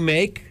everything you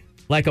make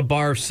like a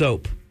bar of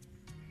soap?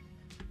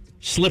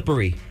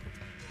 Slippery.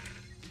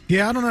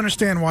 Yeah, I don't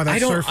understand why that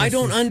surface I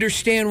don't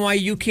understand why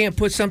you can't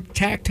put some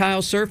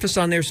tactile surface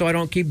on there so I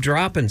don't keep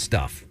dropping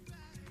stuff.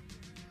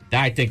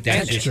 I think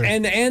that's just true.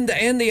 And the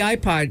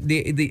iPod,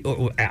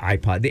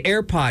 the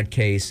AirPod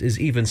case is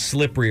even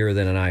slipperier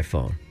than an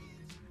iPhone.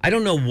 I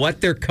don't know what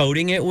they're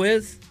coating it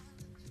with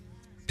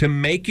to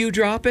make you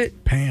drop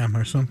it. Pam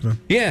or something.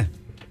 Yeah.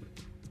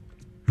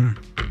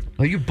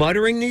 Are you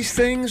buttering these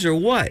things or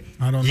what?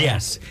 I don't know.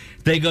 Yes.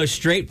 They go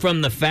straight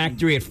from the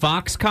factory at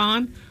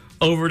Foxconn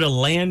over to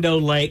Land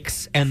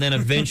O'Lakes and then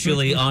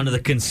eventually onto the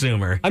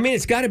consumer. I mean,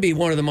 it's got to be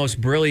one of the most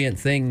brilliant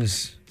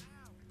things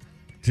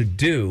to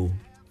do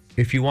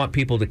if you want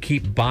people to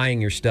keep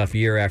buying your stuff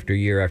year after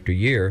year after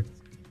year.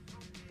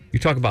 You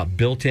talk about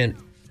built-in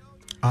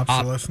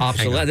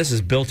obsolescence. This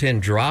is built-in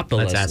drop.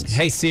 Let's ask.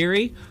 Hey,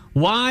 Siri,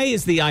 why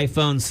is the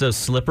iPhone so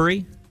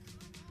slippery?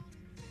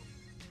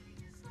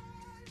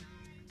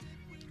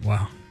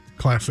 Wow.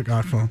 Classic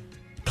iPhone.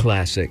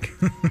 Classic.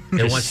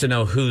 It wants to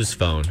know whose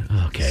phone.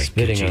 Okay.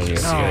 Spitting on you.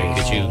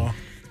 Could you?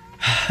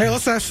 Hey,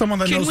 let's ask someone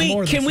that knows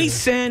more. Can we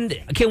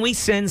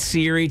send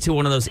Siri to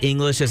one of those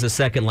English as a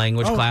second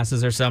language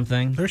classes or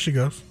something? There she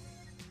goes.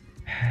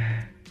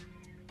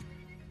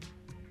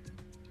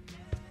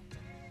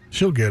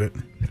 She'll get it.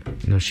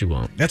 No, she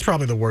won't. That's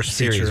probably the worst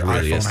Siri feature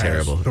really iPhone is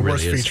terrible. has. The It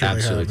worst really is feature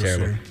absolutely they have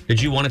terrible. Siri.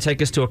 Did you want to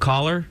take us to a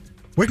caller?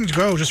 We can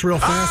go just real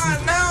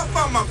fast. Now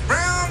for my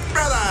brown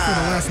brother. For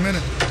the last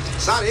minute.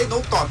 Sorry,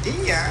 no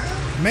tortilla.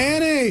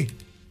 Manny.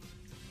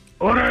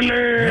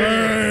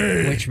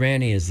 Hey. Which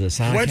Manny is this?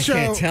 I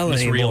can't tell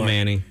It's anymore. real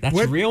Manny.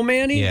 That's real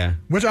Manny? Yeah.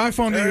 Which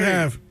iPhone do you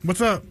have?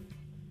 What's up?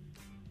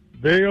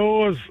 They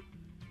owe us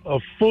a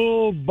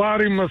full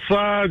body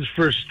massage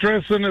for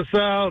stressing us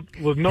out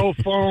with no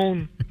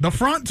phone. The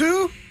front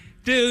too?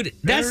 Dude,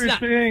 that's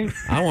everything. not...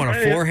 I want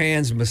a four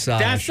hands massage.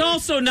 That's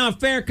also not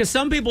fair because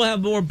some people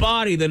have more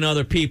body than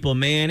other people,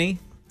 Manny.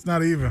 It's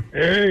not even.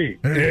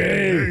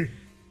 Hey.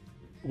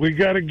 We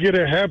got to get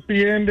a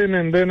happy ending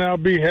and then I'll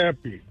be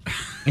happy.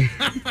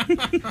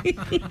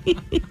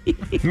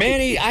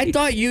 Manny, I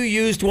thought you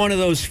used one of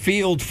those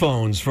field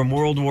phones from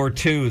World War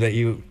II that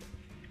you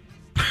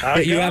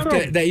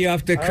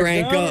have to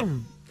crank up.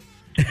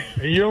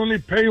 You only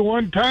pay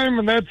one time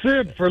and that's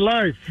it for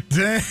life.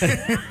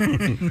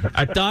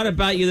 I thought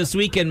about you this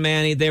weekend,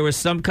 Manny. There was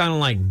some kind of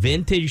like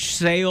vintage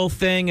sale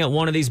thing at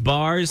one of these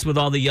bars with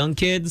all the young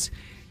kids.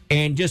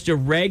 And just a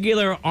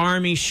regular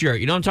Army shirt.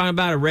 You know what I'm talking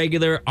about? A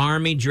regular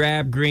Army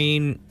drab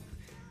green.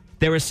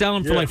 They were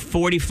selling for like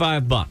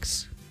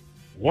 $45.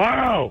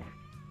 Wow.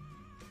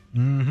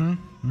 Mm-hmm.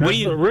 That's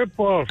a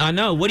ripoff. I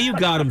know. What do you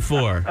got them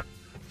for?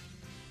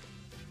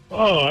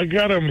 Oh, I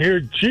got them here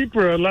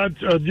cheaper. A lot.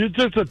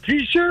 Just a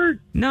T-shirt?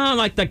 No,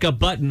 like a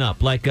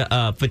button-up, like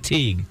a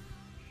fatigue.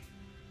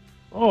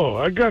 Oh,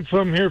 I got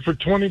some here for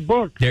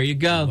 $20. There you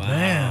go.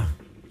 Wow.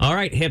 All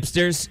right,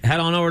 hipsters, head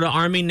on over to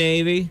Army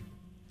Navy.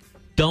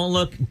 Don't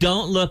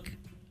look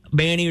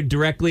Manny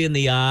directly in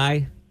the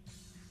eye.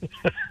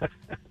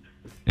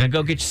 And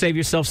go save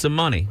yourself some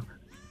money.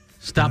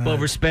 Stop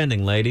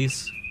overspending,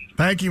 ladies.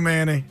 Thank you,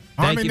 Manny.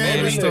 Army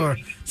Navy store.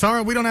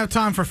 Sorry, we don't have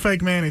time for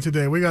fake Manny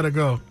today. We got to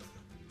go.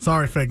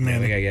 Sorry, fake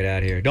Manny. We got to get out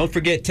of here. Don't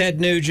forget Ted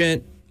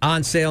Nugent,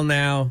 on sale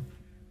now.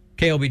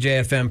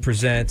 KLBJ-FM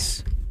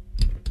presents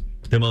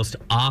the most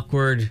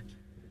awkward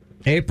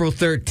April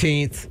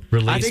 13th.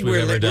 Release I think we've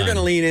ever we're done. going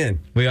to lean in.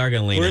 We are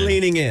going to lean in. We're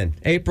leaning in.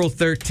 April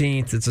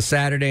 13th. It's a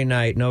Saturday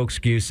night. No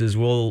excuses.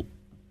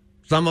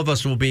 Some of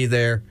us will be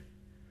there.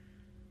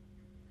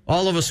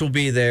 All of us will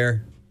be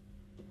there.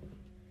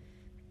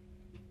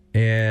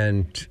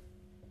 And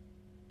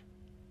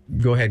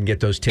go ahead and get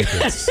those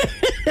tickets.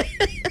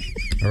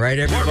 All right,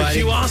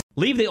 everybody.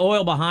 Leave the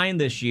oil behind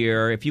this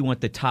year if you want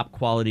the top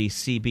quality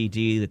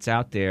CBD that's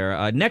out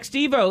there. Next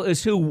Evo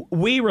is who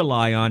we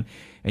rely on.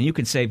 And you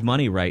can save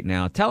money right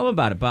now. Tell them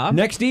about it, Bob.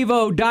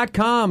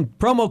 NextEvo.com,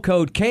 promo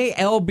code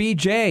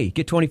KLBJ.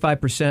 Get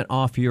 25%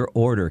 off your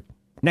order.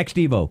 Next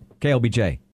Evo, KLBJ.